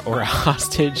kidnapping or a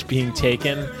hostage being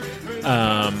taken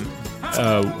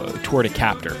toward a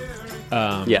captor.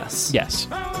 Yes.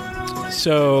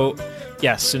 So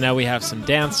now we have some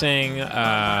dancing.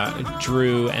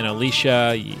 Drew and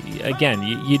Alicia, again,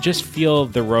 you just feel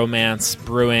the romance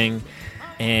brewing.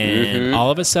 And all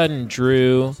of a sudden,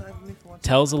 Drew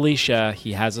tells Alicia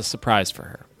he has a surprise for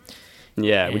her.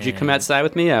 Yeah, would you come outside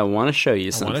with me? I want to show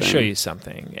you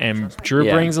something. And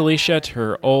Drew brings Alicia to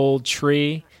her old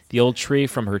tree, the old tree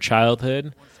from her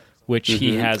childhood, which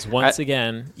he has once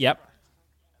again. Yep.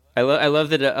 I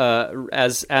love that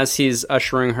as he's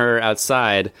ushering her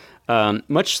outside,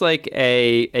 much like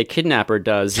a kidnapper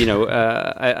does.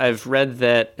 I've read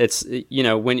that it's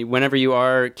whenever you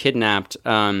are kidnapped,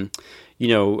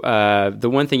 the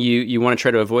one thing you want to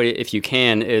try to avoid if you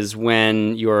can is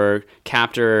when your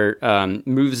captor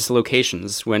moves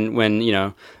locations. When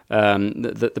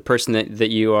the person that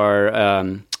you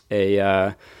are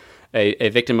a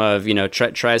victim of,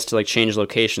 tries to like change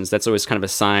locations. That's always kind of a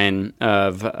sign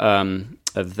of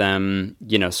them,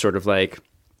 sort of like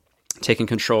taking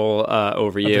control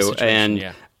over you.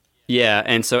 And yeah,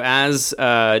 and so as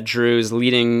Drew's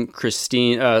leading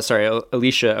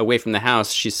Alicia away from the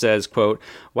house, she says, quote,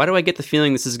 "Why do I get the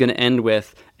feeling this is going to end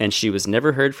with, and she was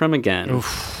never heard from again?"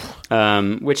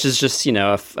 Which is just,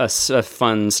 a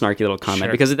fun, snarky little comment.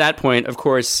 Sure. Because at that point, of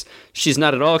course, she's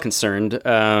not at all concerned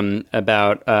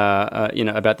about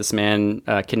this man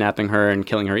kidnapping her and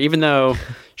killing her, even though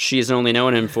she's only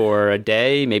known him for a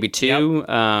day, maybe two. Yep.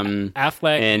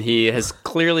 Affleck. And he has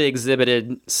clearly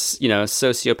exhibited,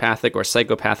 sociopathic or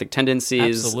psychopathic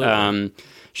tendencies. Absolutely.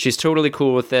 She's totally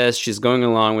cool with this. She's going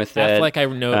along with it. Affleck, I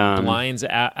know, blinds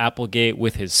Applegate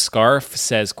with his scarf,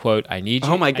 says, quote, "I need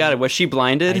you." Oh my God, was she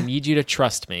blinded? "I need you to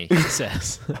trust me," he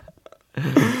says.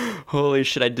 Holy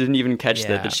shit, I didn't even catch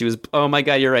that. But she was, oh my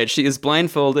God, you're right. She is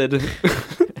blindfolded.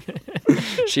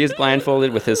 She is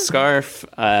blindfolded with his scarf.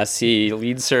 He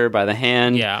leads her by the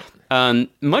hand. Yeah.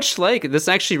 Much like, this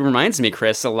actually reminds me,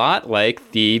 Chris, a lot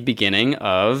like the beginning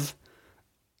of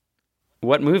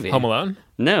what movie? Home Alone?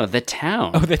 No, The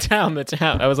Town. Oh, The Town.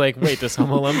 I was like, wait, does Home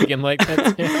Alone begin like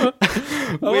that too?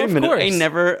 Wait a minute. Course. I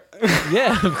never...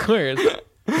 Yeah, of course.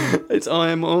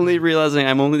 I'm only realizing,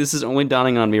 this is only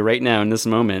dawning on me right now in this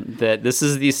moment that this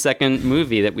is the second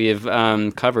movie that we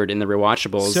have covered in the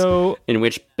Rewatchables, in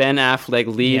which Ben Affleck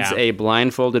leads a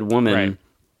blindfolded woman.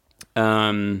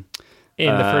 Right.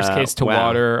 In the first case, to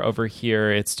water. Over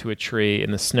here, it's to a tree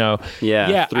in the snow.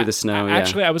 Yeah, through the snow.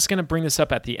 Actually, I was going to bring this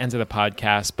up at the end of the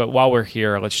podcast, but while we're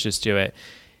here, let's just do it.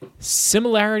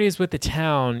 Similarities with The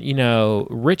Town,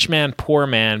 rich man, poor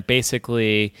man,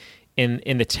 basically.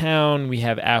 In The Town, we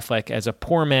have Affleck as a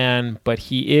poor man, but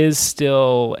he is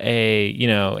still a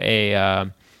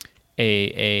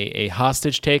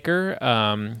hostage taker.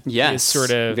 Yes,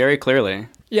 sort of very clearly.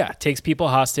 Yeah, takes people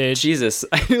hostage. Jesus,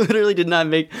 I literally did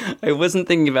not I wasn't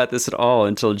thinking about this at all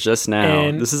until just now.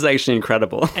 This is actually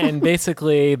incredible. And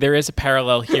basically, there is a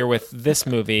parallel here with this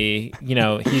movie.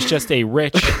 He's just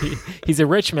he's a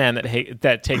rich man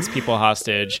that takes people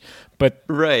hostage. But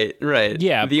right.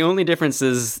 Yeah. The only difference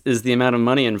is the amount of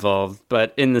money involved.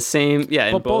 But in the same,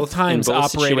 in both times in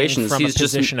both operating situations, from he's a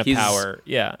position of power.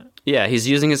 Yeah. Yeah, he's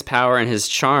using his power and his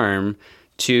charm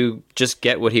to just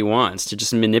get what he wants, to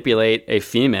just manipulate a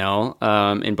female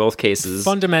in both cases.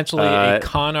 Fundamentally, a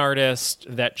con artist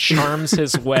that charms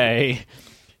his way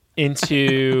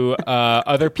into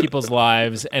other people's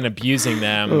lives and abusing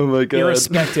them,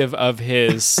 irrespective of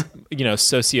his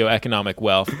socioeconomic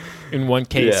wealth. In one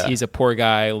case, he's a poor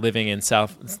guy living in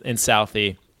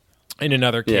Southie. In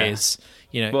another case,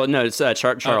 well, no, it's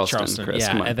Charleston, Chris.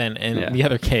 Yeah, and then in the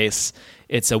other case,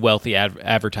 it's a wealthy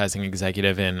advertising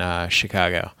executive in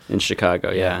Chicago. In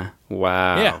Chicago, yeah.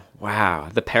 Wow. Yeah. Wow.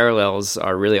 The parallels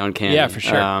are really uncanny. Yeah, for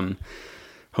sure.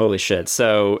 Holy shit.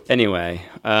 So anyway,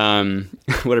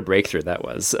 what a breakthrough that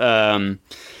was.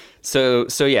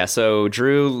 So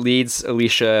Drew leads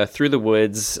Alicia through the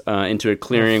woods into a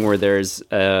clearing where there's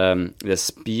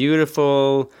this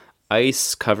beautiful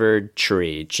ice-covered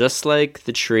tree, just like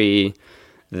the tree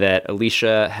that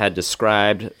Alicia had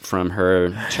described from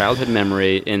her childhood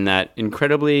memory in that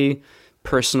incredibly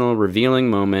personal, revealing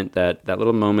moment, that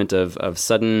little moment of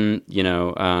sudden,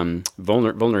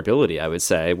 vulnerability, I would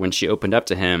say, when she opened up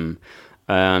to him.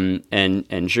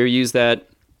 And Drew used that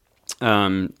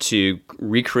to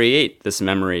recreate this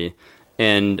memory.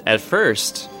 And at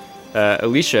first,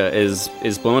 Alicia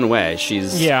is blown away.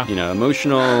 She's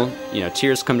emotional.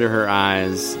 Tears come to her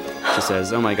eyes. She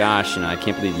says, "Oh my gosh, I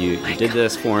can't believe you did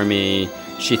this for me."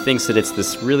 She thinks that it's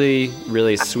this really,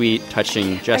 really sweet,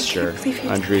 touching gesture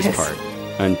on Drew's part.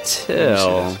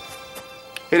 Until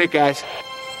hit it, guys.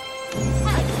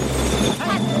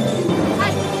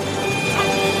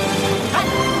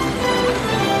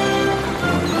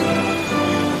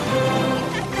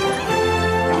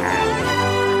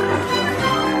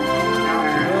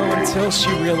 Until she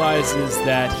realizes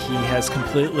that he has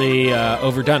completely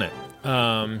overdone it.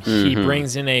 He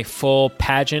brings in a full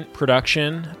pageant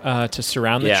production to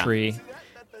surround the tree,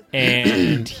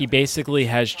 and he basically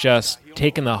has just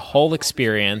taken the whole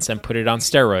experience and put it on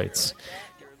steroids.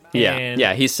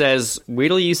 Yeah, he says, "Wait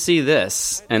till you see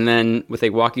this," and then with a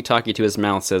walkie-talkie to his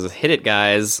mouth says, "Hit it,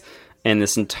 guys," and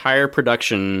this entire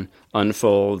production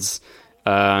unfolds,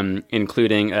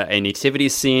 including a nativity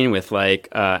scene with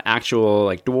actual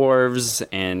dwarves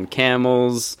and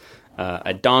camels,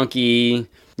 a donkey,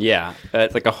 Yeah,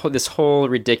 like this whole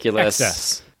ridiculous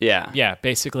excess. Yeah,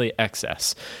 basically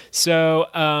excess.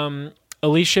 So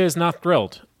Alicia is not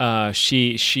thrilled.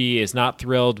 She is not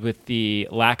thrilled with the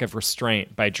lack of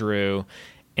restraint by Drew,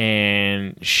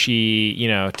 and she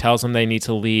tells them they need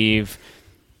to leave.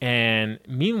 And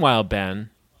meanwhile, Ben,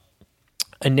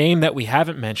 a name that we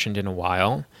haven't mentioned in a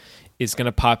while is going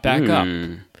to pop back up,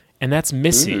 and that's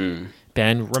Missy.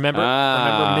 Ben, remember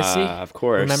Missy? Of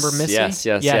course. Remember Missy? Yes.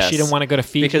 Yeah, she didn't want to go to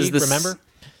Fiji, remember?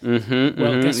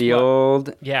 Well, the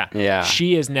old... Yeah.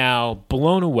 She is now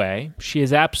blown away. She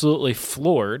is absolutely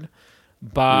floored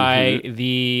by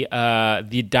the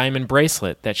diamond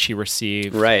bracelet that she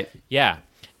received. Right. Yeah.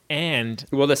 And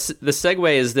well, the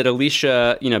segue is that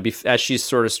Alicia, as she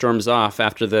sort of storms off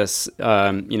after this,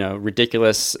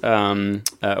 ridiculous,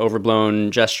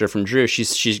 overblown gesture from Drew,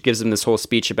 she gives him this whole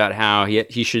speech about how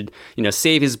he should,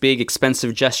 save his big,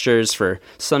 expensive gestures for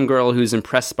some girl who's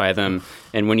impressed by them,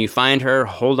 and when you find her,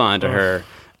 hold on to her,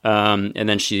 and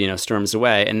then she, storms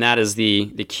away, and that is the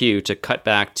cue to cut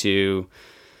back to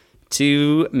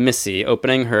Missy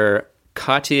opening her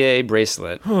Cartier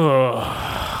bracelet. Boy,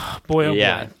 oh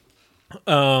yeah. boy.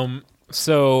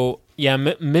 So yeah,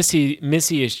 Missy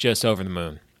is just over the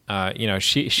moon.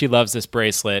 She loves this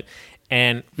bracelet,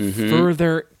 and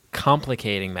further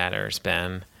complicating matters,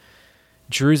 Ben,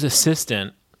 Drew's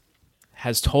assistant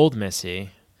has told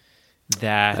Missy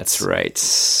that's right,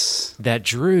 that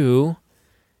Drew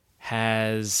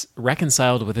has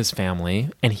reconciled with his family,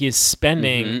 and he is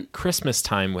spending Christmas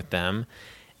time with them,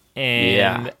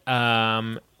 and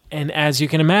and as you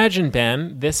can imagine,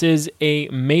 Ben, this is a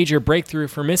major breakthrough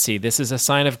for Missy. This is a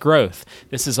sign of growth.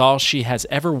 This is all she has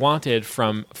ever wanted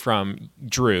from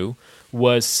Drew,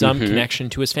 was some connection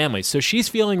to his family. So she's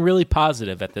feeling really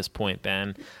positive at this point,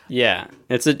 Ben. Yeah,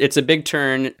 it's a big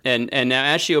turn. And now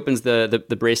as she opens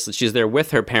the bracelet, she's there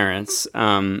with her parents,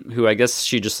 who I guess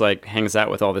she just like hangs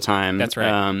out with all the time. That's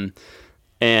right.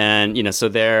 And so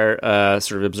they're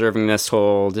sort of observing this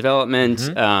whole development.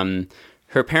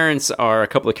 Her parents are a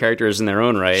couple of characters in their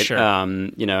own right. Sure.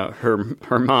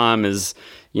 Her mom is,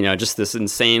 just this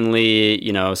insanely,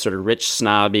 sort of rich,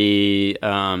 snobby,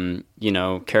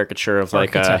 caricature of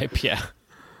like archetype, yeah.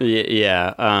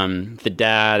 The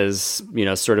dad is,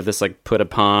 sort of this like put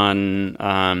upon,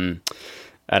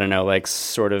 I don't know, like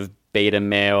sort of beta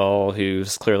male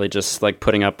who's clearly just like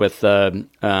putting up with the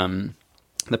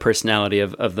personality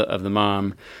of the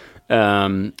mom.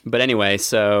 But anyway,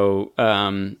 so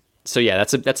yeah,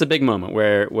 that's a big moment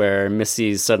where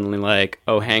Missy's suddenly like,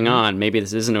 oh, hang on, maybe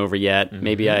this isn't over yet.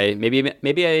 Maybe I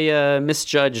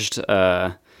misjudged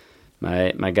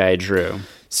my guy Drew.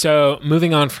 So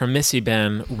moving on from Missy,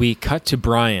 Ben, we cut to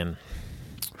Brian.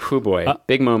 Oh boy,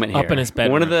 big moment here. Up in his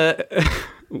bedroom. One of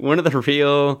the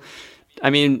real.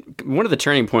 one of the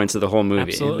turning points of the whole movie.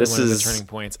 Absolutely, one of the turning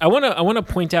points. I want to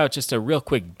point out just a real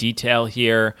quick detail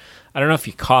here. I don't know if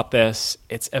you caught this.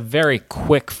 It's a very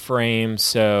quick frame,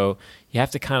 so you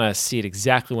have to kind of see it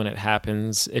exactly when it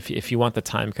happens. If you want the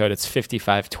time code, it's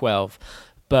 5512.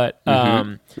 But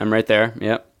I'm right there.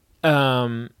 Yep.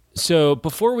 So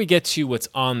before we get to what's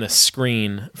on the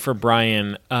screen for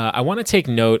Brian, I want to take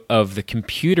note of the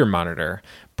computer monitor.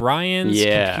 Brian's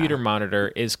computer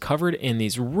monitor is covered in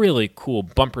these really cool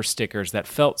bumper stickers that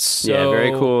felt so...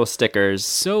 very cool stickers.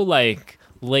 So like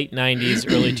late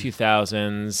 90s, early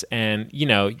 2000s. And,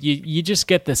 you just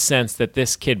get the sense that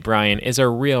this kid, Brian, is a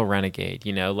real renegade.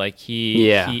 Like he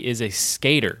is a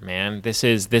skater, man. This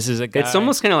is a guy... It's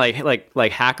almost kind of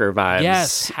like hacker vibes.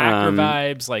 Yes, hacker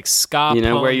vibes, like ska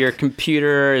punk. Where your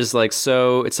computer is like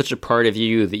so... It's such a part of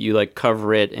you that you like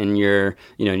cover it in your,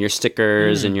 in your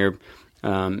stickers and your...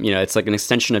 it's like an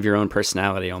extension of your own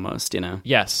personality almost,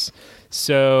 Yes.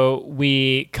 So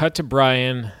we cut to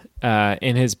Brian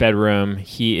in his bedroom.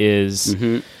 He is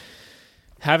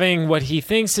having what he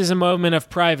thinks is a moment of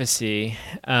privacy.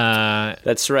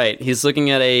 That's right. He's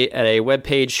looking at a web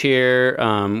page here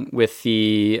with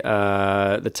the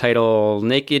title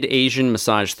 "Naked Asian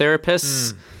Massage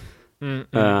Therapist."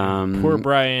 Poor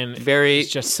Brian. Very,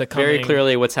 just succumbing, very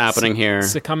clearly what's happening here.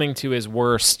 Succumbing to his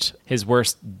worst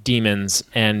demons.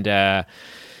 And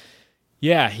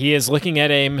he is looking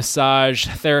at a massage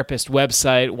therapist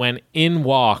website when in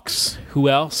walks, who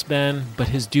else, Ben, but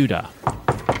his doodah.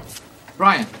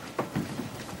 Brian,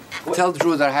 tell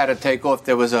Drew that I had to take off.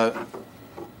 There was a...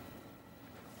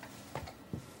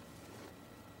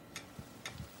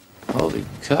 Holy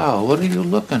cow, what are you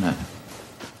looking at?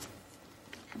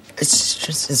 It's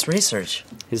just his research.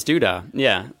 His doodah,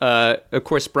 yeah. Of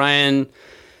course, Brian,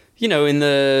 in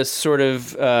the sort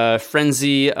of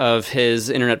frenzy of his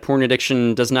internet porn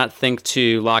addiction, does not think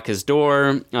to lock his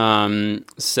door.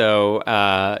 So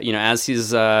as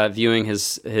he's viewing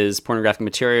his pornographic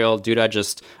material, Duda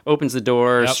just opens the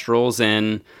door, strolls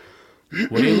in.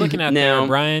 What are you looking at there,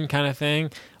 Brian? Kind of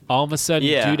thing. All of a sudden,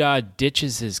 Duda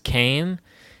ditches his cane.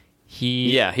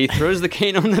 He throws the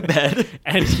cane on the bed.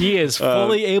 And he is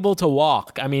fully able to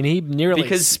walk. I mean, he nearly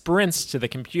sprints to the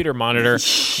computer monitor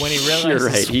when he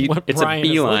realizes you're right. what it's Brian a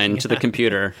beeline is to the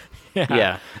computer.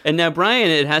 Yeah. And now Brian,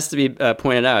 it has to be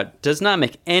pointed out, does not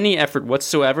make any effort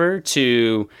whatsoever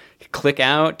to click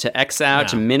out, to X out,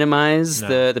 to minimize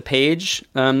the page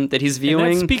that he's viewing.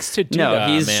 And that speaks to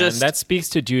Duda, That speaks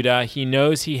to Duda. He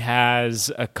knows he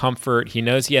has a comfort. He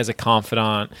knows he has a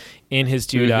confidant in his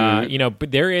Duda.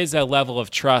 But there is a level of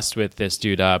trust with this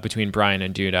Duda, between Brian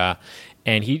and Duda.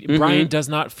 And Brian does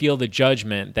not feel the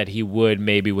judgment that he would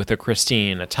maybe with a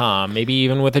Christine, a Tom, maybe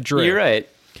even with a Drew. You're right.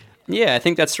 Yeah, I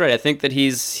think that's right. I think that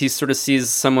he sort of sees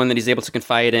someone that he's able to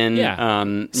confide in. Yeah.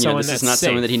 This is not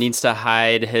someone that he needs to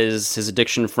hide his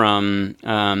addiction from.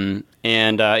 Quite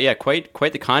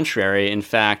the contrary. In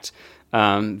fact,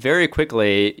 very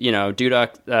quickly,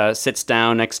 Duda sits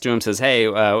down next to him, says, "Hey,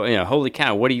 holy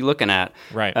cow, what are you looking at?"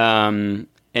 Right. I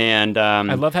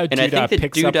love how Duda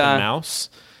picks up the mouse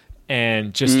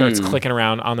and just starts clicking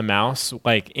around on the mouse,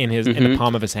 like in the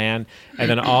palm of his hand. And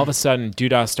then all of a sudden,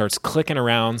 Duda starts clicking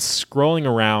around, scrolling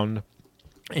around,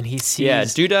 and he sees... Yeah,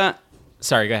 Duda...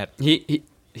 Sorry, go ahead.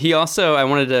 He also, I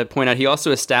wanted to point out, he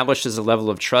also establishes a level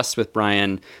of trust with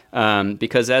Brian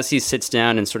because as he sits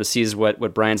down and sort of sees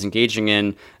what Brian's engaging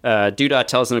in, Duda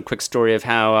tells him a quick story of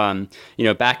how,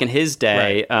 back in his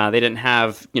day, they didn't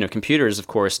have, computers, of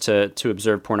course, to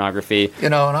observe pornography.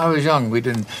 When I was young, we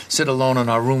didn't sit alone in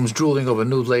our rooms drooling over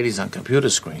nude ladies on computer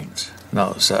screens.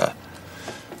 No, sir.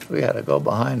 We had to go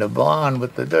behind a barn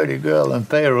with the dirty girl and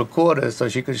pay her a quarter so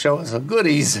she could show us her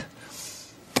goodies.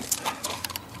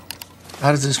 How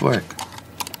does this work?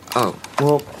 Oh,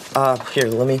 well, here,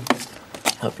 let me...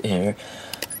 Up here.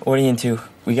 What are you into?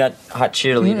 We got hot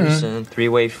cheerleaders and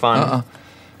three-way fun.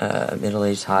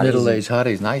 Middle-aged hotties. Middle-aged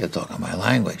hotties. Now you're talking my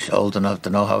language. Old enough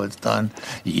to know how it's done.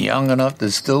 Young enough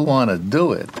to still want to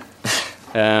do it.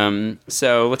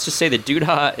 So let's just say that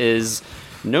Duda is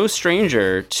no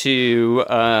stranger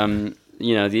to,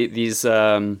 these,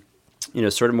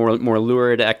 sort of more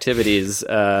lurid activities.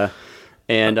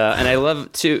 And I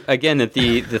love to again that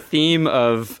the theme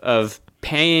of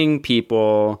paying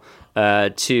people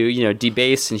to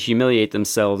debase and humiliate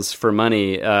themselves for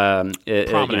money. Again,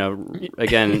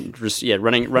 just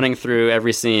running through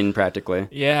every scene practically.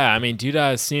 Yeah, I mean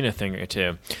Duda has seen a thing or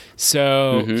two.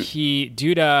 So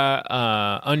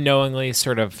Duda unknowingly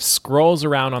sort of scrolls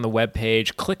around on the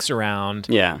webpage, clicks around,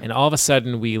 and all of a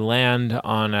sudden we land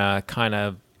on a kind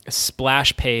of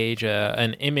splash page,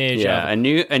 an image. Yeah, a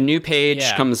new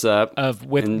page comes up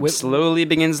with slowly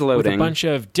begins loading with a bunch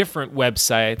of different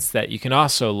websites that you can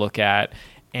also look at,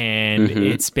 and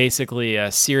it's basically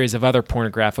a series of other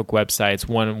pornographic websites.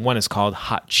 One is called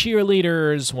Hot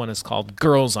Cheerleaders, one is called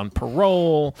Girls on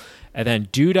Parole, and then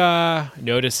Duda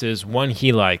notices one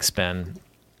he likes, Ben,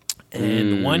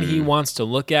 and the one he wants to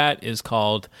look at is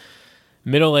called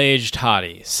Middle-Aged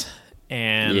Hotties,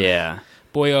 and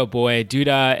boy, oh boy,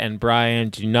 Duda and Brian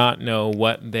do not know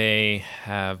what they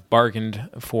have bargained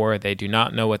for. They do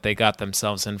not know what they got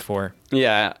themselves in for.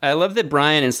 Yeah, I love that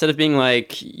Brian, instead of being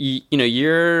like,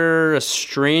 you're a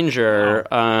stranger,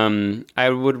 I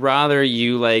would rather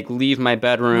you like leave my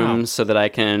bedroom so that I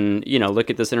can, look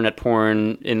at this internet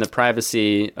porn in the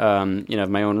privacy, of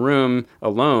my own room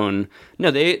alone.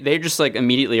 No, they just like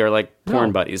immediately are like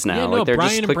porn buddies now. Like they're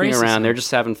Brian just clicking around. him. They're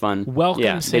just having fun.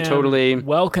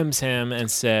 Welcomes him and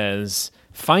says,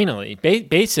 finally,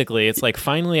 basically, it's like,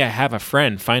 finally I have a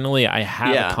friend. Finally I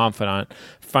have a confidant.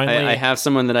 Finally, I have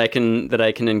someone that I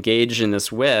can engage in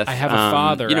this with. I have a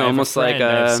father. I have almost a friend, like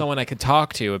I have someone I could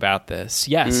talk to about this.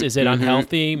 Yes, is it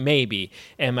unhealthy? Maybe.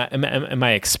 Am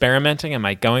I experimenting? Am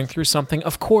I going through something?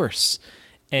 Of course.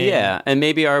 And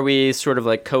maybe are we sort of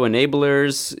like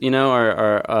co-enablers?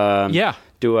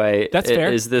 That's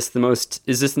fair. Is this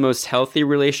the most healthy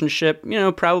relationship?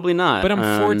 Probably not. But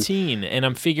I'm 14 and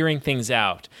I'm figuring things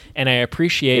out, and I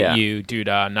appreciate you,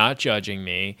 Duda, not judging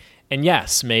me. And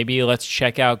yes, maybe let's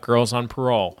check out Girls on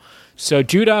Parole. So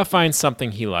Duda finds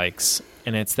something he likes,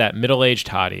 and it's that middle-aged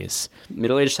hotties.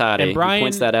 Middle-aged hottie. And Brian, he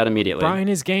points that out immediately. Brian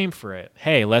is game for it.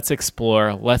 Hey, let's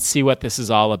explore. Let's see what this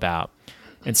is all about.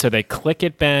 And so they click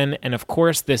it, Ben, and of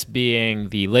course, this being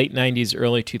the late 90s,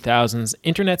 early 2000s,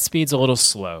 internet speed's a little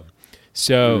slow.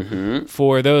 So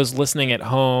for those listening at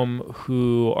home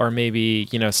who are maybe,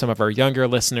 some of our younger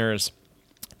listeners,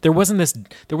 there wasn't this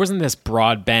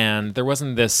broadband, there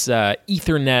wasn't this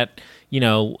Ethernet,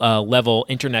 level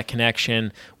internet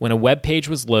connection. When a web page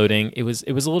was loading, it was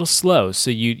a little slow.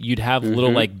 So you'd have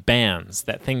little like bands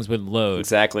that things would load.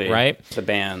 Exactly. Right? The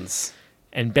bands.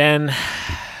 And Ben,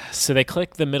 so they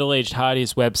click the Middle-Aged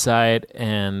Hotties website,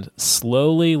 and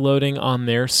slowly loading on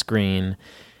their screen,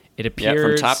 it appears... Yeah,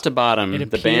 from top to bottom, the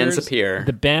bands appear.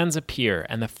 The bands appear.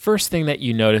 And the first thing that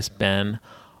you notice, Ben,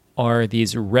 are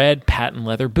these red patent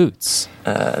leather boots.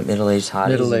 Middle-aged hotties.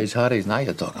 Middle-aged hotties. Now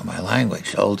you're talking my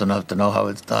language. Old enough to know how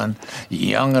it's done.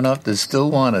 Young enough to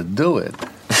still want to do it.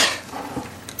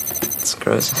 It's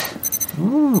gross.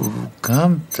 Ooh,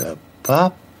 come to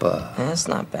Papa. That's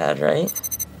not bad, right?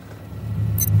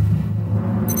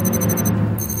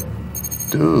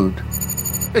 Dude,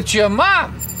 it's your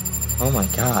mom. Oh my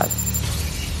God.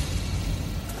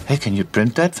 Hey, can you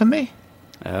print that for me?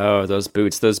 Oh, those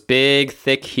boots, those big,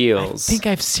 thick heels. I think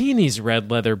I've seen these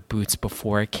red leather boots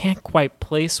before. I can't quite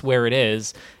place where it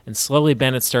is. And slowly,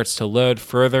 Bennett starts to load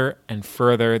further and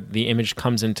further. The image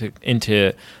comes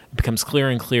becomes clearer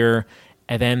and clearer.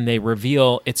 And then they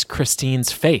reveal it's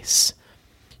Christine's face.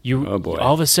 Oh boy!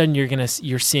 All of a sudden,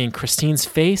 you're seeing Christine's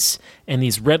face and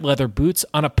these red leather boots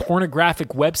on a pornographic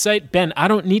website. Ben, I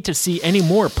don't need to see any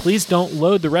more. Please don't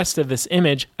load the rest of this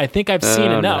image. I think I've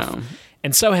seen enough. No.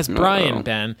 And so has Brian,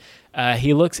 Ben.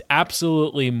 He looks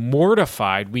absolutely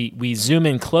mortified. We zoom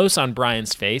in close on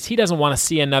Brian's face. He doesn't want to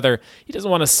see another. He doesn't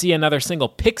want to see another single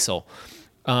pixel.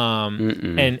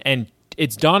 And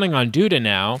it's dawning on Duda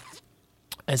now,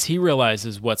 as he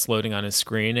realizes what's loading on his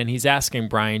screen, and he's asking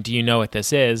Brian, "Do you know what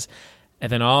this is?"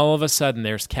 And then all of a sudden,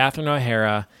 there's Catherine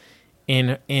O'Hara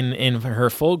in her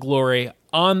full glory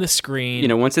on the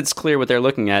screen. Once it's clear what they're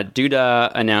looking at,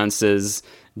 Duda announces,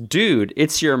 "Dude,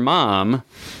 it's your mom,"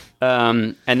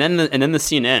 and then the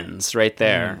scene ends right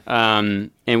there,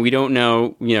 and we don't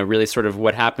know, really sort of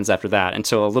what happens after that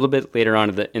until a little bit later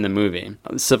on in the movie.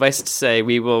 Suffice to say,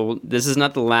 this is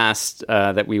not the last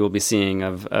that we will be seeing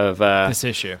of this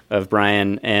issue of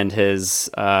Brian and his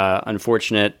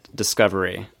unfortunate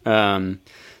discovery.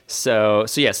 So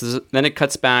then it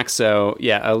cuts back. So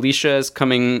yeah, Alicia is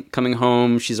coming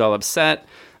home. She's all upset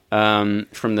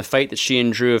from the fight that she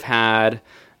and Drew have had.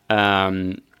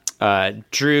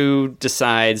 Drew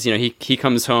decides, he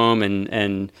comes home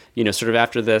and sort of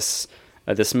after this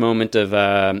moment of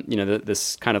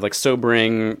this kind of like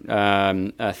sobering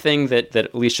thing that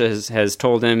Alicia has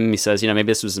told him. He says, maybe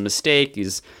this was a mistake.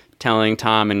 He's telling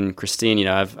Tom and Christine,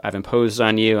 I've imposed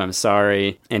on you. I'm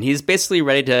sorry, and he's basically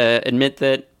ready to admit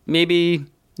that maybe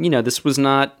this was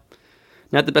not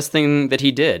the best thing that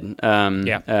he did. Paying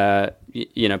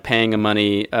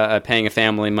a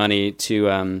family money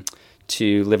to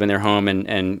live in their home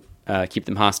and keep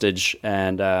them hostage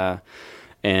and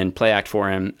play act for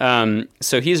him.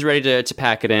 So he's ready to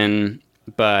pack it in,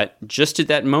 but just at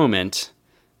that moment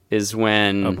is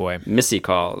when Missy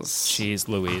calls. She's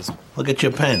Louise. Look at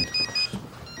your pen.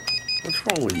 What's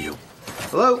wrong with you?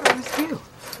 Hello? It's you.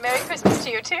 Merry Christmas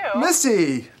to you, too.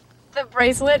 Missy! The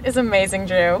bracelet is amazing,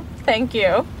 Drew. Thank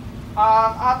you.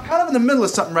 I'm kind of in the middle of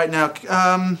something right now.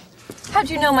 How'd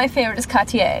you know my favorite is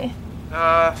Cartier?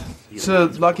 It's a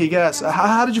lucky guess.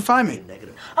 How did you find me?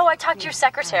 Oh, I talked to your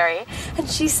secretary, and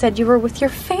she said you were with your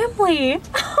family.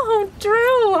 Oh,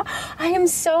 Drew, I am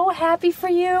so happy for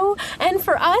you and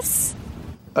for us.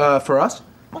 For us?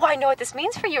 Oh, I know what this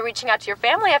means for you, reaching out to your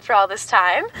family after all this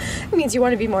time. It means you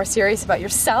want to be more serious about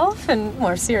yourself and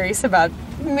more serious about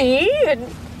me, and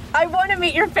I want to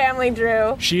meet your family,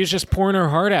 Drew. She is just pouring her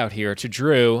heart out here to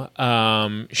Drew.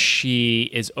 She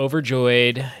is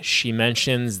overjoyed. She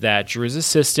mentions that Drew's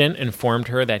assistant informed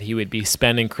her that he would be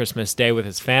spending Christmas Day with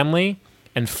his family.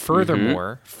 And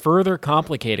furthermore, further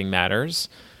complicating matters,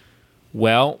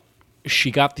 well,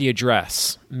 she got the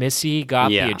address. Missy got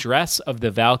the address of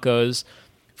the Valcos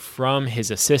from his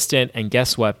assistant. And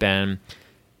guess what, Ben?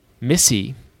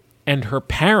 Missy and her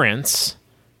parents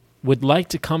would like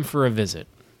to come for a visit.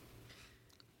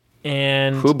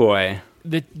 And oh boy,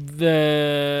 there's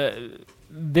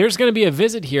going to be a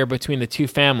visit here between the two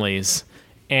families,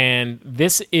 and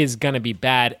this is going to be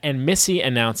bad. And Missy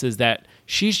announces that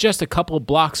she's just a couple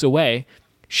blocks away.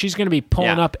 She's going to be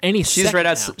pulling up any second. She's right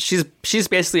out. She's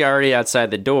basically already outside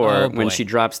the door when she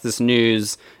drops this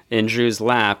news in Drew's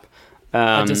lap.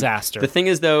 A disaster. The thing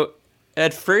is, though,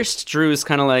 at first Drew is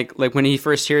kind of like when he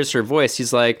first hears her voice,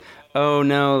 he's like, oh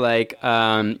no, I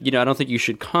don't think you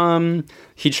should come.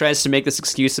 He tries to make this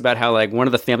excuse about how one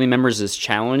of the family members is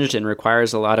challenged and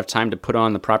requires a lot of time to put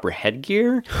on the proper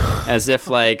headgear, as if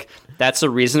that's a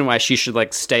reason why she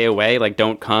should stay away,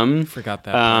 don't come. Forgot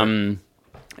that part.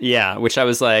 Yeah, which I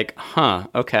was like, huh,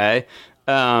 okay.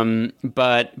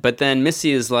 But then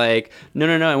Missy is like, no,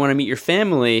 I want to meet your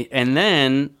family, and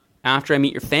then after I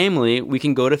meet your family, we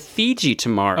can go to Fiji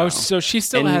tomorrow. Oh, so she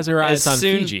still has her eyes on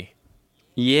Fiji.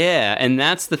 Yeah, and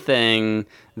that's the thing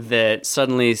that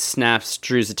suddenly snaps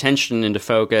Drew's attention into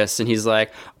focus, and he's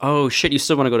like, "Oh shit, you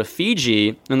still want to go to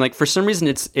Fiji?" And like for some reason,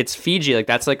 it's Fiji. Like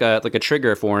that's like a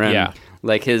trigger for him. Yeah.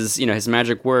 Like his his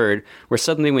magic word. Where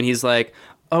suddenly when he's like,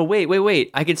 "Oh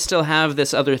wait, I could still have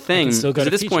this other thing." Still go so to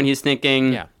at this Fiji. point, he's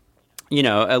thinking,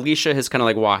 Alicia has kind of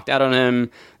like walked out on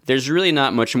him. There's really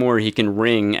not much more he can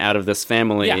wring out of this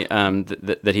family. Yeah.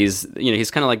 That he's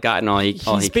he's kind of like gotten all he can out of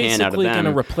them. He's basically going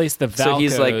to replace the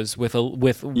Valkos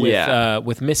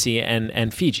with Missy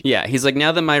and Fiji. Yeah, he's like,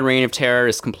 now that my reign of terror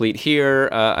is complete here,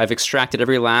 I've extracted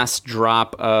every last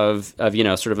drop of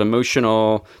sort of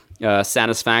emotional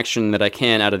satisfaction that I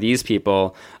can out of these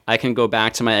people. I can go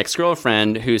back to my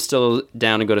ex-girlfriend who's still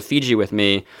down to go to Fiji with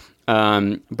me.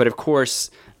 But of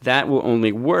course, that will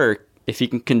only work if he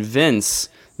can convince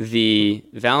the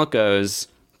Valkos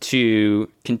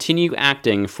to continue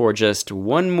acting for just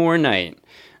one more night.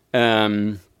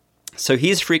 So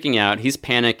he's freaking out. He's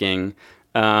panicking.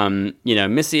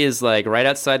 Missy is like right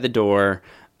outside the door.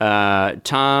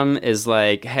 Tom is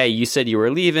like, hey, you said you were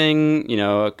leaving.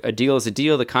 A deal is a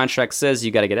deal. The contract says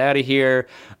you got to get out of here.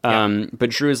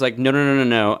 But Drew is like,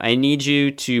 no. I need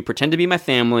you to pretend to be my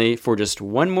family for just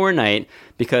one more night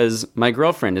because my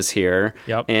girlfriend is here.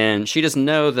 Yep. And she doesn't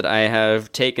know that I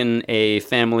have taken a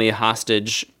family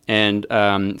hostage and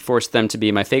forced them to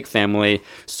be my fake family.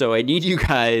 So I need you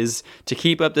guys to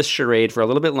keep up this charade for a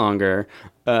little bit longer.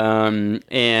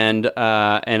 And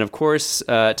of course,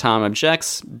 Tom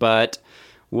objects. But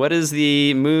what is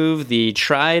the move, the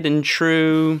tried and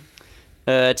true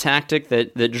tactic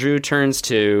that Drew turns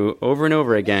to over and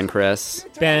over again, Chris?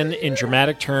 Ben, in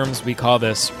dramatic terms, we call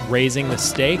this raising the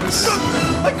stakes.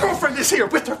 My girlfriend is here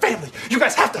with her family. You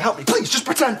guys have to help me. Please, just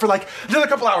pretend for like another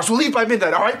couple hours. We'll leave by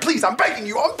midnight, all right? Please, I'm begging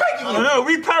you. No,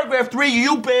 read paragraph 3.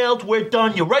 You bailed. We're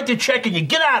done. You write the check and you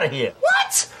get out of here.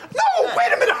 What? No,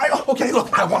 wait a minute. Okay,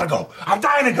 look, I want to go. I'm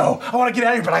dying to go. I want to get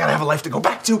out of here, but I got to have a life to go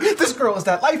back to. This girl is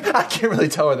that life. I can't really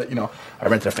tell her that, I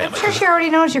rented a family. I'm sure she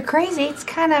already knows you're crazy. It's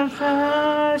kind of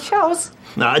shows.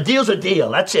 No, a deal's a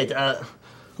deal. That's it.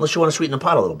 Unless you want to sweeten the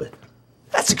pot a little bit.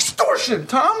 That's extortion,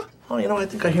 Tom. Oh, I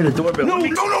think I hear the doorbell. No, all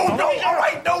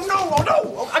right, no.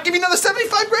 I'll give you another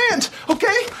 75 grand,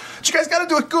 okay? But you guys gotta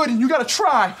do it good, and you gotta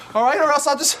try, all right? Or else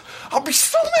I'll be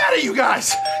so mad at you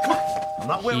guys. Come on. I'm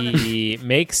not wearing He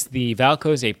makes the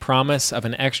Valkos a promise of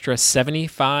an extra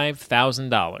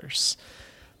 $75,000.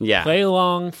 Yeah. Play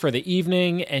along for the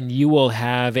evening, and you will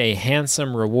have a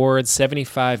handsome reward,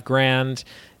 75 grand.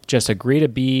 Just agree to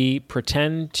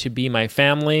pretend to be my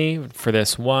family for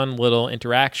this one little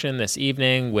interaction this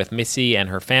evening with Missy and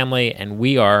her family, and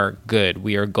we are good.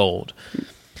 We are gold.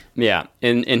 Yeah.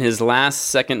 In his last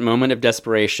second moment of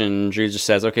desperation, Drew just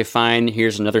says, okay, fine,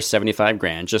 here's another 75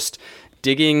 grand. Just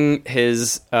digging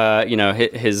his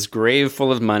grave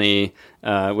full of money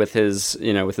with his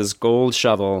gold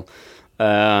shovel.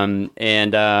 So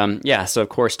of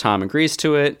course Tom agrees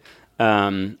to it.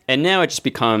 And now it just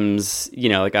becomes,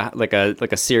 like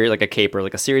a series, like a caper,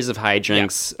 like a series of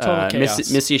hijinks.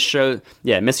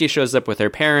 Missy shows up with her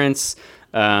parents.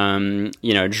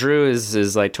 Drew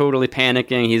is like totally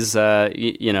panicking. He's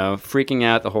freaking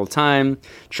out the whole time,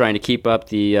 trying to keep up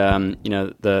the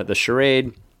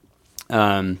charade.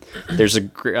 There's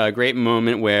a great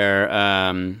moment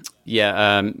where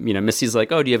Missy's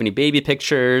like, oh, do you have any baby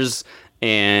pictures?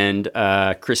 And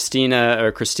Christine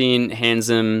hands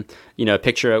him, a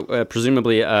picture,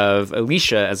 presumably of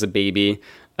Alicia as a baby.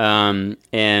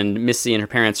 And Missy and her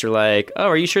parents are like, "Oh,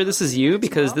 are you sure this is you?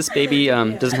 Because this baby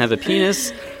doesn't have a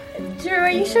penis." Drew, are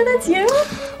you sure that's you?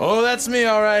 Oh, that's me,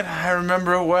 all right. I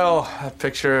remember it well. That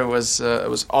picture was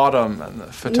Autumn and the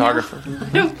photographer. No, I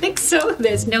don't think so.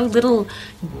 There's no little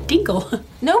dinkle.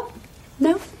 Nope.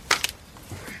 No.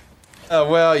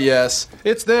 Well, yes,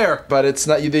 it's there, but it's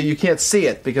not. You can't see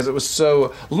it because it was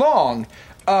so long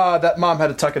that Mom had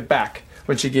to tuck it back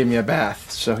when she gave me a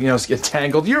bath. So it's get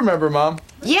tangled. You remember, Mom?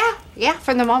 Yeah.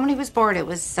 From the moment he was born, it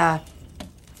was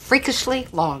freakishly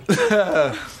long.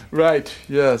 Right.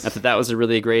 Yes. I thought that was a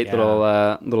really great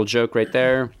little joke right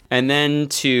there. And then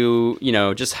to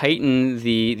just heighten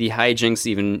the hijinks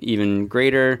even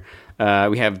greater,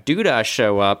 we have Doodah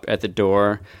show up at the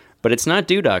door, but it's not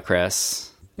Doodah, Chris.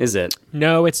 Is it?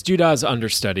 No, it's Doodah's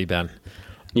understudy, Ben.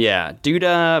 Yeah.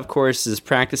 Doodah, of course, is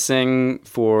practicing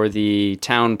for the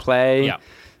town play. Yeah.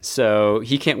 So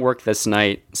he can't work this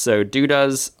night. So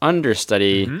Doodah's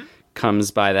understudy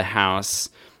comes by the house.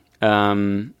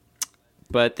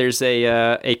 but there's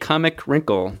a comic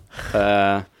wrinkle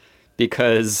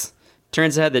because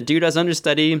turns out the dude as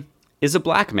understudy is a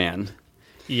black man.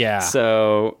 Yeah.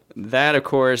 So that, of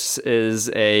course, is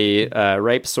a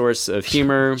ripe source of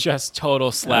humor. Just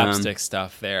total slapstick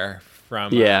stuff there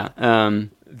from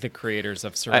the creators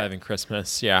of Surviving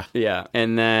Christmas. Yeah. Yeah.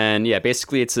 And then,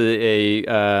 basically it's a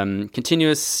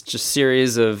continuous just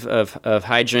series of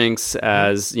hijinks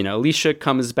as, Alicia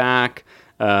comes back.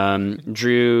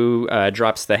 Drew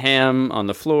drops the ham on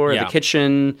the floor of the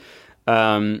kitchen.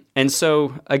 And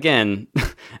so, again,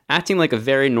 acting like a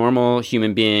very normal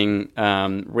human being,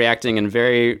 reacting in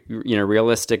very,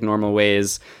 realistic, normal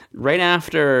ways. Right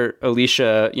after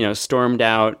Alicia, stormed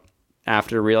out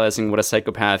after realizing what a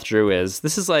psychopath Drew is.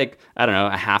 This is like, I don't know,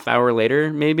 a half hour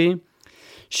later, maybe.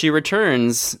 She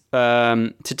returns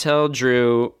to tell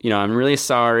Drew, I'm really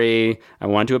sorry. I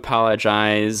want to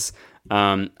apologize.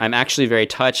 I'm actually very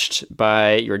touched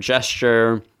by your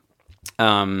gesture.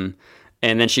 And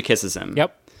then she kisses him.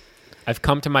 Yep. I've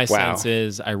come to my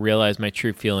senses. I realize my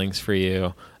true feelings for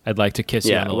you. I'd like to kiss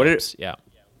you on the lips.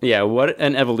 Yeah, what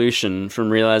an evolution from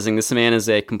realizing this man is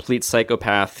a complete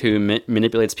psychopath who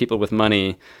manipulates people with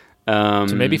money. To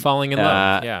maybe falling in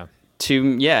love. I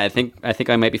think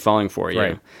I might be falling for you.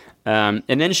 Right. And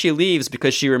then she leaves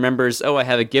because she remembers, I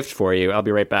have a gift for you. I'll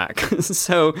be right back.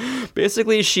 So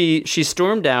basically she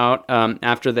stormed out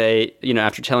after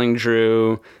after telling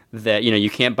Drew that, you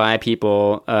can't buy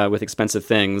people with expensive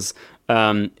things.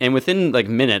 And within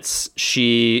minutes,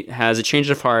 she has a change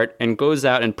of heart and goes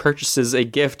out and purchases a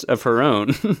gift of her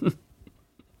own.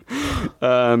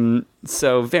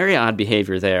 So very odd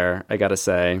behavior there, I gotta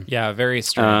say. Yeah, very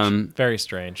strange. Very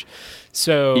strange.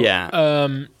 So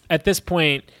at this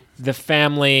point, the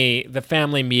family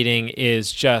meeting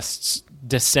is just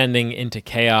descending into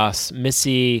chaos.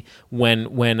 Missy, when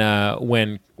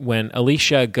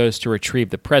Alicia goes to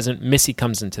retrieve the present, Missy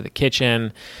comes into the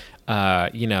kitchen.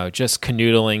 Just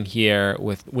canoodling here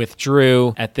with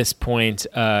Drew. At this point,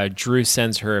 Drew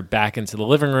sends her back into the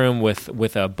living room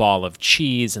with a ball of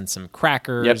cheese and some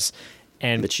crackers. Yep.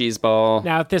 And the cheese ball.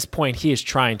 Now, at this point, he is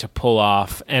trying to pull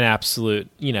off an absolute,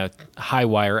 high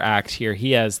wire act here.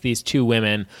 He has these two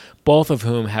women, both of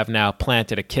whom have now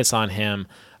planted a kiss on him,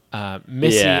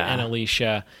 Missy and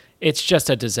Alicia. It's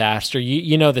just a disaster.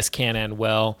 You know this can't end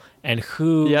well. And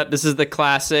who... Yep, this is the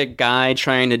classic guy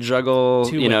trying to juggle,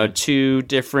 two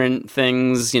different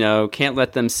things, can't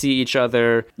let them see each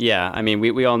other. Yeah, I mean,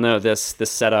 we all know this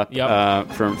setup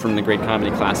from the great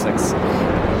comedy classics.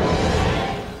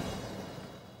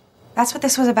 That's what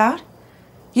this was about?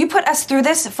 You put us through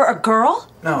this for a girl?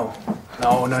 No.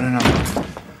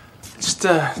 Just,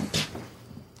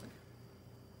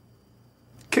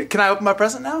 Can I open my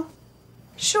present now?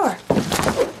 Sure.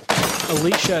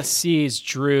 Alicia sees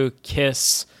Drew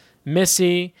kiss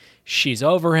Missy. She's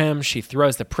over him. She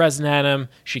throws the present at him.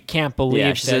 She can't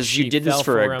believe she that says, she you did this fell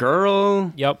for a him.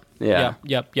 girl? Yep. Yeah.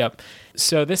 Yep.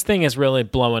 So this thing is really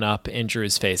blowing up in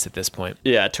Drew's face at this point.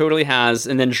 Yeah, totally has.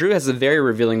 And then Drew has a very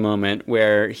revealing moment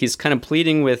where he's kind of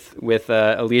pleading with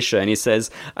Alicia, and he says,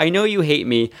 I know you hate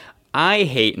me. I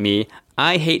hate me.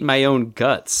 I hate my own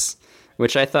guts,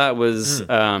 which I thought was...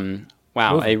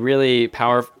 a really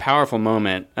powerful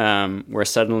moment where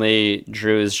suddenly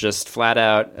Drew is just flat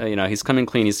out, he's coming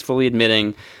clean. He's fully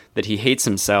admitting that he hates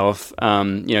himself,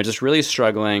 just really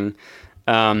struggling.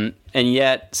 And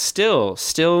yet still,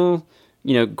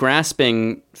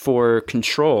 grasping for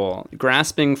control,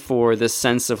 grasping for this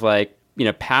sense of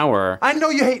power. I know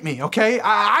you hate me, okay?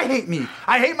 I hate me.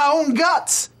 I hate my own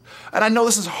guts. And I know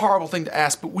this is a horrible thing to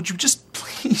ask, but could you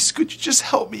just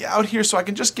help me out here so I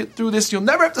can just get through this? You'll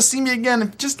never have to see me again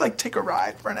and just take a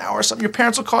ride for an hour or something. Your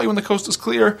parents will call you when the coast is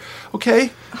clear,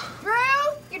 okay? Drew,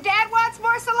 your dad wants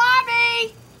more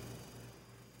salami.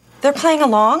 They're playing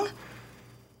along?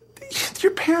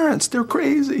 Your parents, they're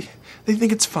crazy. They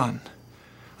think it's fun.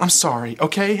 I'm sorry,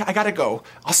 okay? I gotta go.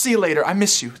 I'll see you later. I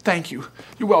miss you. Thank you.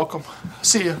 You're welcome.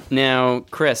 See you. Now,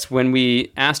 Chris, when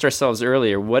we asked ourselves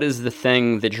earlier, what is the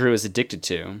thing that Drew is addicted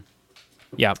to?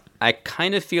 Yeah. I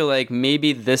kind of feel like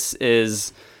maybe this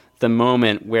is the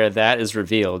moment where that is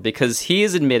revealed, because he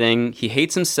is admitting he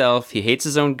hates himself, he hates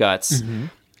his own guts. Mm-hmm.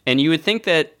 And you would think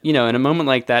that, in a moment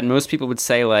like that, most people would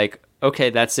say okay,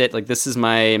 that's it. This is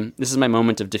my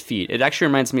moment of defeat. It actually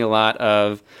reminds me a lot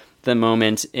of the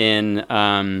moment in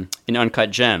Uncut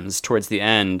Gems towards the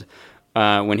end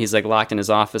when he's locked in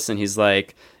his office and he's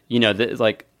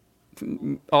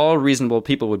all reasonable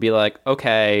people would be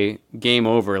okay, game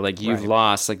over, you've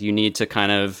lost, you need to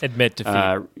kind of admit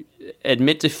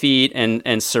defeat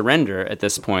and surrender at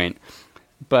this point.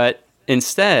 But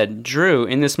Instead, Drew,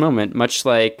 in this moment, much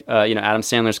like Adam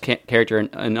Sandler's character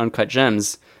in Uncut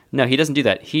Gems, no, he doesn't do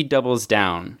that. He doubles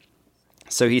down.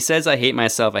 So he says, I hate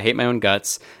myself, I hate my own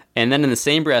guts. And then in the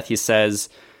same breath, he says,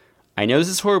 I know this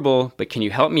is horrible, but can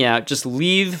you help me out? Just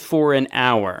leave for an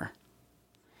hour.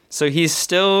 So he's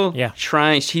still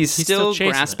trying, he's still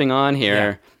grasping on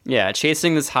here. Yeah,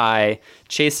 chasing this high,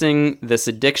 chasing this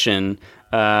addiction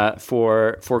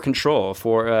for control,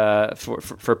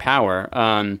 for power.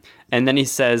 And then he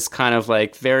says, kind of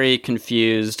like very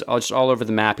confused, all over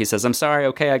the map. He says, I'm sorry,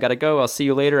 okay, I gotta go. I'll see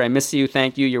you later. I miss you.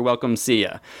 Thank you. You're welcome. See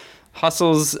ya.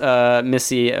 Hustles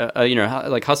Missy,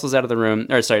 hustles out of the room.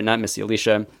 Or sorry, not Missy,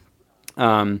 Alicia.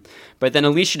 But then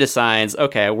Alicia decides,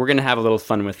 okay, we're going to have a little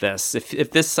fun with this.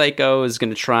 If this psycho is going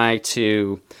to try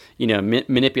to,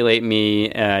 manipulate me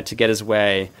to get his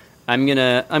way, I'm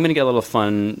gonna get a little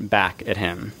fun back at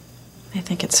him. I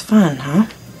think it's fun, huh?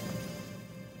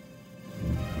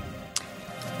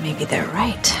 Maybe they're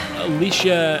right.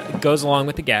 Alicia goes along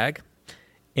with the gag,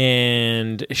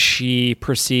 and she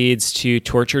proceeds to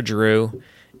torture Drew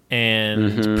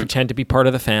and pretend to be part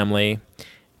of the family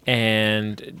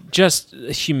and just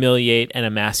humiliate and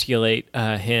emasculate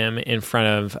him in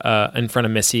front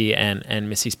of Missy and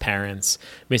Missy's parents.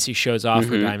 Missy shows off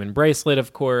her diamond bracelet,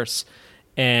 of course,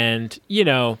 and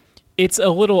it's a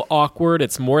little awkward.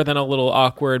 It's more than a little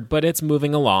awkward, but it's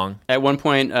moving along. At one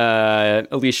point,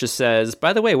 Alicia says,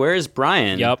 by the way, where is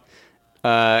Brian? Yep.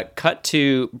 Cut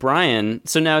to Brian.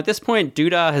 So now at this point,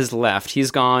 Doodah has left.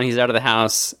 He's gone. He's out of the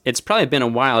house. It's probably been a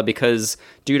while because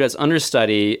Doodah's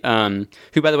understudy,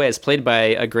 who, by the way, is played by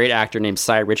a great actor named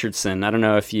Cy Richardson. I don't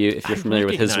know if you're familiar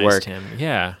with his work. Him.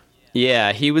 Yeah.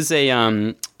 Yeah, he was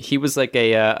a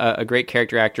great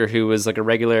character actor who was like a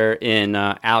regular in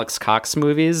Alex Cox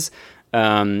movies.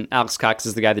 Alex Cox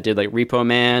is the guy that did like Repo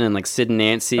Man and like Sid and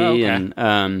Nancy, and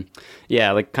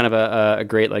like kind of a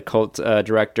great like cult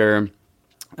director.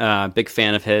 Big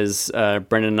fan of his.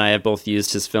 Brendan and I have both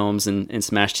used his films in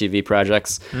Smash TV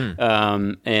projects.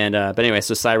 But anyway,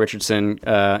 so Cy Richardson,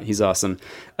 he's awesome.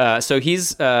 So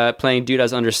he's playing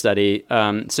Doodah's understudy.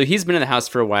 So he's been in the house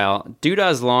for a while.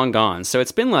 Doodah's long gone. So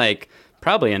it's been like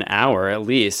probably an hour at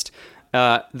least.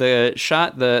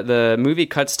 The movie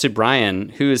cuts to Brian,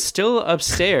 who is still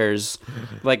upstairs,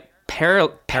 like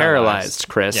paralyzed,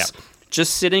 Chris. Yeah.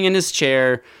 Just sitting in his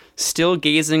chair, still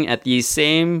gazing at the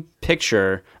same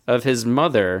picture of his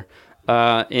mother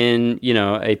in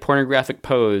a pornographic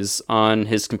pose on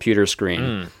his computer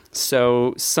screen.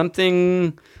 So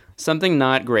something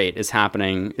not great is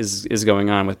happening, is going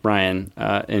on with Brian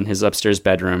in his upstairs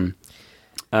bedroom.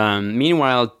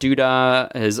 Meanwhile,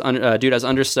 Doodah's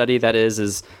understudy, that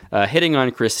is hitting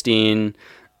on Christine.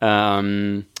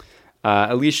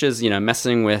 Alicia's,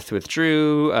 messing with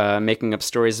Drew, making up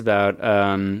stories about,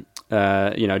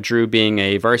 Drew being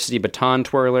a varsity baton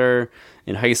twirler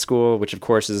in high school, which of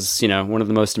course is, one of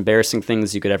the most embarrassing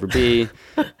things you could ever be.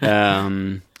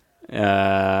 And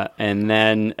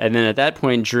then at that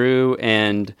point, Drew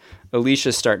and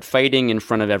Alicia start fighting in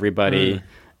front of everybody.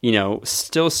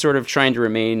 Still sort of trying to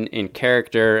remain in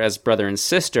character as brother and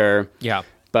sister. Yeah.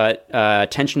 But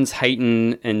tensions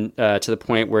heighten and to the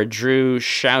point where Drew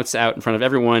shouts out in front of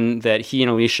everyone that he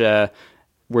and Alicia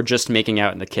were just making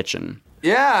out in the kitchen.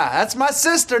 Yeah, that's my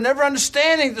sister, never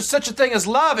understanding there's such a thing as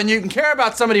love, and you can care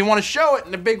about somebody and want to show it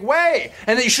in a big way,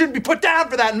 and that you shouldn't be put down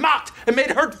for that and mocked and made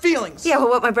hurt feelings. Yeah, well,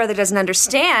 what my brother doesn't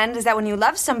understand is that when you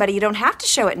love somebody, you don't have to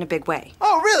show it in a big way.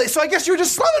 Oh, really? So I guess you were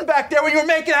just slumming back there when you were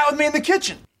making out with me in the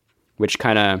kitchen. Which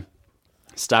kind of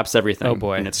stops everything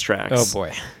in its tracks. Oh,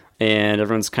 boy. And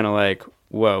everyone's kind of like,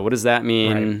 whoa, what does that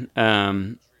mean?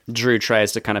 Right. Drew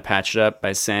tries to kind of patch it up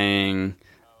by saying,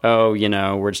 oh,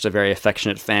 we're just a very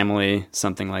affectionate family,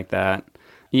 something like that.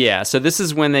 Yeah, so this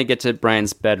is when they get to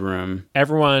Brian's bedroom.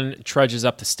 Everyone trudges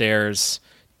up the stairs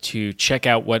to check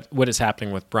out what is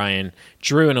happening with Brian.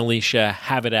 Drew and Alicia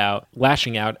have it out,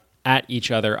 lashing out at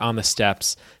each other on the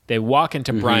steps. They walk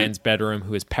into Brian's bedroom,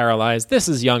 who is paralyzed. This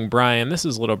is young Brian. This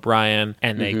is little Brian.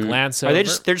 And they glance over.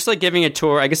 They're just like giving a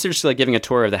tour. I guess they're just like giving a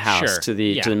tour of the house to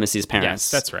the Missy's parents.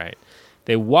 Yes, that's right.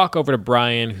 They walk over to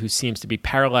Brian, who seems to be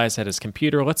paralyzed at his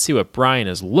computer. Let's see what Brian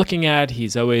is looking at.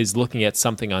 He's always looking at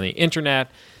something on the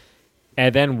internet.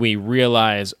 And then we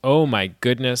realize, oh my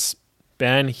goodness,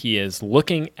 Ben, he is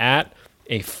looking at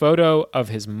a photo of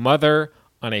his mother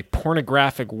on a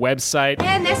pornographic website.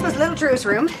 And this was little Drew's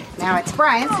room. Now it's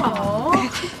Brian's.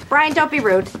 Aww. Brian, don't be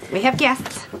rude. We have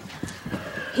guests.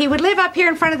 He would live up here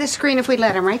in front of the screen if we'd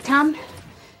let him, right, Tom?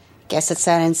 Guess it's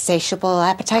that insatiable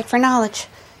appetite for knowledge.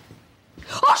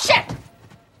 Oh, shit!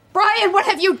 Brian, what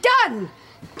have you done?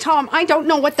 Tom, I don't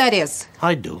know what that is.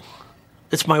 I do.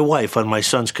 It's my wife on my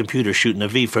son's computer shooting a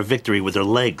V for victory with her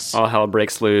legs. All hell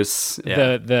breaks loose.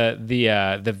 Yeah.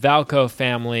 The Valco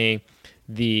family,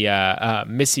 the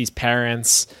Missy's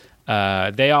parents,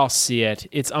 they all see it.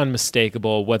 It's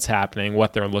unmistakable what's happening,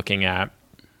 what they're looking at.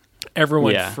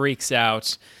 Everyone freaks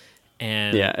out,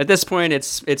 and at this point,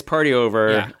 it's party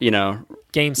over. Yeah.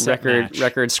 Game set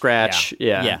record scratch.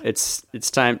 Yeah.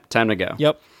 It's time to go.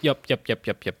 Yep.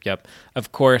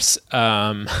 Of course,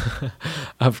 of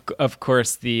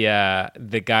course,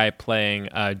 the guy playing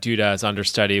Duda's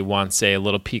understudy wants a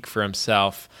little peek for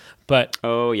himself. But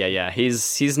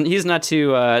he's not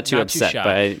too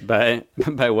upset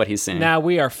by what he's seeing. Now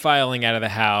we are filing out of the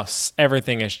house.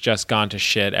 Everything has just gone to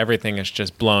shit. Everything is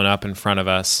just blown up in front of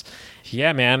us.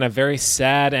 Yeah, man, a very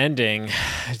sad ending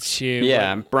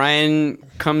to... Brian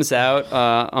comes out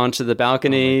onto the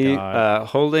balcony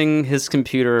holding his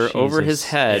computer over his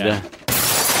head. Yeah.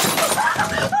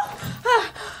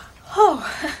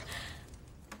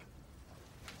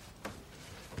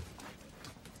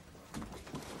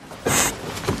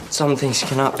 Some things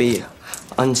cannot be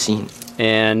unseen.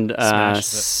 And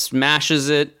smashes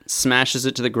it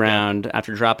to the ground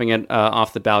after dropping it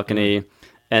off the balcony.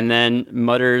 And then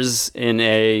mutters in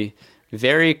a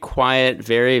very quiet,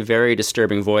 very, very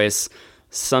disturbing voice,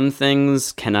 "Some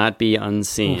things cannot be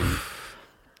unseen." Oof.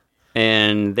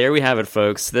 And there we have it,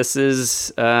 folks. This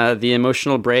is the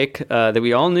emotional break that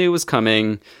we all knew was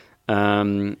coming.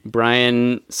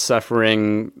 Brian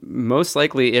suffering most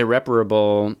likely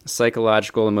irreparable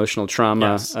psychological, emotional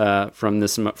trauma from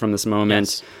this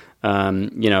moment.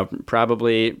 Yes.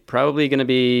 Probably going to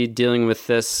be dealing with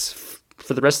this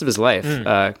for the rest of his life,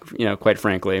 quite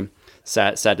frankly.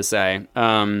 Sad to say.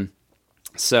 Tom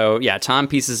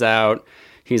pieces out.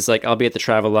 He's like, I'll be at the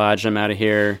Travelodge. I'm out of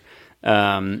here.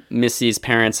 Missy's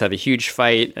parents have a huge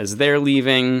fight as they're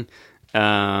leaving.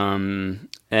 And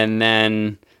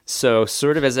then, so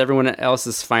sort of as everyone else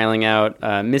is filing out,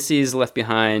 Missy's left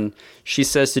behind. She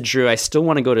says to Drew, I still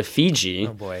want to go to Fiji.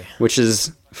 Oh, boy. Which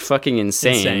is fucking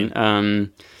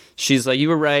insane. She's like, you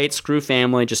were right, screw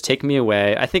family, just take me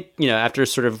away. I think, after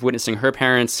sort of witnessing her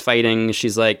parents fighting,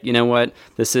 she's like, you know what,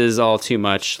 this is all too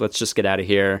much, let's just get out of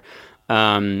here.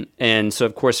 And so,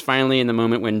 of course, finally in the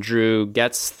moment when Drew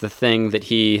gets the thing that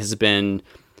he has been,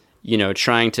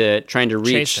 trying to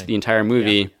reach the entire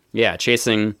movie,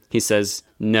 chasing, he says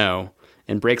no,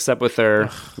 and breaks up with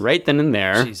her right then and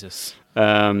there. Jesus.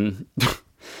 Not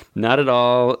at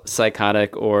all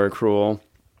psychotic or cruel.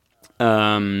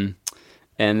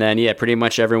 And then, pretty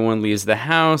much everyone leaves the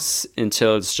house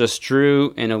until it's just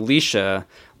Drew and Alicia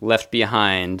left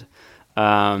behind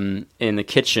in the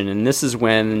kitchen. And this is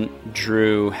when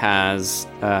Drew has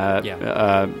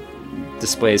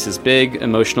displays his big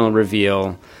emotional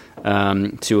reveal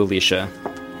to Alicia.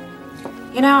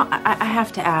 I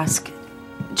have to ask,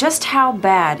 just how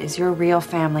bad is your real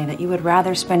family that you would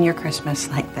rather spend your Christmas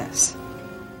like this?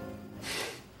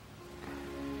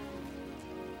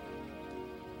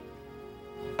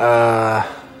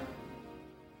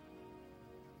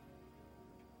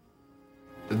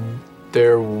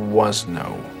 There was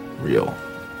no real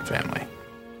family.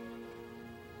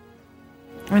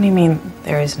 What do you mean,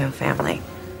 there is no family?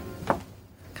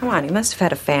 Come on, you must have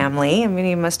had a family. I mean,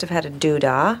 you must have had a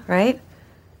doodah, right?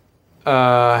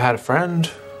 I had a friend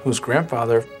whose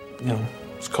grandfather,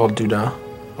 was called Doodah.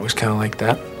 Always kind of like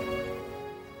that.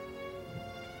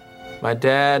 My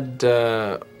dad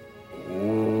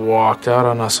walked out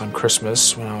on us on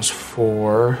Christmas when I was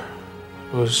 4.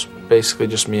 It was basically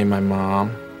just me and my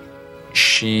mom.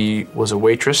 She was a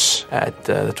waitress at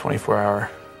the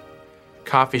 24-hour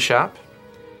coffee shop,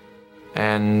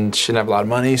 and she didn't have a lot of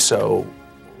money, so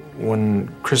when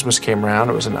Christmas came around,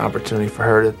 it was an opportunity for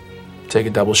her to take a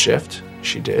double shift.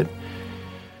 She did.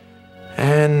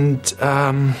 And,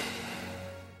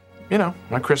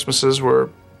 my Christmases were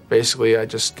basically, I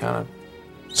just kind of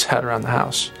sat around the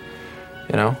house,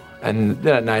 and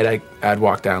then at night I'd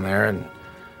walk down there and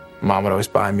Mom would always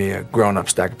buy me a grown-up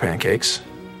stack of pancakes.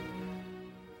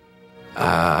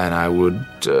 And I would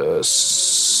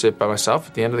sit by myself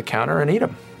at the end of the counter and eat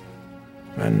them.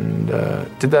 And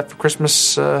did that for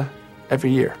Christmas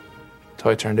every year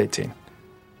until I turned 18.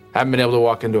 Haven't been able to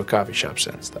walk into a coffee shop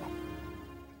since, though.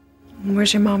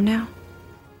 Where's your mom now?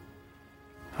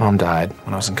 Mom died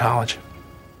when I was in college.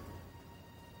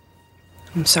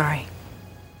 I'm sorry.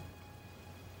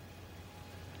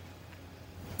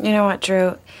 You know what,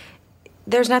 Drew?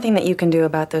 There's nothing that you can do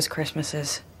about those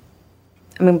Christmases.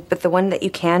 But the one that you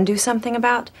can do something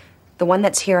about, the one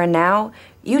that's here and now,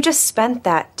 you just spent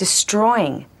that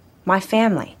destroying my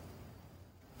family.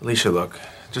 Alicia, look,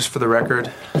 just for the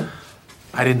record,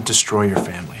 I didn't destroy your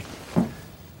family.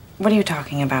 What are you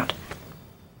talking about?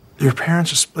 Your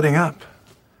parents are splitting up.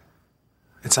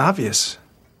 It's obvious.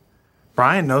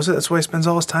 Brian knows it. That's why he spends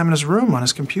all his time in his room on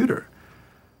his computer.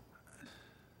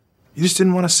 You just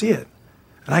didn't want to see it.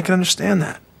 And I can understand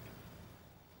that.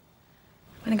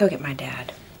 I'm gonna go get my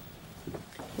dad.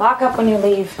 Lock up when you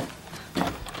leave.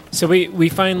 So we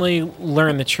finally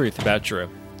learn the truth about Drew.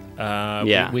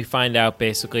 We find out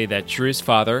basically that Drew's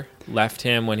father left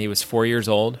him when he was 4 years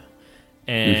old,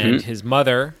 and his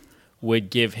mother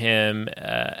would give him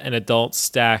an adult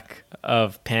stack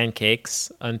of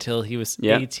pancakes until he was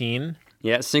 18.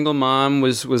 Yeah, single mom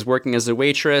was working as a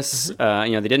waitress. They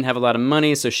didn't have a lot of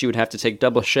money, so she would have to take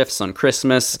double shifts on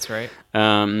Christmas. That's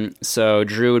right. So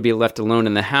Drew would be left alone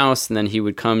in the house, and then he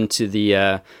would come to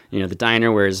the the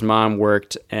diner where his mom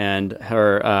worked, and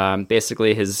her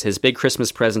basically his big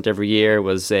Christmas present every year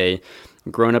was a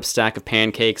grown-up stack of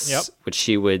pancakes, which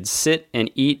he would sit and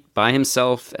eat by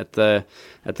himself at the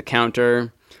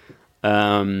counter.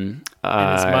 And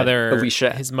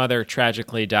his mother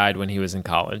tragically died when he was in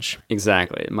college.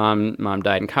 Exactly. Mom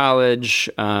died in college.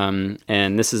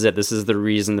 And this is it. This is the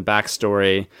reason, the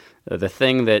backstory, the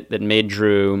thing that made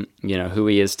Drew, who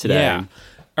he is today. Yeah.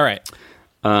 All right.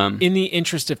 In the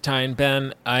interest of time,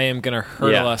 Ben, I am going to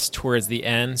hurdle us towards the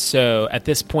end. So at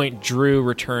this point, Drew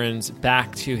returns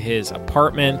back to his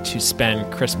apartment to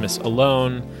spend Christmas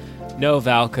alone. No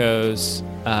Valcos.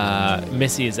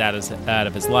 Missy is out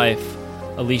of his life.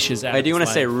 Alicia's out. I do want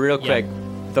to say real quick,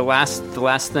 the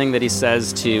last thing that he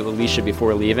says to Alicia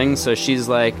before leaving. So she's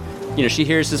like, she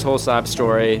hears his whole sob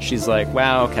story. She's like,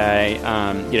 wow, okay,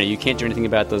 you can't do anything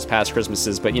about those past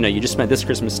Christmases, but you just spent this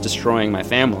Christmas destroying my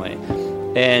family.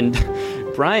 And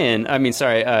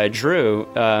Drew,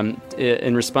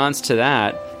 in response to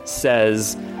that,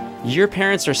 says, your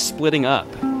parents are splitting up.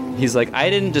 He's like, I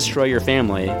didn't destroy your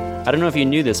family. I don't know if you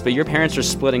knew this, but your parents are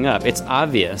splitting up. It's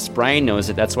obvious. Brian knows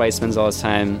it. That's why he spends all his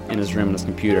time in his room on his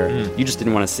computer. You just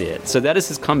didn't want to see it. So that is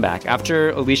his comeback. After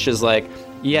Alicia's like,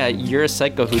 yeah, you're a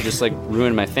psycho who just like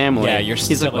ruined my family. Yeah,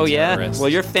 he's like, oh terrorist. Yeah, well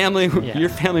your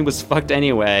family was fucked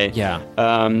anyway. Yeah.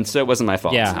 So it wasn't my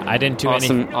fault. Yeah, I didn't do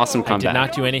anything. Awesome comeback. I did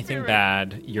not do anything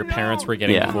bad. Your parents were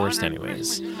getting divorced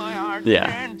anyways.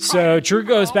 Yeah. So Drew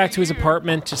goes back to his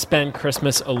apartment to spend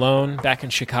Christmas alone back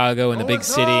in Chicago in the big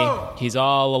city. He's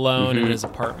all alone in his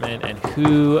apartment, and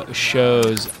who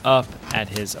shows up at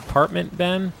his apartment,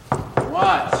 Ben?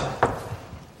 What?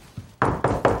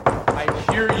 I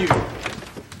hear you.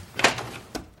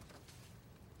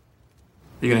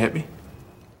 Are you gonna hit me?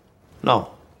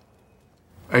 No.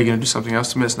 Are you gonna do something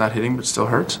else to me that's not hitting but still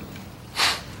hurts?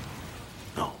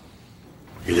 No.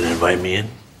 You're gonna invite me in?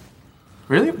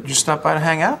 Really? Would you stop by to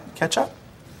hang out, catch up,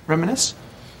 reminisce?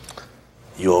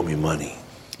 You owe me money.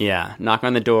 Yeah, knock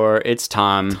on the door. It's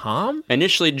Tom. Tom?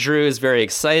 Initially, Drew is very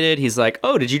excited. He's like,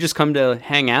 oh, did you just come to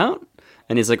hang out?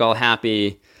 And he's like all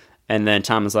happy. And then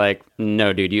Tom is like,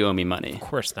 no, dude, you owe me money. Of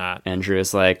course not. And Drew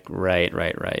is like, right.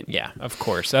 Yeah, of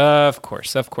course. The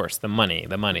money.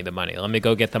 Let me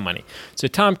go get the money. So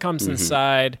Tom comes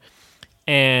inside,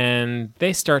 and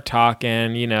they start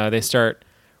talking. They start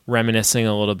reminiscing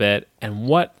a little bit. And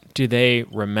what do they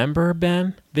remember,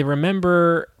 Ben? They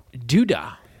remember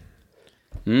Duda.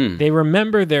 They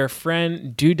remember their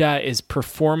friend Duda is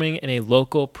performing in a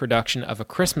local production of A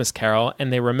Christmas Carol,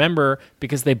 and they remember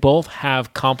because they both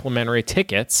have complimentary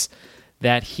tickets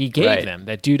that he gave them,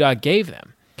 that Duda gave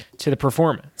them to the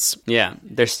performance. Yeah,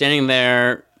 they're standing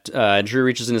there. Drew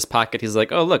reaches in his pocket. He's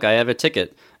like, oh, look, I have a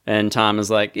ticket. And Tom is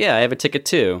like, yeah, I have a ticket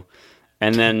too.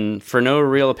 And then for no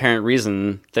real apparent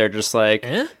reason, they're just like,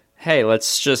 hey,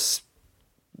 let's just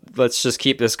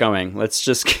keep this going. Let's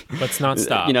not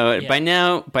stop. By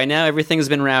now everything's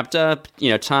been wrapped up.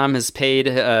 Tom has paid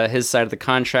his side of the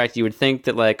contract. You would think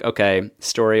that like, okay,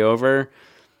 story over.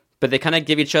 But they kind of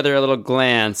give each other a little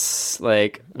glance,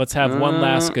 like, let's have one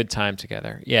last good time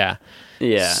together. Yeah.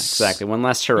 Yeah, exactly. One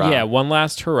last hurrah. Yeah, one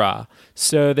last hurrah.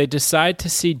 So they decide to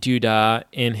see Duda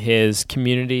in his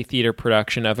community theater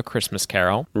production of A Christmas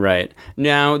Carol. Right.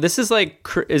 Now, is this like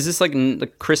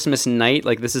Christmas night?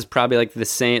 Like, this is probably like the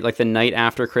same, like the night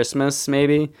after Christmas,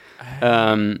 maybe?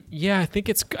 Yeah, I think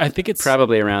it's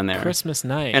probably around there. Christmas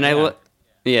night. And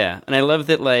and I love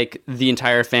that like the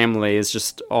entire family is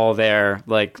just all there.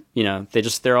 Like,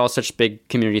 they're all such big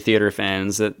community theater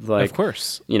fans that like, of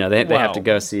course, they have to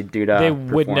go see Duda. They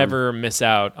perform. would never miss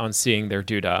out on seeing their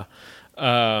Duda.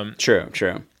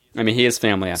 True. I mean, he is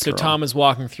family after all. So Tom is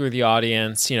walking through the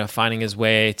audience, finding his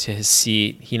way to his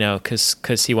seat,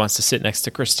 because he wants to sit next to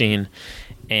Christine.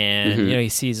 And, he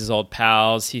sees his old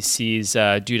pals. He sees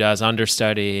Duda's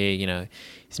understudy.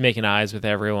 He's making eyes with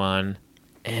everyone.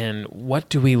 And what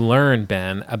do we learn,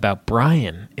 Ben, about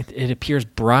Brian? It appears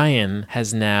Brian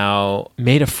has now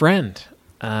made a friend.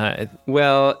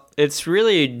 Well, it's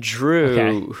really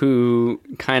Drew who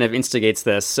kind of instigates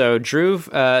this. So Drew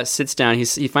sits down.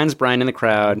 He finds Brian in the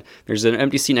crowd. There's an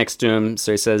empty seat next to him.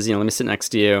 So he says, let me sit next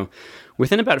to you.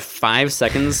 Within about 5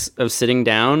 seconds of sitting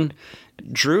down,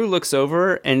 Drew looks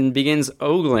over and begins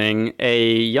ogling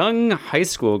a young high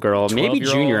school girl, maybe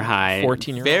junior high,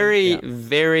 14-year-old,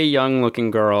 very young looking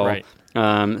girl, right.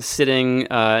 sitting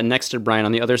next to Brian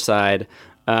on the other side.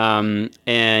 And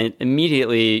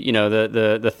immediately,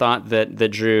 the thought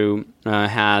that Drew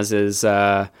has is,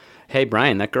 hey,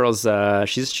 Brian, that girl's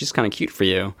she's kind of cute for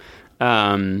you.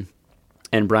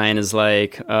 And Brian is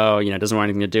like, doesn't want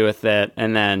anything to do with it.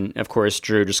 And then, of course,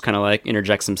 Drew just kind of like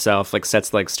interjects himself,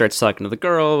 starts talking to the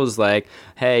girl, was like,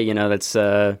 hey, that's,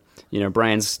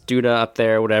 Brian's Duda up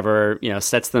there, whatever,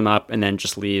 sets them up and then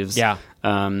just leaves. Yeah.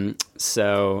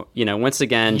 So, once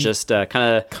again, just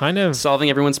kind of solving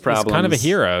everyone's problems. He's kind of a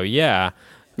hero. Yeah.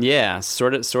 Yeah.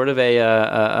 Sort of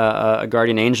a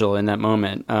guardian angel in that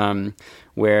moment.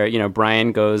 Where,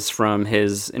 Brian goes from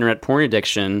his internet porn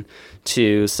addiction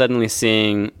to suddenly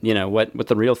seeing, what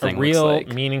the real thing looks like. A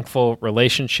real, meaningful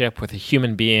relationship with a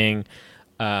human being.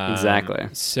 Exactly.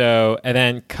 So, and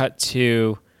then cut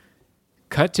to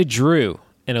Drew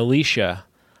and Alicia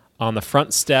on the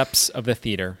front steps of the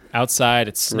theater. Outside,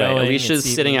 it's snowing. Right. Alicia's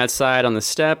sitting outside on the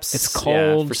steps. It's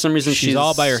cold. Yeah. For some reason, she's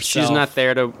all by herself. She's not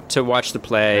there to watch the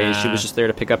play. She was just there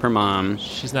to pick up her mom.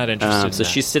 She's not interested in so that.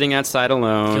 she's sitting outside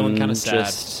alone. Feeling kind of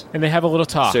sad. And they have a little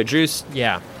talk. So Drew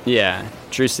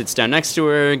sits down next to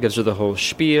her, gives her the whole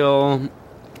spiel.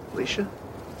 Alicia?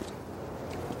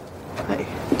 Hey.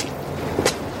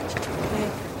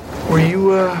 Were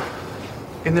you,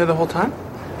 in there the whole time?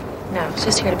 No, I was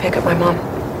just here to pick up my mom.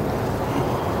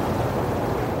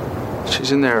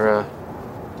 She's in there,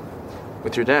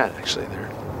 with your dad, actually.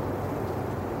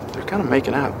 They're kind of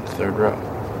making out in the third row.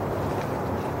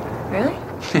 Really?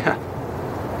 Yeah.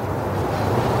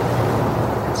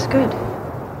 That's good.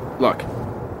 Look,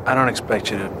 I don't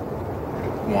expect you to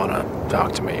want to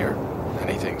talk to me or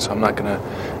anything, so I'm not going to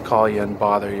call you and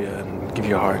bother you and give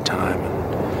you a hard time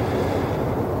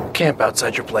and camp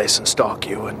outside your place and stalk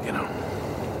you and,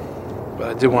 But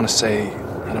I did want to say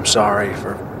that I'm sorry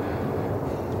for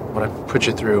what I put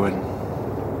you through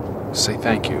and say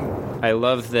thank you. I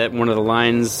love that one of the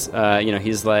lines,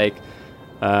 he's like,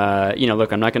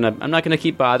 look, I'm not gonna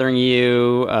keep bothering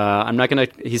you.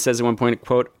 He says at one point,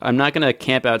 quote, I'm not gonna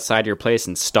camp outside your place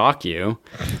and stalk you,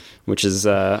 which is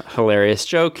a hilarious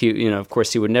joke. Of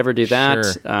course he would never do that.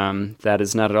 Sure. That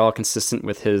is not at all consistent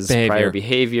with his prior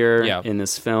behavior in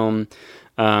this film.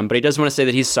 But he does want to say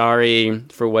that he's sorry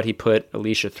for what he put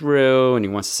Alicia through, and he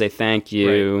wants to say thank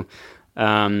you.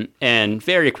 Right. And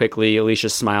very quickly, Alicia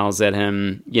smiles at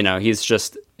him. He's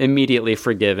just immediately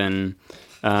forgiven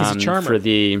he's a charmer. for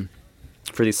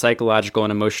the psychological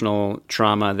and emotional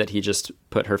trauma that he just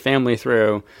put her family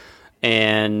through.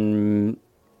 And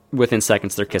within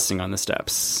seconds, they're kissing on the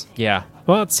steps. Yeah.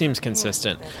 Well, it seems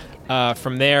consistent.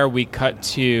 From there, we cut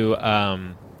to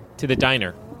the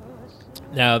diner.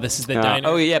 No, this is the diner.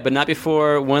 Oh, yeah, but not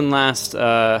before one last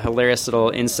hilarious little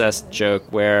incest joke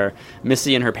where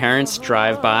Missy and her parents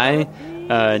drive by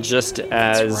just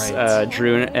as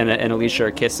Drew and Alicia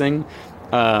are kissing.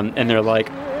 And they're like,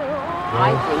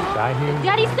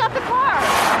 Daddy, stop the car!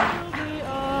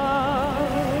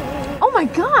 Oh, my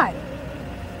God!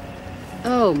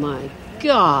 Oh, my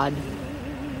God.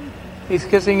 He's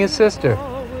kissing his sister.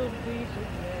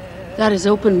 That is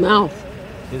open mouth.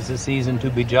 'Tis the season to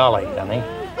be jolly, honey.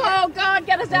 Oh, God,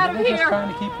 get us out of here. Just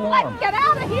trying to keep warm. Let's get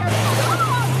out of here.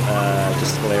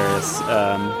 just hilarious.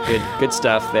 Good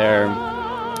stuff there.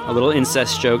 A little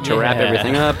incest joke to wrap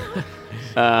everything up.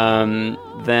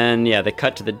 Then, they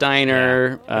cut to the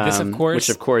diner. This, of course,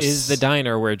 is the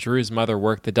diner where Drew's mother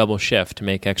worked the double shift to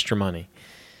make extra money.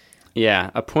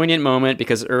 Yeah, a poignant moment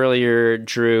because earlier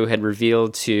Drew had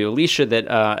revealed to Alicia that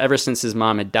ever since his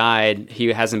mom had died, he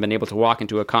hasn't been able to walk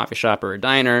into a coffee shop or a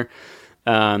diner.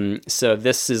 So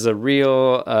this is a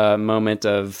real moment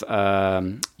of,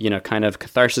 kind of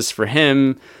catharsis for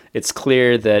him. It's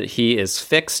clear that he is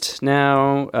fixed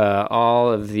now. All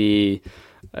of the,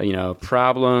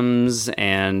 problems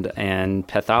and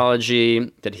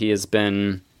pathology that he has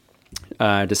been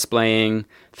displaying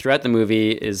throughout the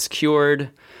movie is cured.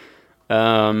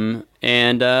 And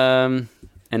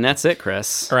that's it,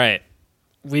 Chris. All right.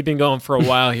 We've been going for a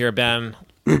while here, Ben.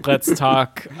 Let's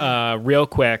talk real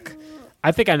quick.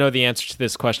 I think I know the answer to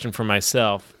this question for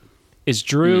myself. Is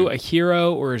Drew a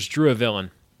hero or is Drew a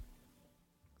villain?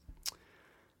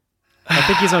 I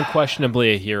think he's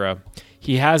unquestionably a hero.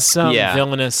 He has some Yeah.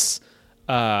 villainous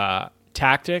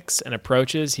tactics and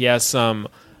approaches. He has some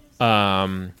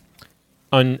outside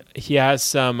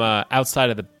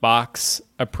of the box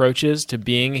approaches to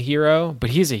being a hero, but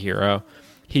he's a hero.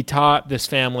 He taught this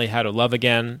family how to love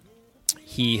again.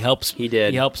 He helps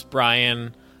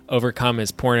Brian overcome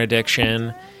his porn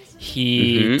addiction.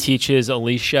 He teaches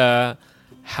Alicia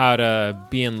how to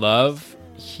be in love.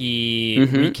 He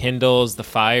rekindles the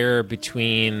fire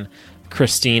between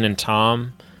Christine and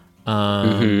Tom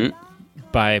by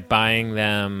buying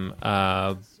them,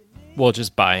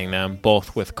 just buying them,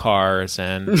 both with cars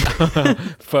and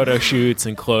photo shoots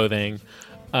and clothing.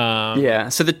 Yeah.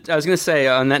 So I was going to say,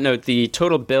 on that note, the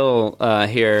total bill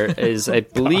here is, I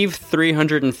believe,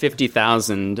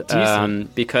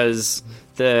 $350,000 because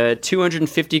the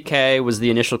 $250K was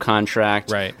the initial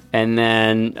contract, right? And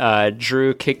then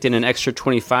Drew kicked in an extra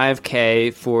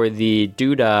 $25K for the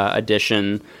Duda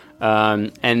edition,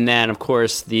 and then, of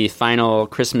course, the final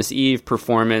Christmas Eve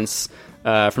performance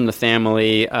from the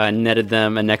family netted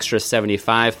them an extra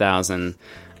 $75,000.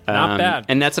 Not bad.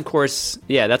 And that's, of course,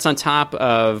 that's on top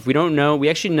of, we don't know, we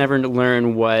actually never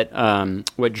learn what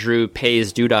Drew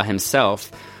pays Duda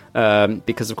himself,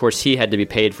 because, of course, he had to be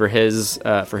paid for his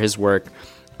work,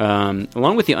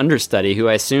 along with the understudy, who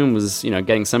I assume was,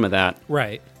 getting some of that.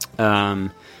 Right.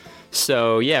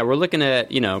 So, we're looking at,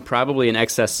 probably in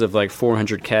excess of like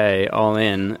 $400K all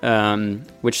in,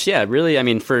 which, really, I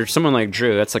mean, for someone like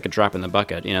Drew, that's like a drop in the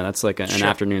bucket. That's like an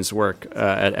afternoon's work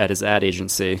at his ad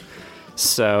agency.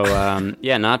 So,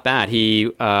 not bad. He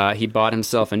bought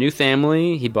himself a new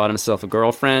family. He bought himself a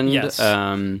girlfriend. Yes.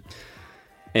 The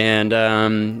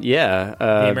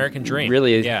American dream.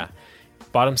 Really,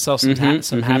 bought himself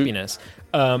some happiness.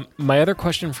 My other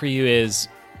question for you is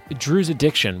Drew's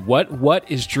addiction.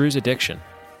 What is Drew's addiction?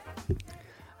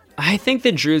 I think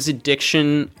that Drew's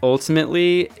addiction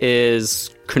ultimately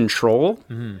is control.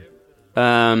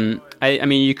 I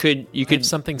mean, you could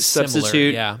something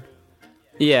substitute. Similar,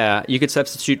 Yeah, you could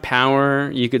substitute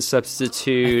power. You could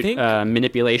substitute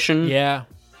manipulation. Yeah,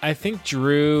 I think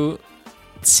Drew.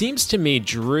 It seems to me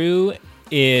Drew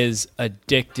is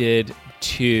addicted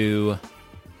to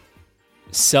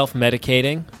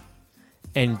self-medicating,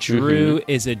 and Drew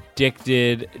is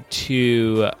addicted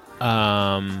to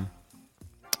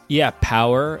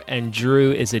power, and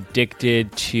Drew is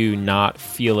addicted to not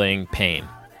feeling pain.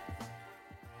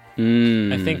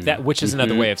 I think that, which is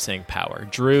another way of saying power.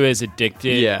 Drew is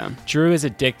addicted. Yeah. Drew is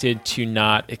addicted to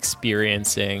not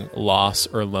experiencing loss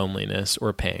or loneliness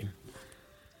or pain.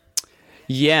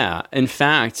 Yeah. In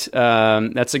fact,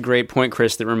 that's a great point,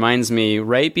 Chris. That reminds me,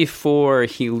 right before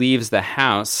he leaves the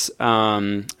house,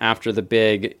 after the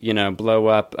big, blow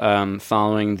up,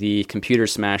 following the computer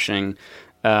smashing,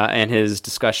 and his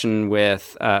discussion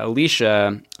with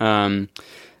Alicia, Tom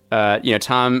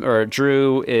or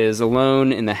Drew is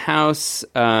alone in the house,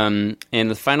 and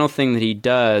the final thing that he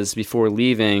does before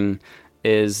leaving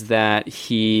is that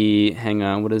he,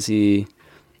 what does he?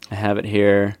 I have it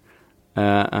here.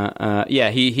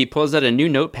 He pulls out a new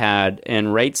notepad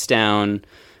and writes down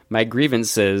my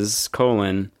grievances,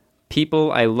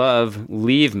 people I love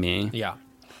leave me. Yeah.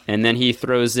 And then he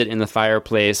throws it in the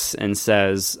fireplace and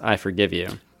says, I forgive you.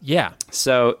 Yeah.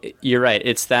 So you're right.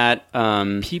 It's that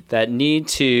that need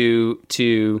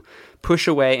to push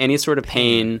away any sort of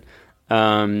pain,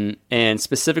 and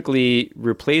specifically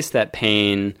replace that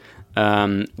pain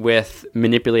with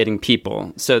manipulating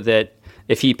people, so that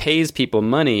if he pays people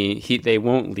money, they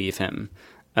won't leave him,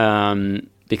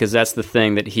 because that's the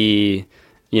thing that he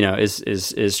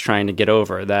is trying to get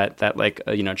over, that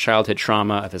childhood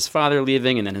trauma of his father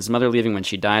leaving and then his mother leaving when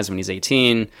she dies when he's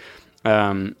 18.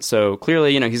 So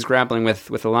clearly, he's grappling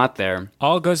with a lot there.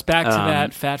 All goes back to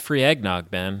that fat-free eggnog,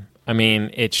 Ben. I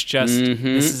mean, it's just,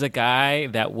 this is a guy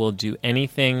that will do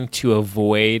anything to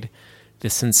avoid the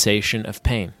sensation of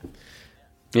pain.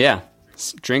 Yeah.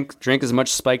 Drink as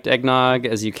much spiked eggnog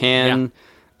as you can.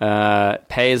 Yeah.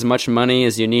 Pay as much money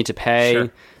as you need to pay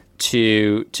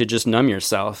to just numb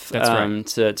yourself. That's right.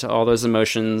 To all those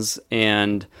emotions.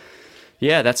 And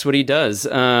yeah, that's what he does.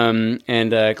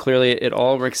 And clearly it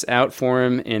all works out for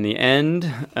him in the end.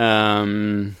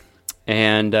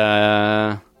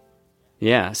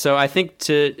 So I think,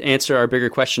 to answer our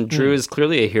bigger question, Drew is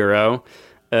clearly a hero.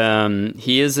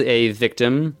 He is a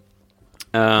victim.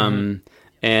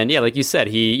 And yeah, like you said,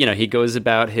 he goes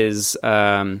about his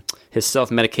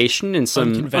self-medication in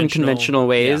some unconventional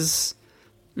ways.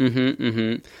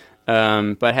 Yeah.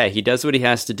 But hey, he does what he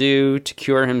has to do to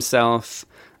cure himself.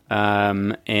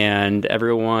 And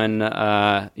everyone,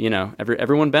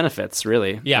 everyone benefits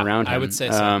really around him. I would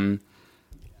say so.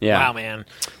 Yeah. Wow, man.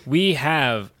 We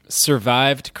have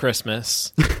survived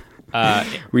Christmas.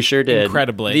 We sure did.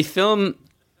 Incredibly.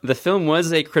 The film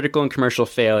was a critical and commercial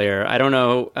failure. I don't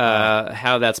know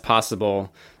how that's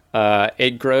possible.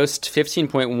 It grossed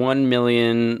 $15.1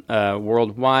 million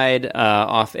worldwide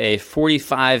off a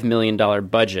 $45 million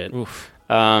budget. Oof.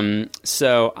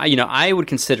 So I would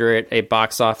consider it a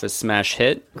box office smash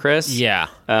hit, Chris. Yeah.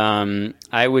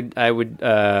 I would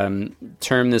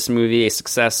term this movie a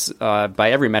success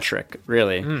by every metric,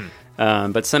 really.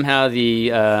 But somehow the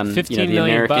 $15 the million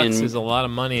American bucks is a lot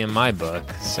of money in my book.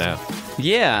 So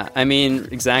yeah, I mean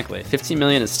exactly. $15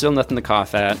 million is still nothing to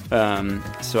cough at.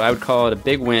 So I would call it a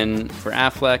big win for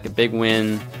Affleck, a big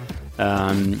win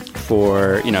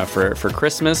for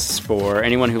Christmas, for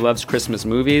anyone who loves Christmas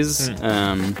movies.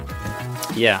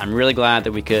 Yeah, I'm really glad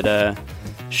that we could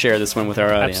share this one with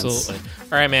our audience. Absolutely.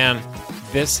 All right, man.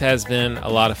 This has been a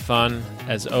lot of fun.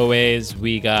 As always,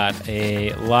 we got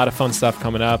a lot of fun stuff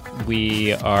coming up.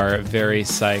 We are very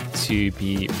psyched to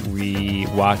be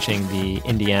re-watching the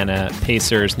Indiana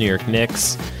Pacers New York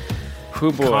Knicks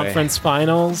conference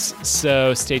finals.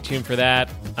 So stay tuned for that.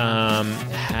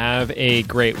 Have a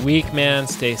great week, man.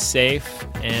 Stay safe.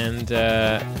 And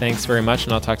thanks very much.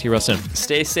 And I'll talk to you real soon.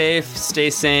 Stay safe, stay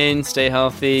sane, stay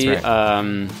healthy. That's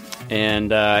right.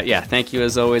 Thank you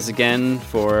as always again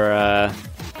for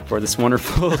this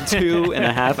wonderful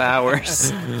 2.5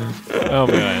 hours. Oh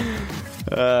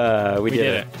man. We did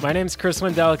it. My name's Chris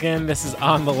Wendelkin. This is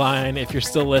On the Line. If you're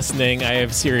still listening, I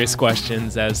have serious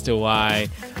questions as to why.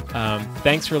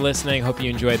 Thanks for listening. Hope you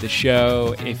enjoyed the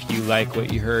show. If you like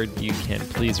what you heard, you can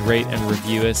please rate and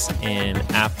review us in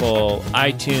Apple,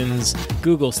 iTunes,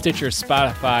 Google, Stitcher,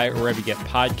 Spotify, or wherever you get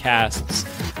podcasts.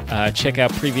 Check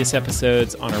out previous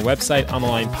episodes on our website,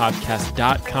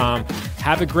 onthelinepodcast.com.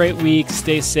 Have a great week.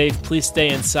 Stay safe. Please stay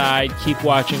inside. Keep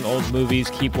watching old movies.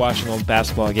 Keep watching old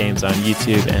basketball games on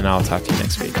YouTube, and I'll talk to you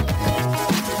next week.